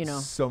my.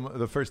 So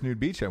the first nude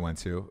beach I went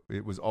to,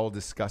 it was all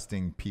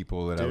disgusting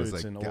people that Dudes I was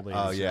like, and old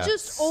oh ladies. yeah,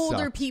 just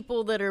older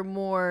people that are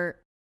more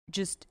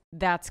just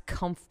that's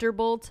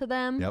comfortable to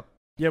them. Yep.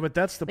 Yeah, but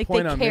that's the like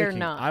point they I'm care making.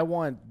 not. I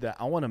want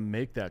to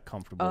make that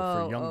comfortable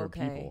for younger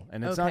people,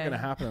 and it's not going to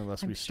happen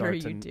unless we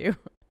start sure to. You do.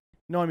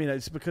 No, I mean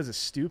it's because it's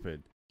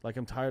stupid. Like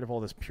I'm tired of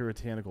all this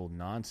puritanical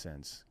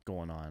nonsense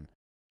going on.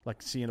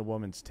 Like seeing a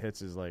woman's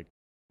tits is like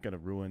going to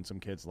ruin some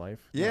kid's life.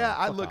 Yeah,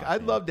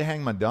 I'd love to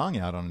hang my dong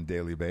out on a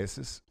daily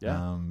basis.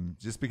 Yeah.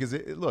 Just because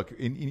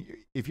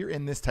if you're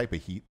in this type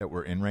of heat that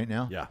we're in right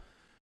now,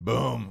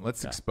 boom,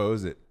 let's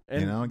expose it.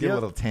 And get a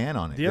little tan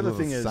on it. The other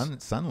thing is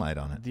sunlight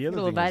on it. The other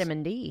a little thing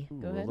vitamin D.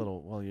 Ooh, Go ahead.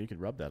 Well, you could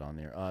rub that on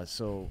there.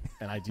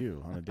 And I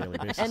do on a daily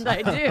basis. And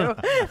I do.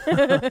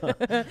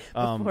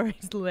 Before I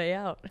lay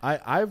out.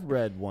 I've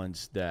read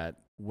once that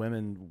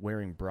women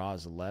wearing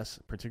bras less,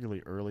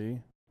 particularly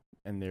early,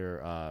 and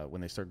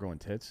when they start growing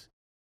tits,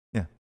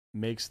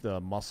 makes the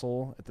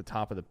muscle at the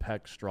top of the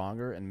pec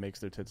stronger and makes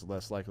their tits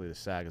less likely to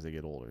sag as they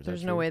get older.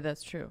 There's no way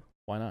that's true.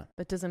 Why not?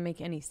 That doesn't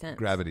make any sense.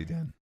 Gravity,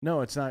 Dan.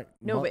 No, it's not.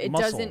 No, but it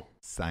muscle. doesn't.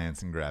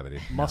 Science and gravity.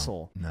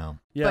 Muscle. No.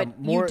 Yeah, but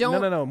more, you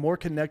don't. No. More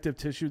connective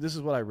tissue. This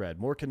is what I read.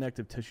 More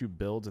connective tissue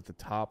builds at the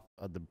top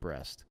of the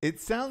breast. It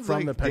sounds from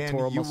like, the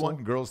pectoral Dan, you muscle.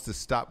 want girls to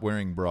stop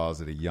wearing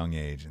bras at a young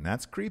age, and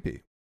that's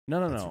creepy.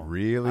 No. That's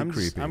really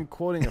creepy. I'm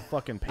quoting a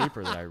fucking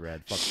paper that I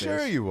read. Fuck sure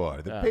this. you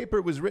are. The paper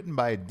was written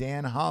by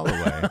Dan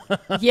Holloway.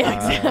 Yeah,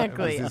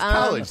 exactly. It was his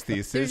college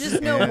thesis. There's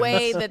just no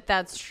way that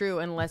that's true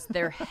unless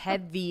they're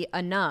heavy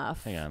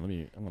enough Hang on, I'm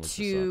gonna look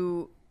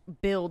to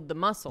build the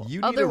muscle.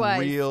 You need Otherwise,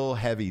 a real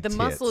heavy the tit.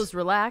 muscle is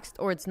relaxed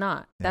or it's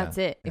not. That's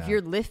it. Yeah. If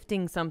you're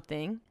lifting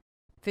something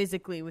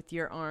physically with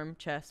your arm,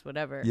 chest,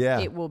 whatever,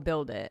 it will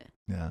build it.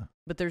 Yeah.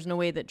 But there's no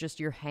way that just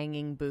you're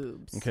hanging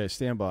boobs. Okay,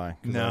 stand by.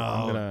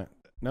 No.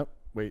 Nope.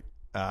 Wait.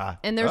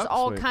 And there's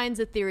all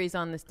kinds of theories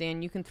on this,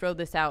 Dan. You can throw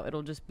this out.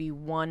 It'll just be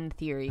one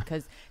theory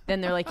because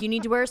then they're like, you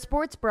need to wear a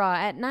sports bra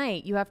at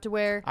night. You have to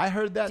wear. I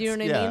heard that. Do you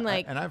know what I mean?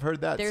 Like, and I've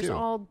heard that there's too.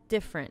 all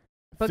different.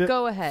 But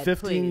go ahead,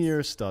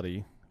 15-year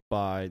study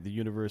by the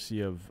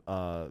University of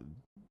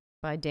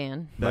by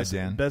Dan.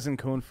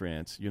 Besançon,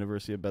 France.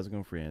 University of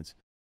Besançon, France,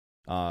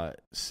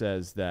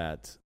 says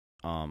that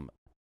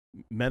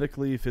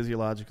medically,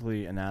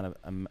 physiologically,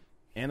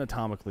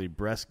 anatomically,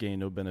 breasts gain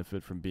no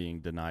benefit from being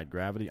denied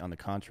gravity. On the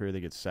contrary,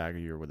 they get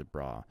saggier with a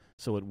bra.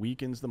 So it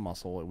weakens the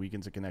muscle. It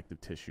weakens the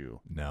connective tissue.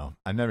 No,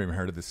 I've never even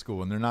heard of this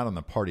school, and they're not on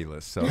the party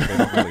list, so they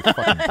don't really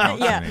fucking count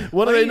to me.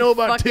 What do they know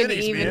about fucking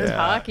titties, even man?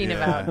 talking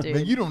about, dude?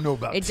 Man, you don't know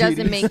about it titties.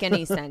 Doesn't make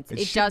any sense.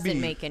 It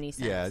doesn't make any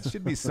sense. Yeah, it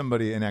should be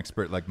somebody, an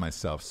expert like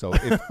myself. So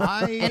if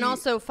I... And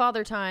also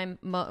father time,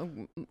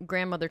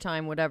 grandmother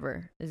time,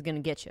 whatever, is going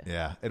to get you.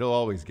 Yeah, it'll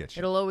always get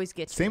you. It'll always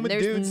get you. Same with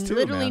There's dudes, too,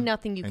 literally man.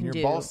 nothing you and can do.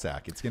 And your ball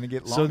sack, it's going to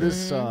get longer.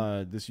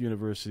 So this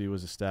university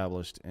was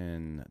established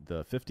in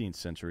the 15th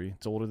century.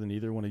 It's older than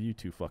either one of you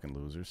two fucking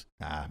losers.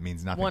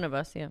 Means nothing. One of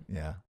us, yeah.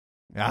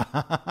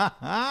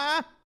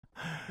 Yeah.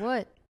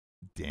 What?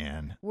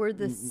 Dan. We're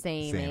the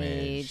same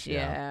age.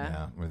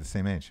 Yeah. We're the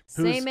same age.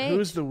 Same age.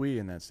 Who's the we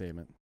in that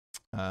statement?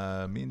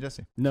 Me and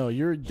Jesse. No,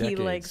 you're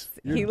decades.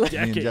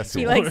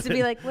 He likes to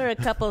be like, we're a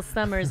couple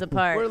summers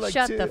apart. We're like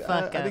Shut the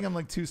fuck up. I think I'm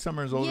like 2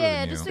 summers older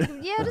than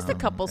you. Just a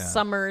couple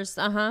summers.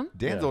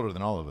 Dan's older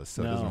than all of us,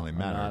 so it doesn't really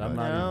matter. I'm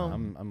not.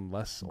 I'm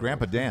less older.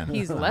 Grandpa Dan.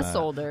 He's less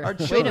older. Our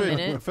children, Wait a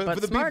minute. For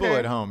the smarter. people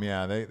at home,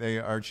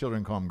 our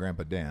children call him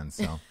Grandpa Dan.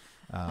 So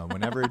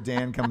whenever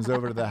Dan comes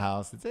over to the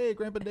house, it's, hey,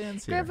 Grandpa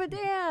Dan's here. Grandpa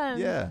Dan.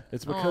 Yeah.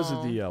 It's because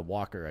of the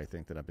walker, I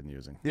think, that I've been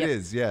using. It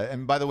is, yeah.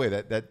 And by the way,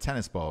 that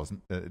tennis ball,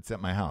 it's at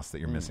my house that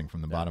you're missing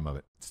from the bottom of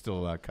it. It's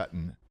still cut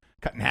in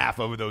half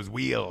over those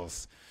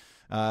wheels.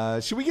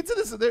 Should we get to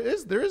this?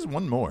 There is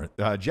one more.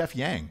 Jeff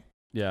Yang.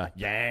 Yeah,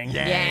 Yang.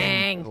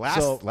 This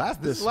is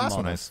the last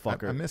one.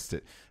 I missed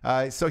it.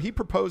 So he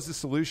proposed a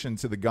solution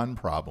to the gun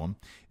problem.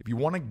 If you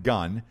want a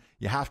gun,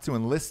 you have to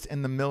enlist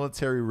in the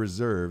military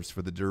reserves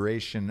for the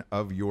duration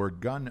of your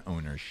gun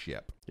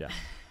ownership. Yeah.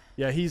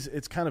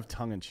 It's kind of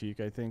tongue in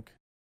cheek, I think.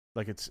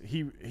 Like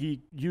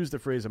he used the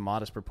phrase "a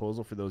modest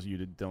proposal" for those of you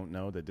that don't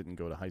know that didn't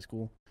go to high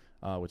school,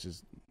 which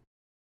is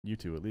you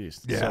two at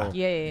least. Yeah. So,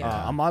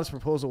 Yeah. A modest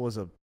proposal was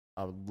a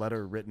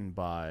letter written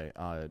by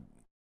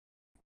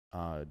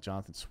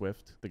Jonathan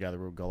Swift, the guy that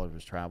wrote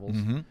Gulliver's Travels.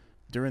 Mm-hmm.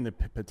 during the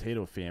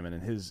potato famine,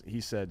 and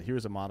he said,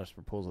 here's a modest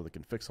proposal that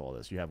can fix all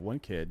this. You have one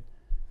kid,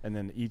 and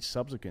then each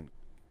subsequent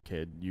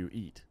kid you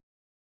eat.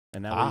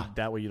 And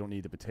that way you don't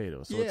need the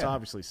potatoes. So it's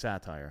obviously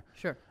satire.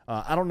 Sure.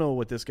 I don't know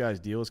what this guy's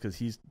deal is because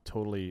he's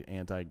totally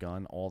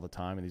anti-gun all the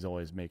time, and he's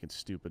always making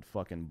stupid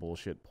fucking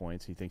bullshit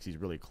points. He thinks he's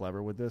really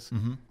clever with this.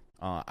 Mm-hmm.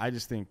 I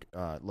just think,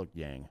 look,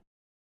 Yang.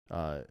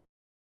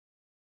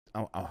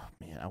 Oh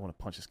man, I want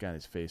to punch this guy in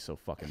his face so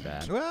fucking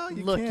bad. Well,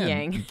 you look, can.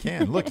 Yang. You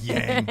can. Look,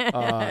 Yang.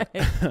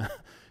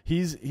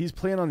 He's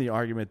playing on the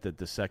argument that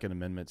the Second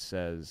Amendment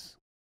says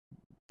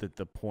that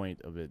the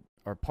point of it,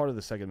 or part of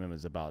the Second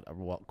Amendment, is about a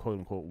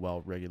quote-unquote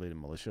well-regulated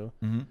militia.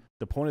 Mm-hmm.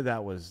 The point of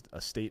that was a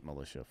state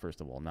militia,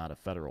 first of all, not a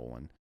federal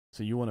one.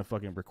 So you want to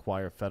fucking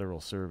require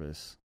federal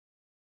service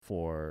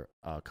for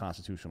a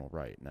constitutional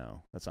right?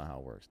 No, that's not how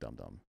it works,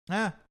 dum-dum.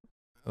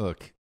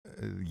 Look,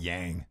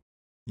 Yang.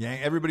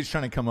 Everybody's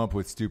trying to come up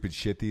with stupid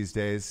shit these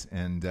days,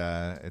 and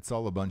it's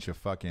all a bunch of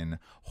fucking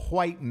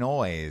white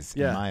noise,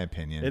 in my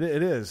opinion. It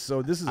is.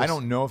 So this is. I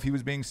don't know if he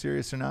was being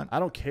serious or not. I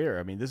don't care.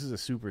 I mean, this is a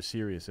super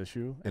serious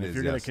issue, and if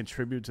you're going to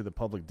contribute to the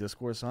public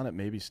discourse on it,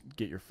 maybe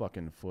get your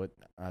fucking foot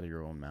out of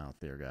your own mouth,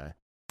 there, guy.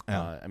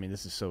 Yeah. I mean,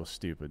 this is so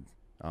stupid.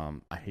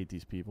 I hate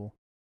these people.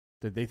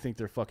 That they think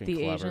they're fucking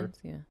the clever. Asians,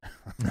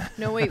 yeah.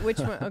 No, wait, which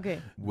one?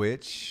 Okay.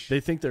 Which they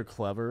think they're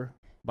clever.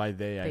 By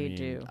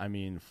I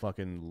mean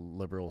fucking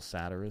liberal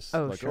satirists.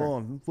 Oh, like, sure.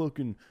 I'm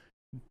fucking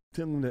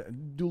telling them to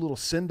do a little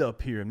send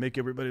up here and make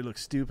everybody look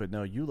stupid.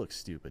 No, you look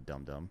stupid,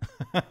 dum-dum.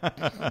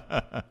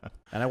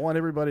 And I want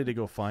everybody to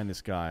go find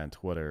this guy on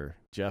Twitter.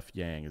 Jeff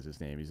Yang is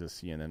his name. He's a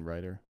CNN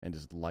writer, and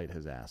just light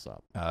his ass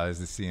up. Is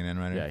the CNN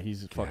writer? Yeah,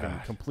 he's fucking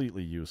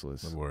completely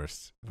useless. The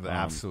worst. The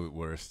absolute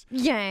worst.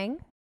 Yang.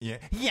 Yeah.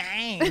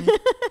 Yang.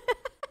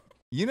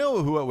 You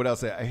know what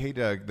else? I hate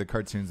the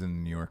cartoons in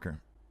the New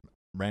Yorker.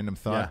 Random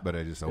thought, but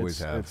I just always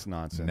have. It's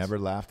nonsense. Never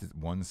laughed at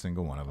one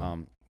single one of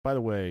them. By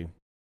the way,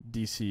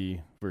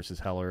 DC versus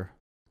Heller.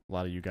 A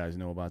lot of you guys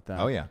know about that.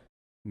 Oh yeah,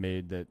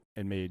 made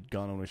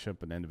gun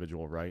ownership an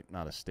individual right,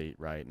 not a state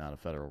right, not a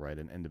federal right,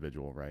 an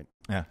individual right.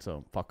 Yeah.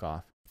 So fuck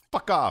off.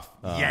 Fuck off,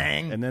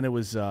 Yang. And then it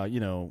was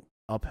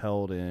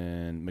upheld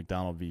in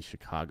McDonald v.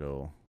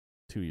 Chicago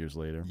 2 years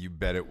later. You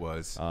bet it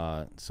was.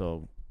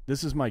 So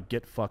this is my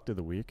get fucked of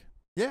the week.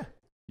 Yeah.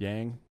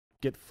 Yang,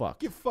 get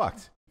fucked. Get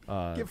fucked.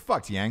 Get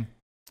fucked, Yang.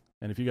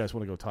 And if you guys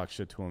want to go talk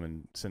shit to him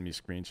and send me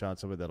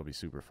screenshots of it, that'll be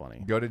super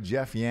funny. Go to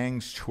Jeff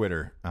Yang's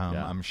Twitter.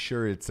 I'm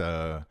sure it's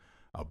a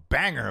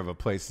banger of a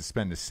place to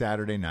spend a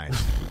Saturday night.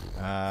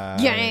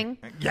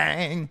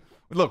 Yang.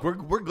 Look,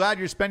 we're glad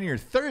you're spending your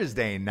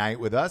Thursday night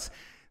with us.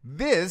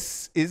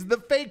 This is the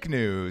fake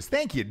news.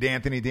 Thank you,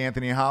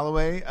 D'Anthony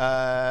Holloway,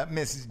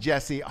 Mrs.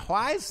 Jessie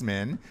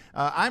Wiseman.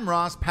 I'm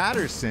Ross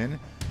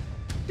Patterson.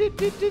 Get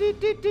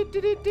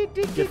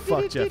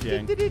fucked, Jeff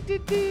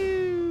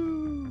Yang.